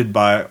created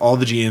by all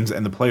the GMs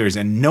and the players,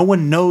 and no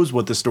one knows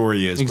what the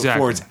story is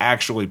before it's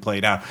actually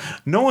played out.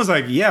 No one's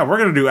like, yeah, we're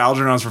gonna do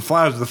Algernon's for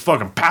flowers with a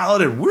fucking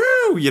paladin. Woo!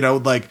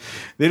 Like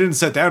they didn't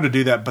sit down to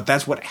do that, but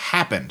that's what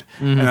happened,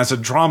 and that's a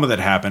drama that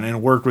happened, and it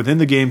worked within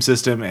the game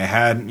system. It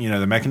had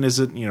the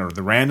mechanism,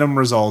 the random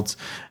results,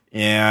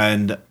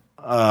 and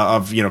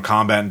of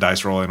combat and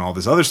dice roll and all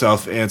this other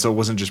stuff, and so it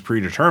wasn't just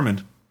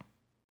predetermined,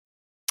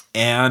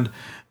 and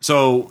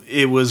so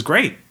it was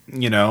great.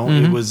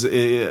 It was.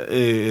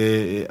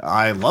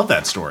 I love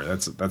that story.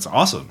 That's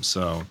awesome.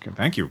 So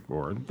thank you,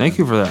 Gord. Thank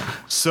you for that.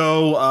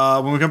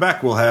 So when we come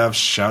back, we'll have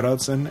shout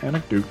outs and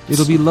anecdotes.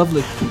 It'll be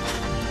lovely.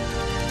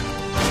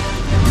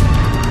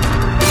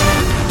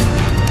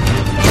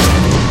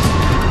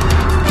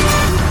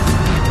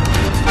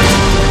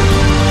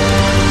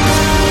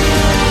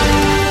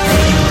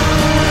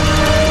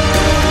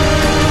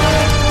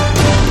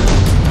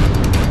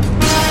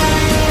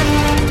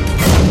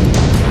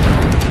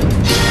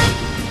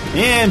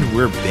 And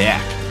we're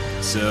back.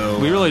 So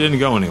we really didn't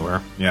go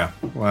anywhere. Yeah.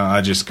 Well,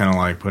 I just kind of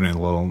like putting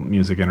little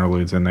music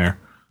interludes in there.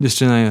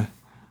 Just a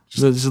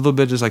little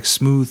bit, just like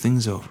smooth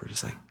things over.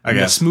 Just like I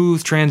guess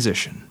smooth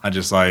transition. I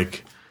just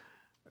like.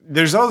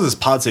 There's all this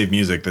PodSave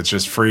music that's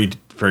just free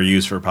for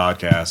use for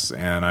podcasts,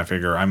 and I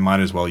figure I might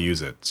as well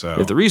use it. So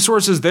if the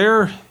resource is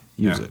there,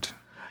 use it.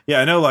 Yeah,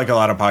 I know like a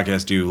lot of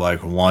podcasts do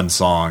like one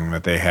song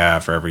that they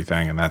have for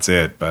everything, and that's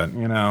it. But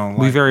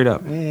we varied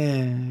up.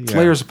 It's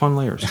layers upon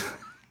layers.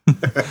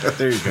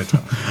 There you go,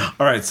 Tom.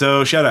 All right,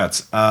 so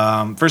shout-outs.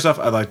 First off,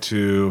 I'd like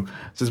to,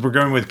 since we're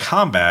going with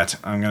combat,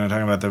 I'm going to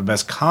talk about the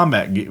best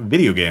combat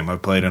video game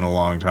I've played in a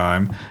long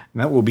time,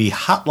 and that will be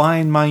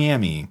Hotline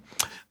Miami.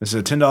 This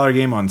is a $10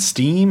 game on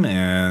Steam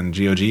and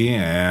GOG,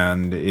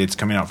 and it's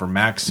coming out for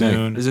Mac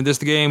soon. Isn't this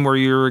the game where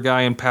you're a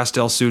guy in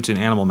pastel suits and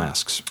animal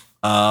masks?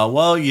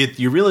 Well,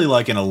 you're really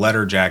like in a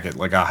letter jacket,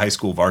 like a high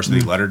school varsity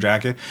letter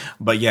jacket,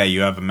 but yeah,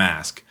 you have a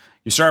mask.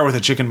 You start with a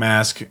chicken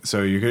mask,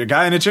 so you're a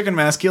guy in a chicken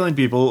mask killing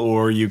people,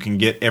 or you can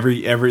get every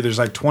there's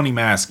like 20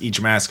 masks.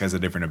 Each mask has a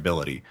different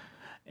ability,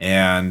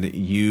 and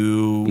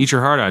you eat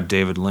your heart out,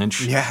 David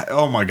Lynch. Yeah.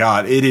 Oh my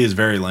God, it is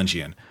very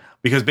Lynchian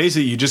because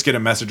basically you just get a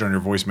message on your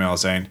voicemail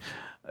saying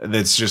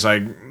that's just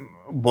like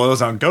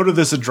boils down. Go to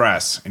this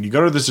address, and you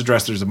go to this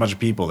address. There's a bunch of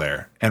people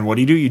there, and what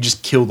do? You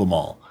just kill them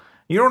all.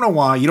 You don't know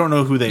why. You don't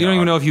know who they are. You don't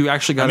even know if you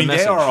actually got a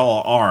message. They are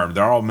all armed.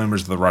 They're all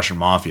members of the Russian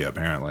mafia,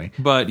 apparently.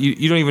 But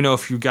you don't even know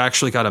if you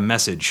actually got a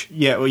message.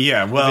 Yeah,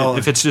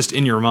 if it's just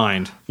in your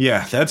mind.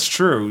 Yeah, that's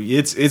true.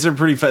 It's a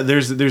pretty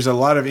there's a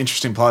lot of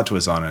interesting plot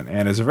twists on it,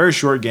 and it's a very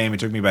short game. It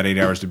took me about 8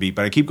 hours to beat,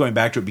 but I keep going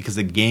back to it because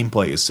the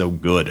gameplay is so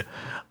good.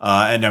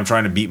 And I'm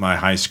trying to beat my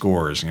high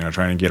scores,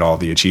 trying to get all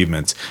the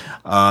achievements.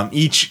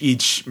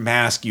 Each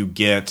mask you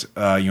get,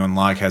 you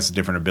unlock has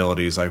different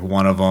abilities. Like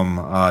one of them,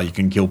 you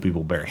can kill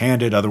people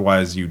barehanded.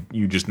 Otherwise,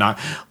 you just not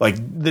like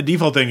the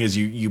default thing is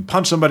you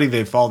punch somebody,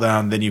 they fall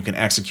down, then you can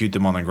execute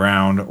them on the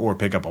ground or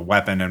pick up a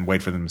weapon and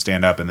wait for them to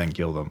stand up and then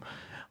kill them.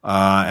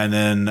 And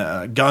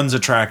then guns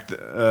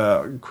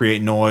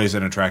create noise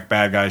and attract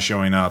bad guys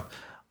showing up.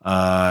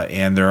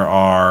 And there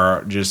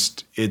are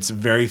it's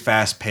very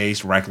fast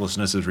paced.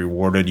 Recklessness is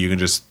rewarded. You can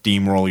just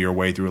steamroll your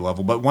way through a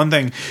level. But one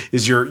thing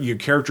is your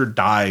character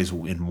dies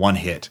in one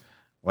hit,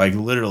 like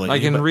literally,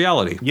 like in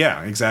reality.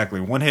 Yeah,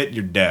 exactly. One hit,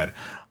 you're dead.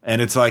 And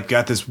it's like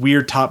got this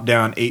weird top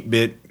down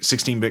 8-bit,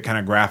 16-bit kind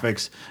of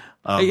graphics.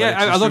 I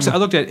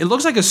looked at it. It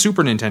looks like a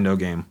Super Nintendo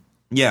game.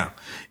 Yeah,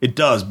 it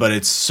does, but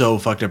it's so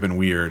fucked up and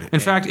weird. In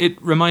fact, it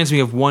reminds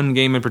me of one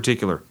game in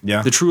particular.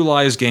 Yeah. The True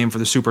Lies game for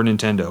the Super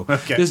Nintendo.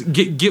 Okay. Just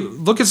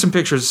look at some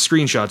pictures,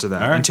 screenshots of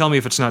that, and tell me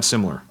if it's not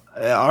similar.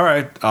 All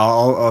right,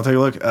 I'll take a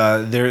look.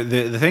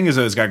 The thing is,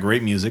 though, it's got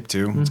great music,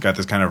 too. Mm-hmm. It's got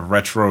this kind of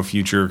retro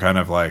future kind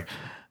of like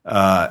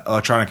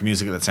electronic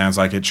music that sounds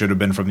like it should have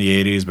been from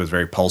the 80s, but it's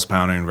very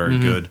pulse-pounding, very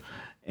good.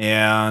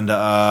 And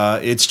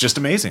it's just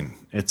amazing.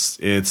 It's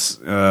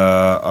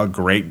a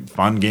great,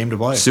 fun game to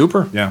play.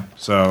 Super. Yeah,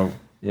 so...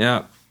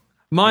 Yeah,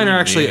 mine are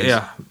actually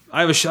I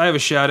have a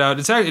shout out.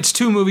 It's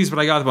two movies, but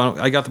I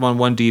got them on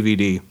one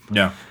DVD.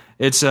 Yeah,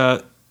 it's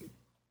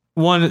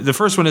one. The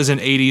first one is an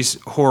 '80s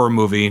horror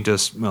movie.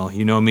 Just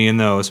me and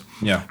those.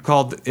 Yeah,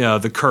 called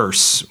The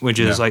Curse, which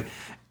is like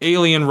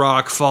alien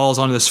rock falls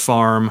on this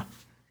farm,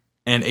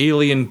 and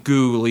alien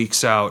goo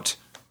leaks out,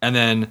 and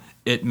then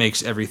it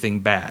makes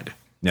everything bad.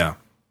 Yeah,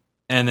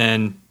 and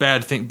then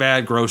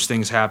bad gross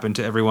things happen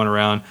to everyone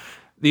around.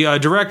 The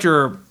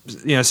director,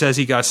 says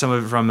he got some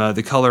of it from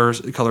the color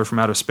from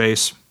outer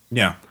space.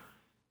 Yeah,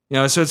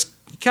 So it's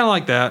kind of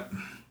like that.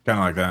 Kind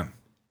of like that.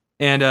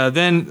 And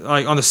then,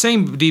 like on the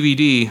same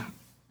DVD,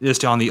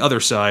 just on the other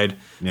side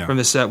from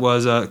the set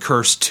was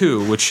Curse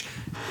 2, which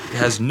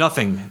has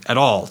nothing at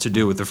all to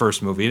do with the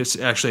first movie. It's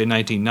actually a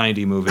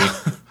 1990 movie.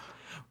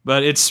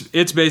 But it's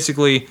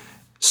basically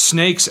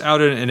snakes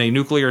out in a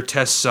nuclear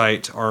test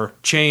site are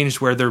changed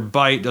where their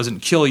bite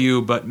doesn't kill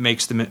you, but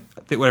makes them,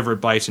 whatever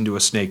it bites, into a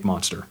snake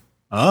monster.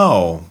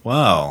 Oh,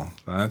 wow.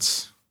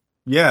 That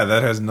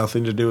has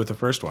nothing to do with the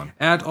first one.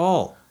 At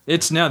all.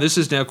 This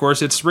is now, of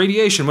course, it's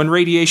radiation. When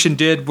radiation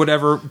did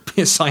whatever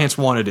science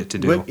wanted it to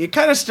do. But it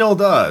kind of still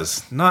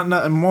does.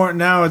 Not more.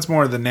 Now it's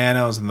more the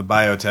nanos and the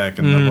biotech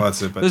and the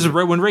what's it. But this is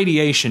when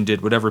radiation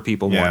did whatever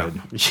people wanted.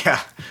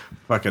 Yeah.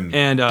 Fucking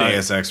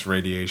Deus Ex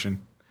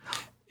radiation.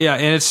 Yeah,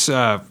 and it's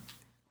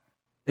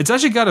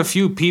actually got a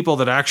few people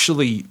that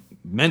actually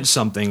meant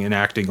something in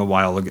acting a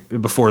while ago,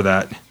 before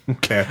that.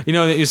 Okay.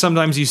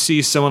 Sometimes you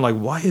see someone like,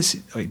 why is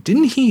he, like,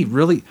 didn't he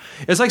really?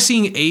 It's like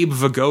seeing Abe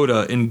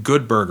Vigoda in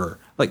Good Burger.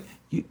 Like,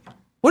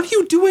 what are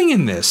you doing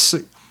in this?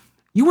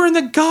 You were in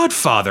The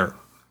Godfather.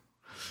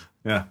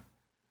 Yeah.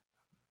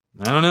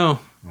 I don't know.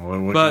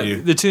 But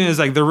the thing is,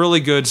 like, they're really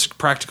good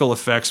practical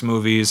effects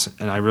movies,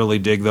 and I really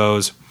dig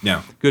those.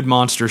 Yeah. Good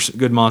monster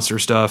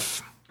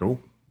stuff. Cool.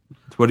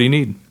 What do you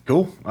need?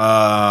 Cool.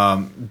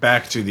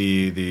 Back to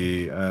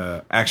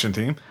the action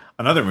theme.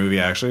 Another movie,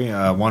 actually,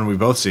 one we've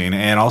both seen,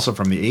 and also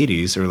from the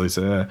 80s, or at least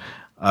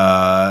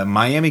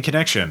Miami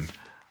Connection.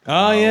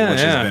 Oh, yeah,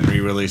 which has been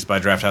re-released by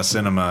Drafthouse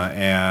Cinema,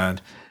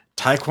 and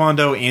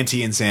Taekwondo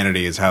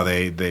Anti-Insanity is how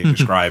they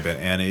describe it,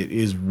 and it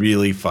is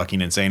really fucking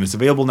insane. It's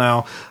available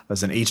now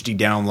as an HD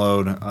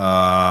download,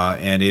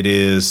 and it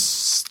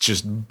is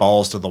just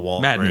balls to the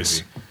wall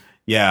madness. Crazy.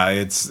 Yeah,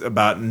 it's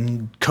about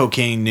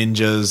cocaine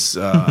ninjas,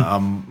 a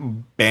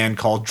band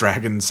called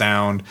Dragon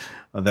Sound,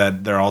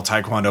 that they're all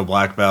Taekwondo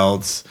black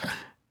belts,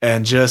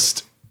 and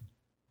just,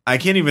 I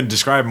can't even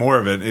describe more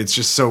of it. It's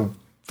just so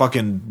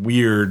fucking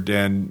weird,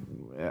 and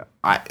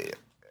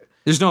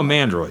there's no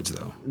mandroids,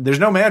 though. There's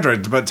no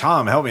mandroids, but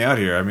Tom, help me out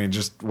here. I mean,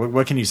 just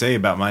what can you say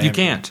about Miami? You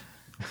can't.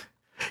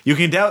 You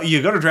can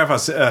you go to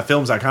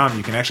drafthousefilms.com.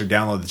 You can actually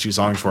download the 2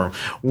 songs for them.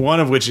 One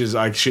of which is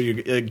I show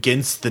you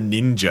Against the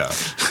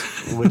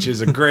Ninja, which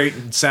is a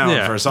great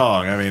sound for a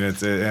song. I mean,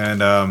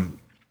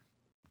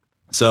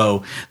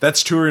 so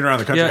that's touring around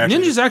the country. Yeah,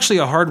 ninja's actually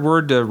a hard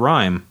word to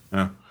rhyme.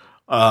 Yeah.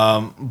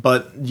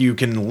 But you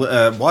can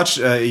watch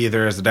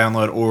either as a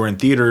download or in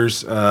theaters.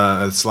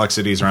 Select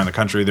cities around the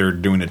country. They're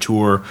doing a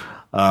tour.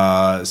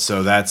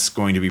 So that's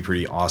going to be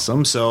pretty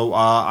awesome. So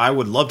I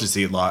would love to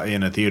see it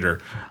in a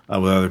theater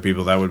with other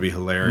people. That would be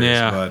hilarious.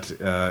 Yeah. But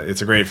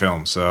it's a great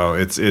film. So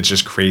it's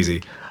just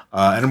crazy.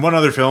 And one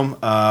other film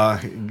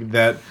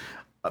that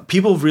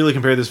people really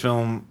compare this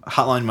film,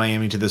 Hotline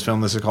Miami, to this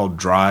film. This is called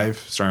Drive,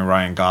 starring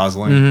Ryan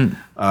Gosling.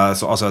 Mm-hmm.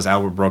 So also has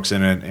Albert Brooks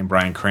in it and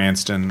Bryan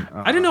Cranston.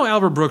 I didn't know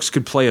Albert Brooks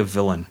could play a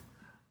villain.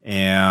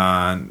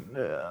 And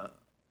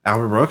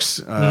Albert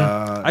Brooks?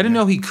 I didn't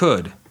know he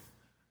could.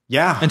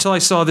 Yeah. Until I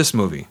saw this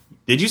movie.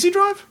 Did you see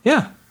Drive?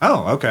 Yeah.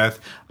 Oh, okay.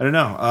 I don't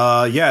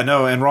know. Yeah,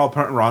 no, and Ron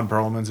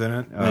Perlman's in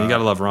it. You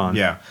gotta love Ron.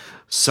 Yeah.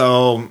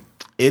 So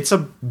it's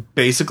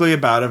basically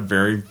about a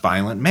very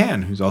violent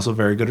man who's also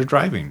very good at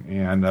driving,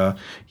 and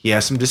he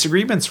has some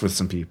disagreements with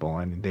some people,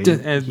 and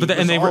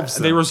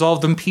they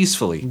resolve them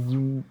peacefully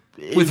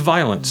with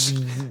violence.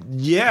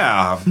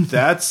 Yeah,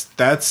 that's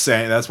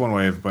one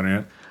way of putting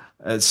it.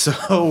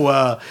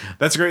 So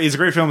that's great. It's a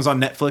great film. It's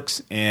on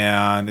Netflix,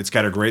 and it's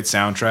got a great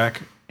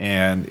soundtrack,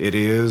 and it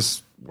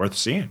is worth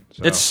seeing.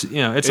 So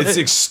it's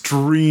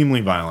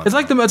extremely violent.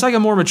 It's like a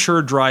more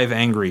mature Drive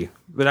Angry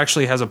that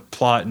actually has a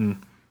plot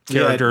and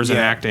characters and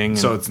acting.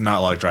 So it's not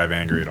like Drive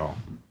Angry at all.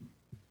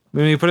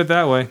 When you put it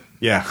that way.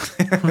 Yeah.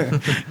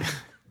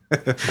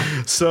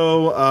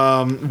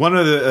 So one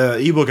of the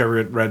ebook I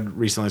read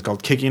recently is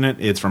called Kicking It.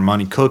 It's from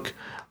Monty Cook.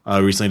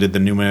 Recently did the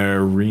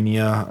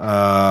Numerenia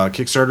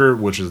Kickstarter,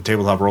 which is a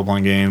tabletop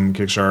role-playing game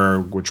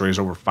Kickstarter, which raised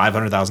over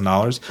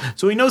 $500,000.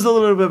 So he knows a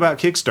little bit about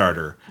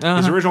Kickstarter. Uh-huh.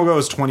 His original goal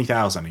was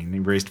 $20,000, and he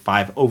raised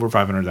over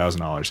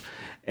 $500,000.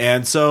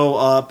 And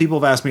so people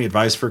have asked me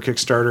advice for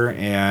Kickstarter,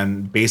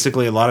 and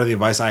basically a lot of the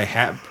advice I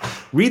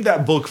have, read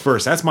that book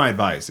first. That's my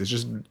advice. It's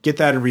just get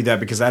that and read that,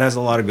 because that has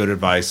a lot of good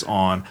advice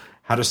on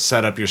how to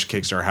set up your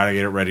Kickstarter, how to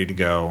get it ready to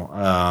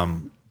go,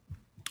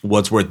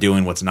 what's worth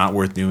doing, what's not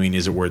worth doing,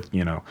 is it worth,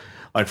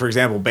 like, for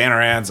example,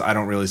 banner ads, I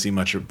don't really see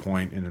much of a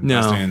point in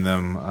investing in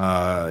them.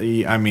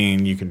 I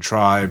mean, you can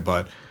try,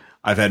 but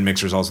I've had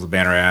mixed results with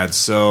banner ads.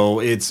 So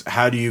it's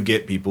how do you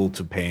get people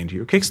to pay into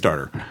your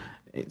Kickstarter?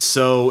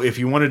 So if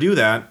you want to do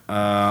that,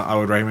 I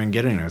would recommend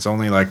getting it. It's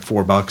only like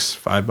 $4,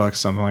 $5,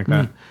 something like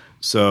that.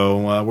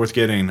 So worth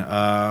getting.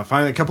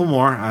 Finally, a couple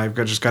more. I've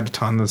just got a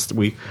ton this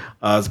week.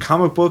 It's a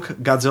comic book,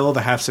 Godzilla: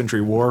 The Half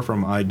Century War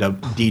from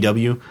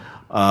IDW.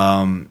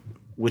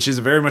 Which is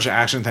very much an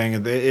action thing.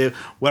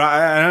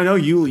 I know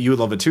you would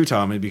love it too,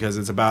 Tommy, because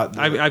it's about.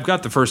 I've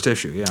got the first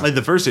issue. Yeah, like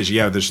the first issue.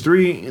 Yeah, there's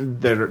 3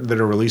 that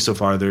are released so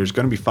far. There's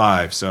going to be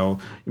 5, so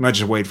you might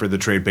just wait for the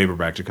trade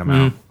paperback to come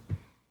out.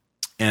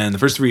 And the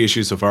first 3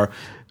 issues so far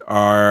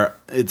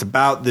it's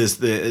about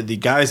the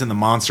guys in the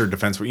monster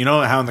defense. You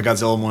know how in the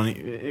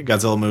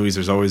Godzilla movies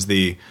there's always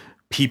the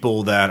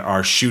people that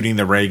are shooting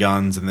the ray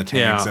guns and the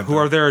tanks, who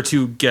are there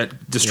to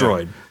get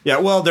destroyed. Yeah,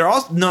 well, they're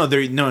also no.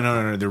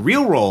 The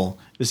real role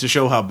is to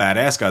show how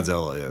badass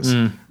Godzilla is.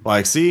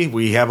 Like, see,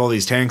 we have all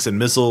these tanks and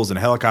missiles and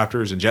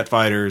helicopters and jet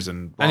fighters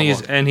and blah,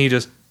 and he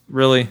just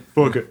really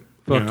fuck it.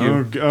 Fuck you.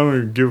 I don't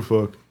even give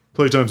a fuck.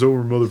 Playtime's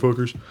over,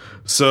 motherfuckers.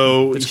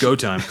 So it's go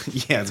time.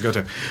 Yeah, it's go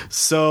time.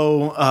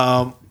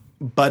 So,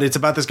 but it's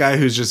about this guy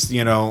who's just,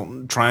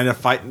 trying to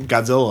fight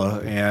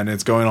Godzilla, and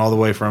it's going all the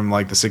way from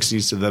like the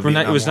 60s to the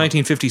Vietnam It was War.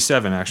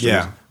 1957, actually.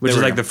 Yeah, which is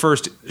there we like go. the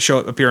first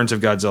appearance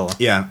of Godzilla.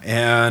 Yeah,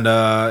 and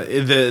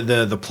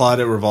the plot,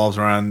 it revolves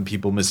around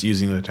people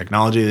misusing the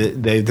technology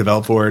that they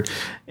developed for it,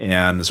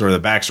 and sort of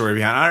the backstory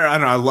behind. I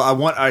don't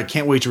know. I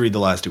can't wait to read the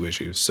last 2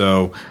 issues.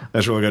 So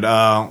that's really good.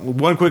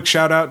 One quick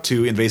shout out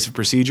to Invasive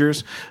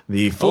Procedures.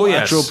 The full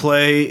actual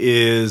play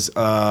is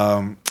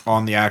on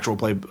the actual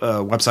play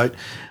website.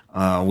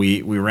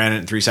 We ran it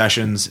in 3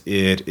 sessions.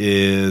 It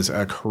is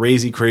a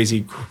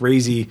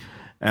crazy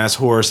ass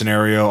horror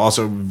scenario.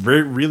 Also,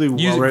 really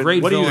well written.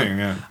 Great what villain. do you think?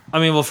 Yeah. I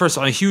mean, well, first,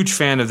 I'm a huge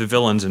fan of the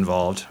villains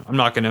involved. I'm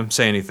not going to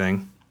say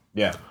anything,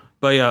 Yeah.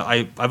 but yeah,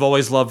 I've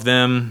always loved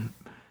them,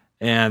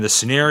 and the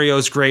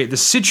scenario's great. The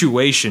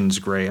situation's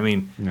great. I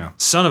mean,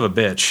 son of a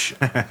bitch.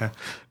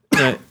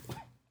 And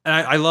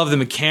I love the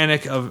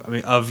mechanic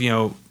of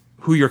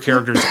who your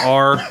characters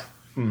are.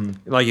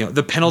 Like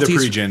the penalties, The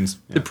pre-gens.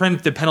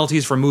 the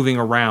penalties for moving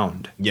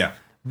around. Yeah.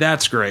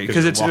 That's great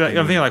because you're it's. walking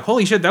I'm thinking like,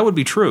 holy shit, that would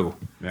be true.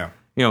 Yeah.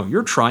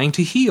 You're trying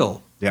to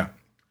heal, Yeah.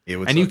 It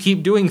would and you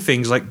keep doing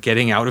things like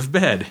getting out of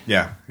bed.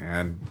 Yeah,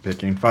 and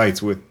picking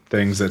fights with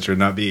things that should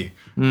not be.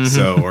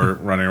 So, or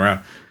running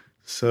around.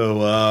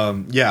 So,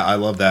 I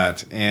love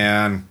that.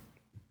 And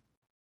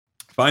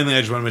finally,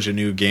 I just want to mention a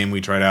new game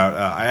we tried out.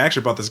 I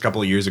actually bought this a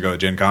couple of years ago at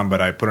Gen Con,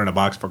 but I put it in a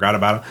box, forgot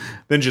about it.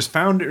 Then just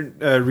refound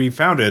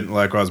it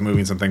like while I was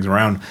moving some things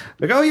around.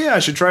 Like, oh yeah, I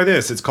should try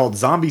this. It's called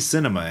Zombie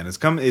Cinema, and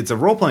it's a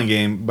role-playing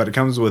game, but it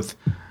comes with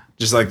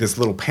just like this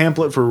little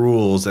pamphlet for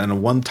rules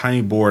and one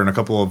tiny board and a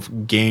couple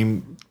of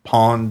game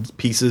pawn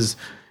pieces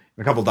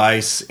and a couple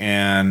dice,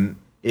 and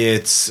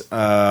it's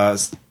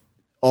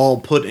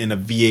all put in a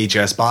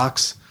VHS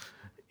box.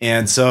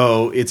 And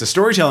so it's a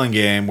storytelling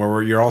game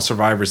where you're all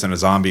survivors in a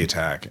zombie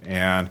attack.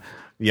 And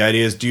the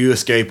idea is, do you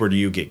escape or do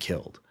you get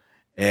killed?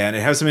 And it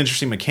has some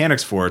interesting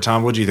mechanics for it.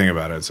 Tom, what do you think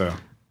about it? So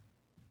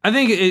I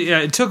think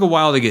it took a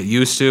while to get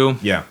used to.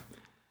 Yeah.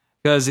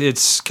 Because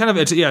it's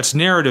it's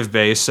narrative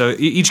based, so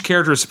each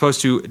character is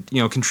supposed to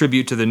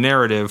contribute to the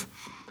narrative.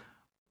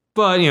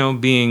 But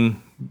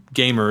being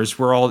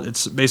gamers,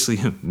 it's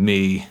basically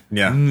me.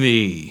 Yeah.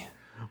 Me.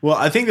 Well,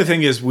 I think the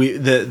thing is you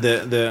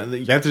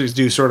have to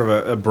do sort of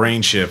a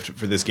brain shift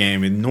for this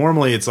game. And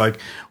normally it's like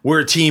we're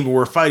a team, but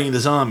we're fighting the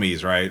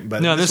zombies, right?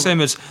 But no, this time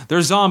it's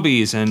there's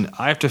zombies, and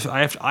I have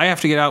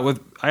to get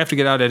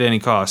out at any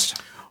cost.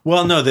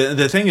 Well, no,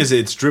 the thing is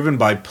it's driven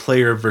by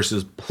player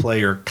versus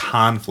player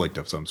conflict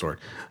of some sort.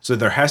 So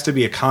there has to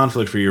be a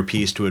conflict for your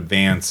piece to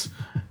advance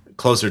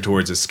closer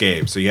towards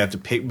escape. So you have to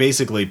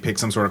pick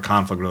some sort of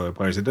conflict with other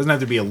players. It doesn't have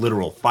to be a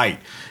literal fight.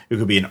 It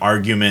could be an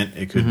argument.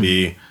 It could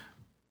be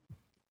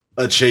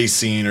a chase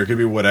scene, or it could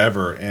be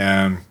whatever.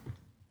 And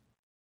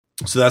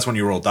so that's when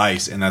you roll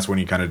dice, and that's when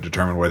you kind of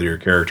determine whether your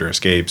character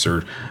escapes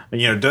or,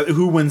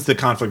 who wins the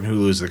conflict and who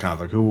loses the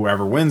conflict.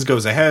 Whoever wins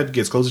goes ahead,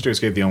 gets closer to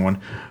escape the other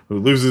one. Who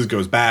loses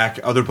goes back.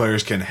 Other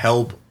players can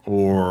help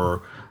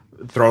or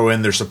throw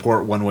in their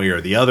support one way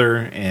or the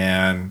other,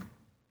 and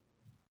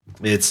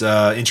it's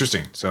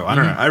interesting. So I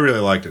don't know. I really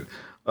liked it.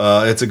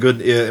 It's a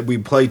good. We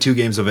played 2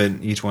 games of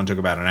it. Each one took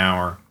about an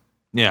hour.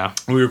 Yeah,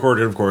 we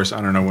recorded, of course. I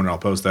don't know when I'll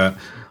post that.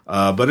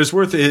 But it's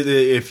worth it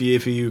if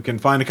you can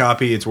find a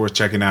copy. It's worth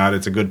checking out.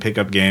 It's a good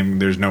pickup game.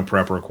 There's no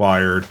prep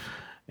required,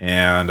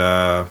 and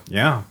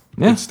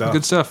good stuff.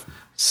 Good stuff.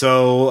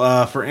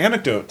 So for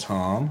anecdote,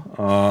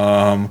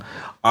 Tom,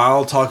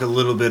 I'll talk a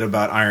little bit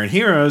about Iron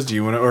Heroes. Do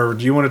you want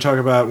to talk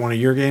about one of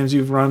your games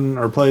you've run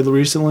or played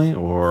recently,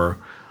 or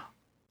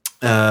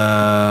what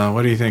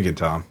are you thinking,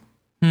 Tom?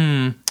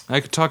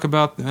 I'll talk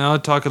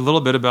a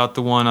little bit about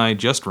the one I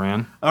just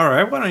ran. All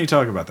right, why don't you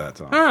talk about that,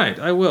 Tom? All right,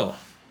 I will.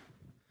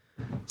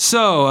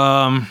 So,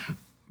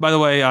 by the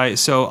way, I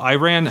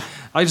ran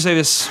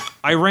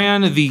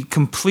the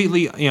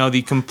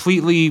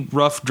completely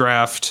rough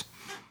draft,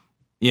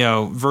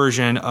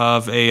 version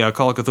of a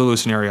Call of Cthulhu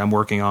scenario I'm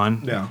working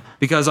on. Yeah.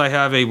 Because I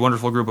have a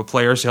wonderful group of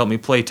players to help me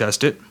play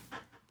test it.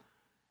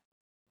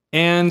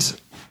 And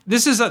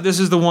this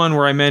is the one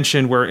where I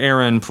mentioned where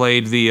Aaron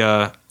played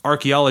the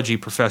archaeology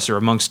professor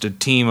amongst a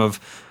team of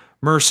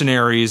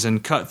mercenaries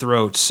and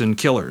cutthroats and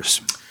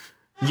killers.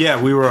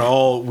 Yeah, we were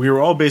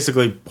all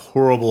basically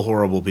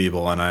horrible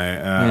people, and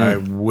I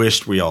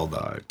wished we all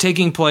died.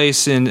 Takes place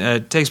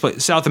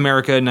South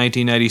America in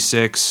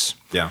 1996.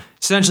 Yeah.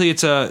 Essentially,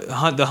 it's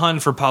the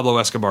hunt for Pablo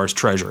Escobar's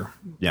treasure.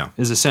 Yeah.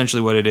 Is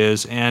essentially what it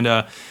is, and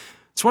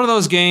it's one of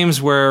those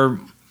games where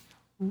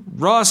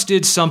Ross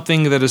did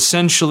something that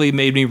essentially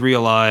made me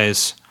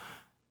realize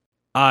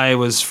I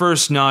was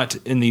first not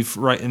in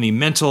the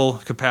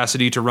mental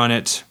capacity to run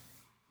it,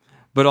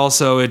 but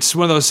also it's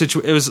one of those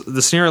situations. It was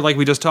the scenario like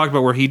we just talked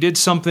about, where he did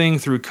something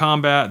through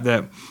combat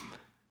that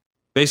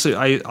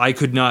basically I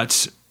could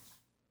not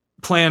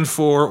plan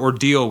for or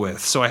deal with.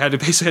 So I had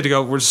to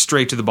go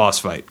straight to the boss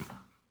fight.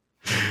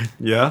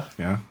 Yeah.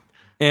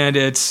 And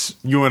it's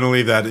You want to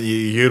leave that.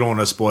 You don't want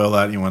to spoil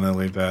that. You want to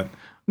leave that.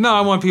 no,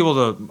 I want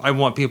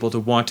people to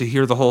want to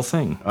hear the whole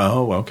thing.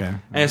 Oh, okay.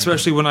 And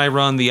especially when I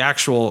run the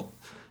actual,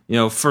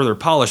 further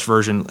polished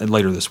version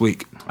later this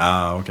week.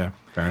 Oh, okay.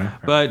 Fair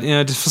enough. But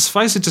to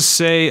suffice it to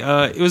say,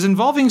 it was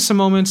involving some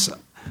moments.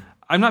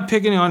 I'm not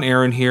picking on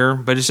Aaron here,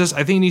 but it's just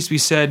I think it needs to be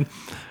said.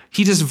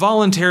 He just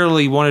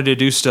voluntarily wanted to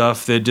do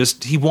stuff that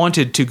he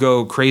wanted to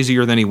go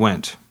crazier than he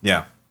went.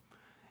 Yeah.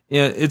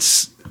 Yeah,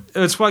 it's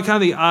why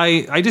kind of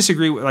I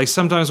disagree with, like,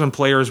 sometimes when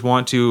players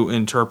want to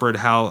interpret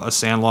how a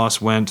sand loss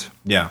went.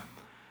 Yeah.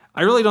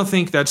 I really don't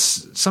think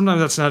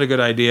sometimes that's not a good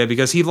idea,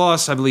 because he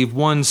lost, I believe,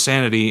 1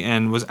 sanity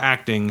and was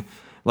acting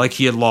like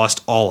he had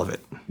lost all of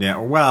it. Yeah.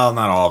 Well,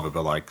 not all of it,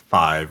 but like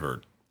 5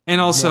 or.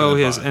 And also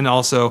More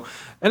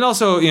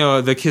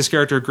than his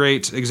character,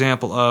 great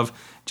example of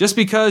just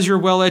because you're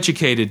well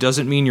educated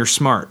doesn't mean you're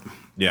smart.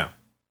 Yeah.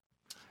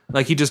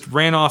 Like, he just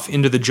ran off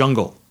into the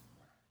jungle.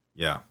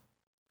 Yeah.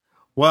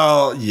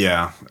 Well,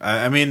 yeah.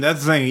 I mean,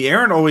 that's the thing.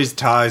 Aaron always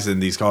ties in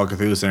these Call of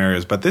Cthulhu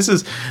scenarios, but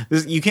this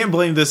you can't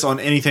blame this on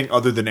anything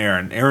other than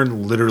Aaron.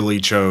 Aaron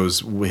literally chose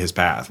his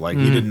path. Like,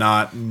 he did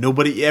not.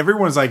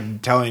 Everyone's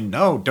like telling,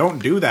 no,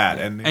 don't do that.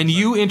 And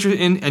you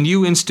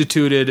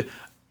instituted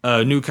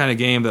a new kind of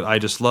game that I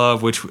just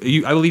love, which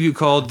I believe you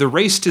called the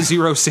Race to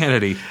Zero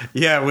Sanity.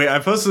 Yeah, I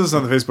posted this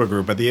on the Facebook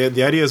group, but the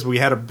idea is we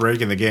had a break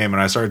in the game, and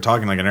I started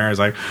talking like an Aaron's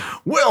like,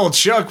 well,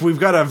 Chuck,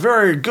 we've got a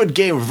very good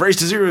game of Race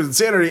to Zero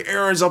Insanity.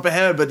 Aaron's up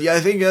ahead, but yeah,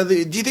 I think, do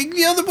you think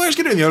the other players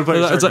can do it? The other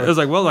players it was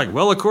like,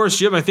 well, of course,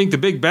 Jim, I think the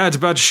big bad's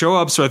about to show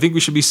up, so I think we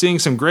should be seeing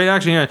some great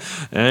action here.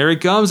 And there he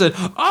comes, and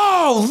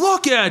oh,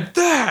 look at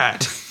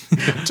that!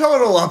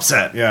 Total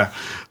upset, yeah.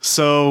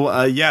 So,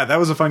 that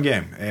was a fun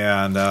game.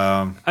 And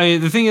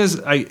the thing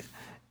is,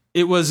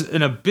 it was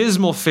an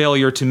abysmal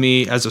failure to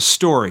me as a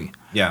story.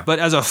 Yeah. But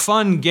as a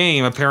fun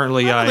game,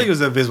 apparently I don't think it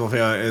was a abysmal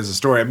failure as a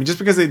story. I mean, just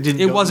because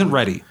it wasn't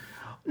ready.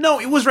 No,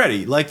 it was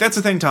ready. Like, that's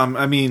the thing, Tom.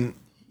 I mean,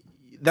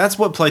 that's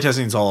what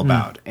playtesting is all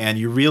about, and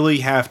you really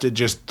have to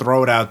just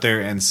throw it out there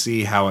and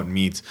see how it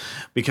meets.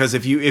 Because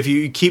if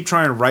you keep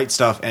trying to write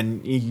stuff,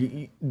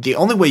 and the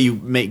only way you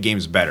make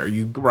games better,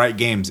 you write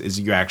games, is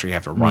you actually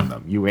have to run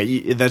them.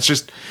 That's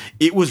just,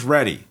 it was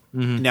ready.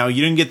 Now,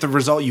 you didn't get the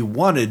result you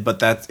wanted, but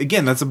that's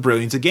the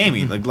brilliance of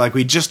gaming. Like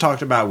we just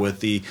talked about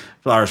with the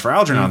Flowers for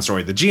Algernon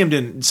story. The GM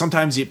didn't.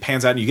 Sometimes it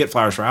pans out and you get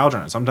Flowers for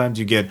Algernon. Sometimes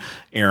you get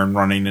Aaron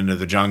running into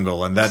the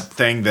jungle and that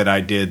thing that I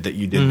did that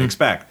you didn't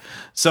expect.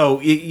 So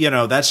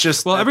that's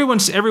just. Well, everyone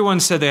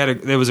said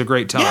it was a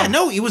great time. Yeah,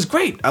 no, it was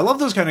great. I love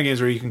those kind of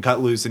games where you can cut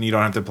loose and you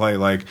don't have to play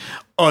like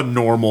a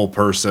normal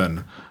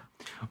person.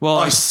 Well,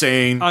 I've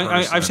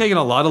taken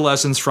a lot of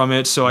lessons from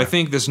it, so I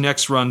think this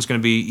next run's going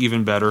to be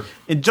even better.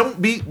 And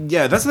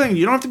that's the thing.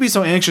 You don't have to be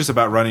so anxious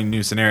about running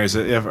new scenarios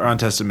if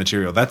untested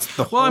material. That's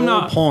the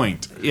whole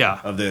point.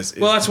 Of this.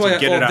 Well, that's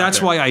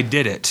why I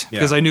did it,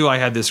 because I knew I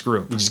had this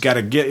group. You just got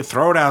to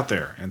throw it out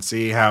there and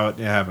see how it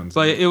happens.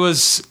 But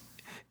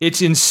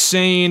it's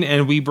insane,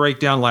 and we break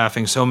down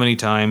laughing so many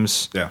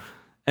times. Yeah.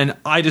 And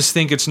I just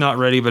think it's not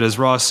ready, but as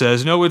Ross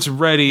says, no, it's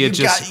ready.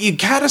 You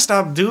gotta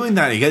stop doing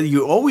that.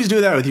 You always do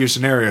that with your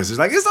scenarios. It's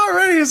like, it's not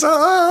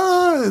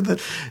ready.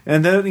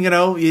 And then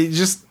you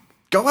just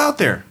go out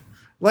there,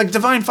 like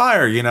Divine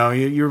Fire.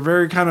 You're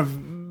very kind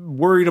of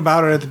worried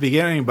about it at the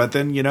beginning, but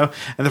then and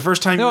the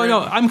first time. No,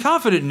 I'm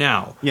confident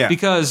now. Yeah,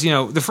 because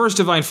the first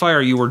Divine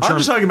Fire, you were German. I'm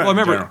just talking about. Well,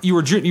 remember,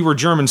 you were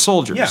German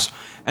soldiers. Yeah.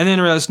 And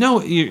then I realized,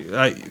 no,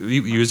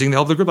 using the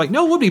help of the group, like,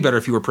 no, it would be better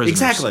if you were prisoners.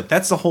 Exactly.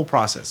 That's the whole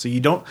process. So you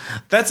don't.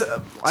 I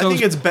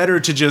think it's better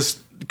to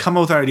just come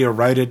up with an idea,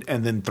 write it,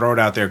 and then throw it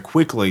out there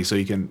quickly so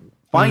you can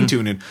fine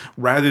tune it,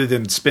 rather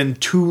than spend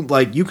too.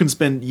 Like you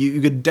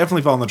could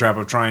definitely fall in the trap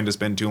of trying to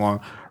spend too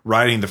long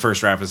writing the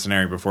first draft of the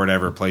scenario before it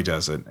ever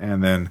playtests it,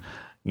 and then.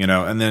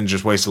 And then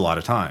just waste a lot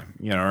of time,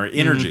 or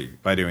energy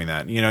by doing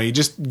that. You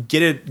just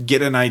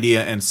get an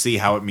idea and see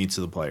how it meets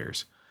to the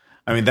players.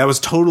 I mean, that was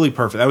totally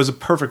perfect. That was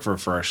perfect for a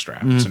first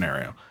draft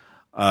scenario.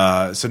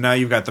 So now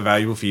you've got the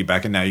valuable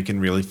feedback, and now you can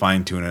really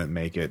fine tune it and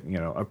make it,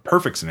 a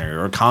perfect scenario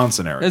or a con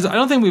scenario. I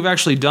don't think we've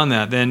actually done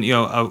that. Then,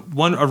 a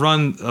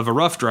run of a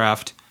rough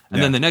draft,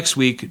 and then the next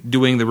week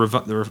doing the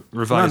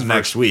revised. Not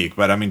next week,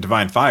 but I mean,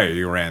 Divine Fire,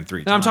 you ran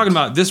 3 times. I'm talking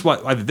about this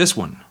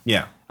one.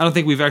 Yeah. I don't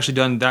think we've actually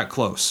done that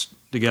close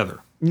together.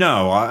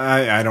 No,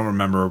 I don't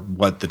remember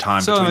what the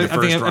time between the first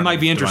I think it might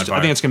be interesting.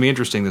 I think it's going to be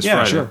interesting this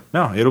Friday. Sure.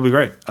 No, it'll be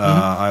great.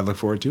 I look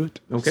forward to it.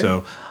 Okay.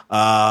 So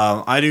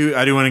I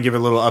do want to give a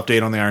little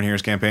update on the Iron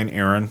Heroes campaign,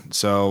 Aaron.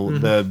 So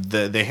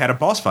they had a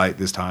boss fight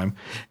this time,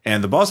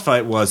 and the boss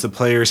fight was the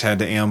players had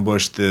to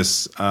ambush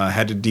this,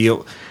 had to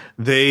deal.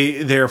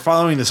 they're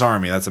following this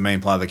army. That's the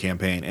main plot of the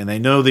campaign, and they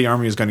know the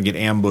army is going to get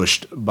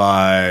ambushed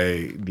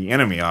by the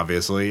enemy.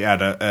 Obviously,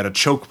 at a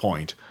choke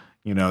point.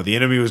 You know, the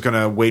enemy was going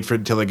to wait for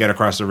until they get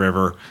across the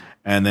river,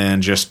 and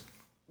then just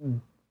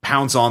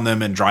pounce on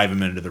them and drive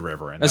them into the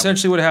river. And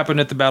essentially, what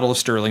happened at the Battle of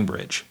Stirling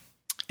Bridge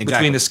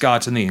between the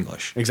Scots and the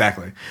English.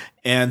 Exactly.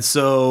 And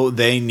so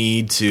they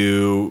need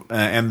to,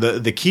 and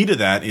the key to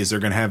that is they're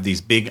going to have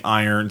these big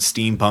iron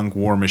steampunk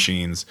war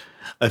machines.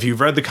 If you've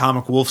read the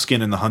comic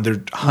Wolfskin and the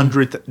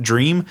 100th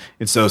Dream,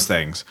 it's those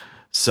things.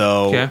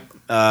 So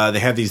they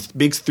have these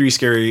big three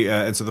scary,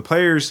 and so the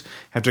players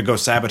have to go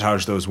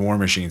sabotage those war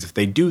machines. If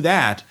they do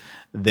that,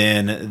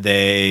 then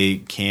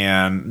they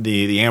can,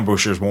 the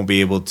ambushers won't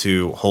be able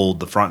to hold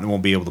the front and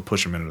won't be able to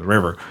push them into the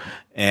river.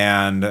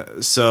 And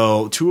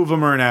so two of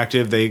them are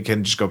inactive. They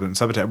can just go up and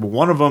sabotage. But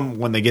one of them,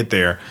 when they get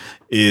there,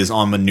 is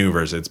on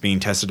maneuvers. It's being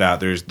tested out.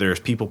 There's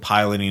people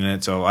piloting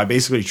it. So I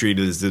basically treat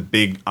it as this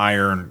big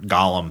iron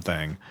golem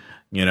thing.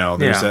 You know,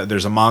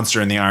 there's a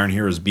monster in the Iron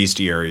Heroes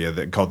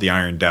bestiary called the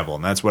Iron Devil,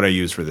 and that's what I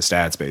use for the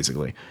stats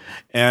basically.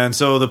 And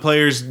so the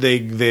players,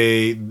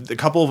 a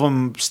couple of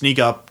them sneak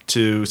up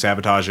to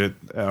sabotage it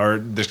or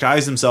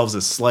disguise themselves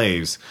as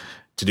slaves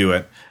to do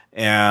it.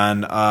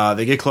 And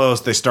they get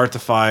close. They start the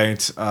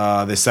fight.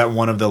 They set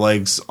one of the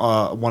legs.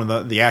 One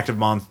of the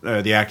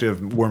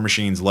active war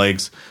machine's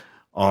legs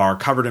are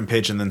covered in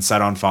pitch and then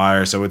set on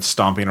fire. So it's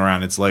stomping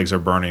around. Its legs are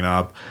burning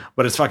up.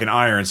 But it's fucking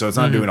iron, so it's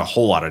not doing a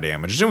whole lot of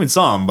damage. It's doing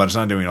some, but it's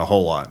not doing a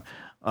whole lot.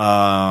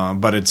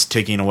 But it's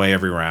taking away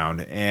every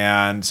round.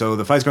 And so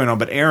the fight's going on.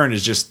 But Aaron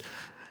is just.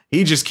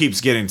 He just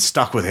keeps getting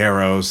stuck with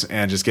arrows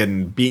and just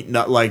getting beaten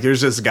up. Like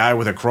there's this guy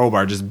with a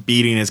crowbar just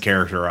beating his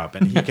character up,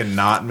 and he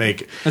cannot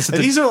make.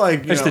 These are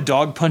like that's the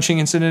dog punching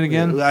incident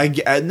again.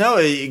 No,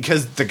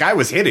 because the guy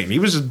was hitting. He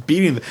was just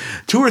beating.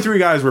 2 or 3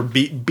 guys were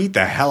beat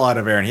the hell out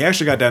of Aaron. He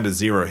actually got down to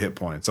 0 hit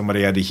points.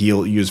 Somebody had to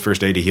use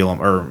first aid to heal him,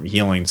 or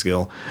healing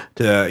skill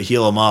to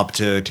heal him up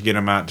to get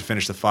him out to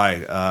finish the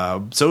fight.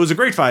 So it was a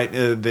great fight.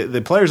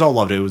 The players all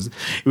loved it.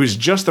 It was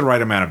just the right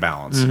amount of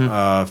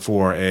balance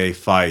for a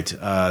fight.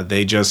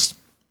 They just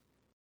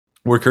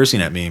were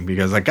cursing at me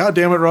because like, God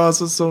damn it,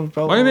 Ross, it's so.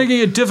 Why are you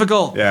making it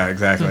difficult? Yeah,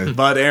 exactly.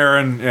 But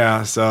Aaron,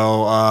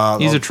 so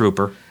he's a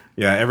trooper.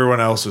 Yeah, everyone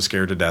else was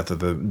scared to death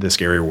of the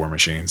scary war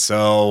machine.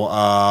 So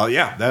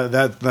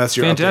that's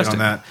your Fantastic update on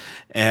that.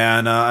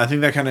 And I think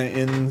that kind of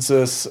ends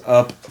us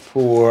up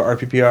for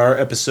RPPR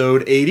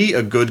episode 80,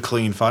 a good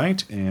clean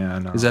fight.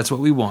 And because that's what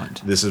we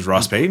want. This is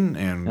Ross Payton,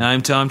 and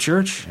I'm Tom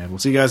Church, and we'll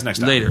see you guys next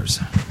time.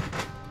 Laters.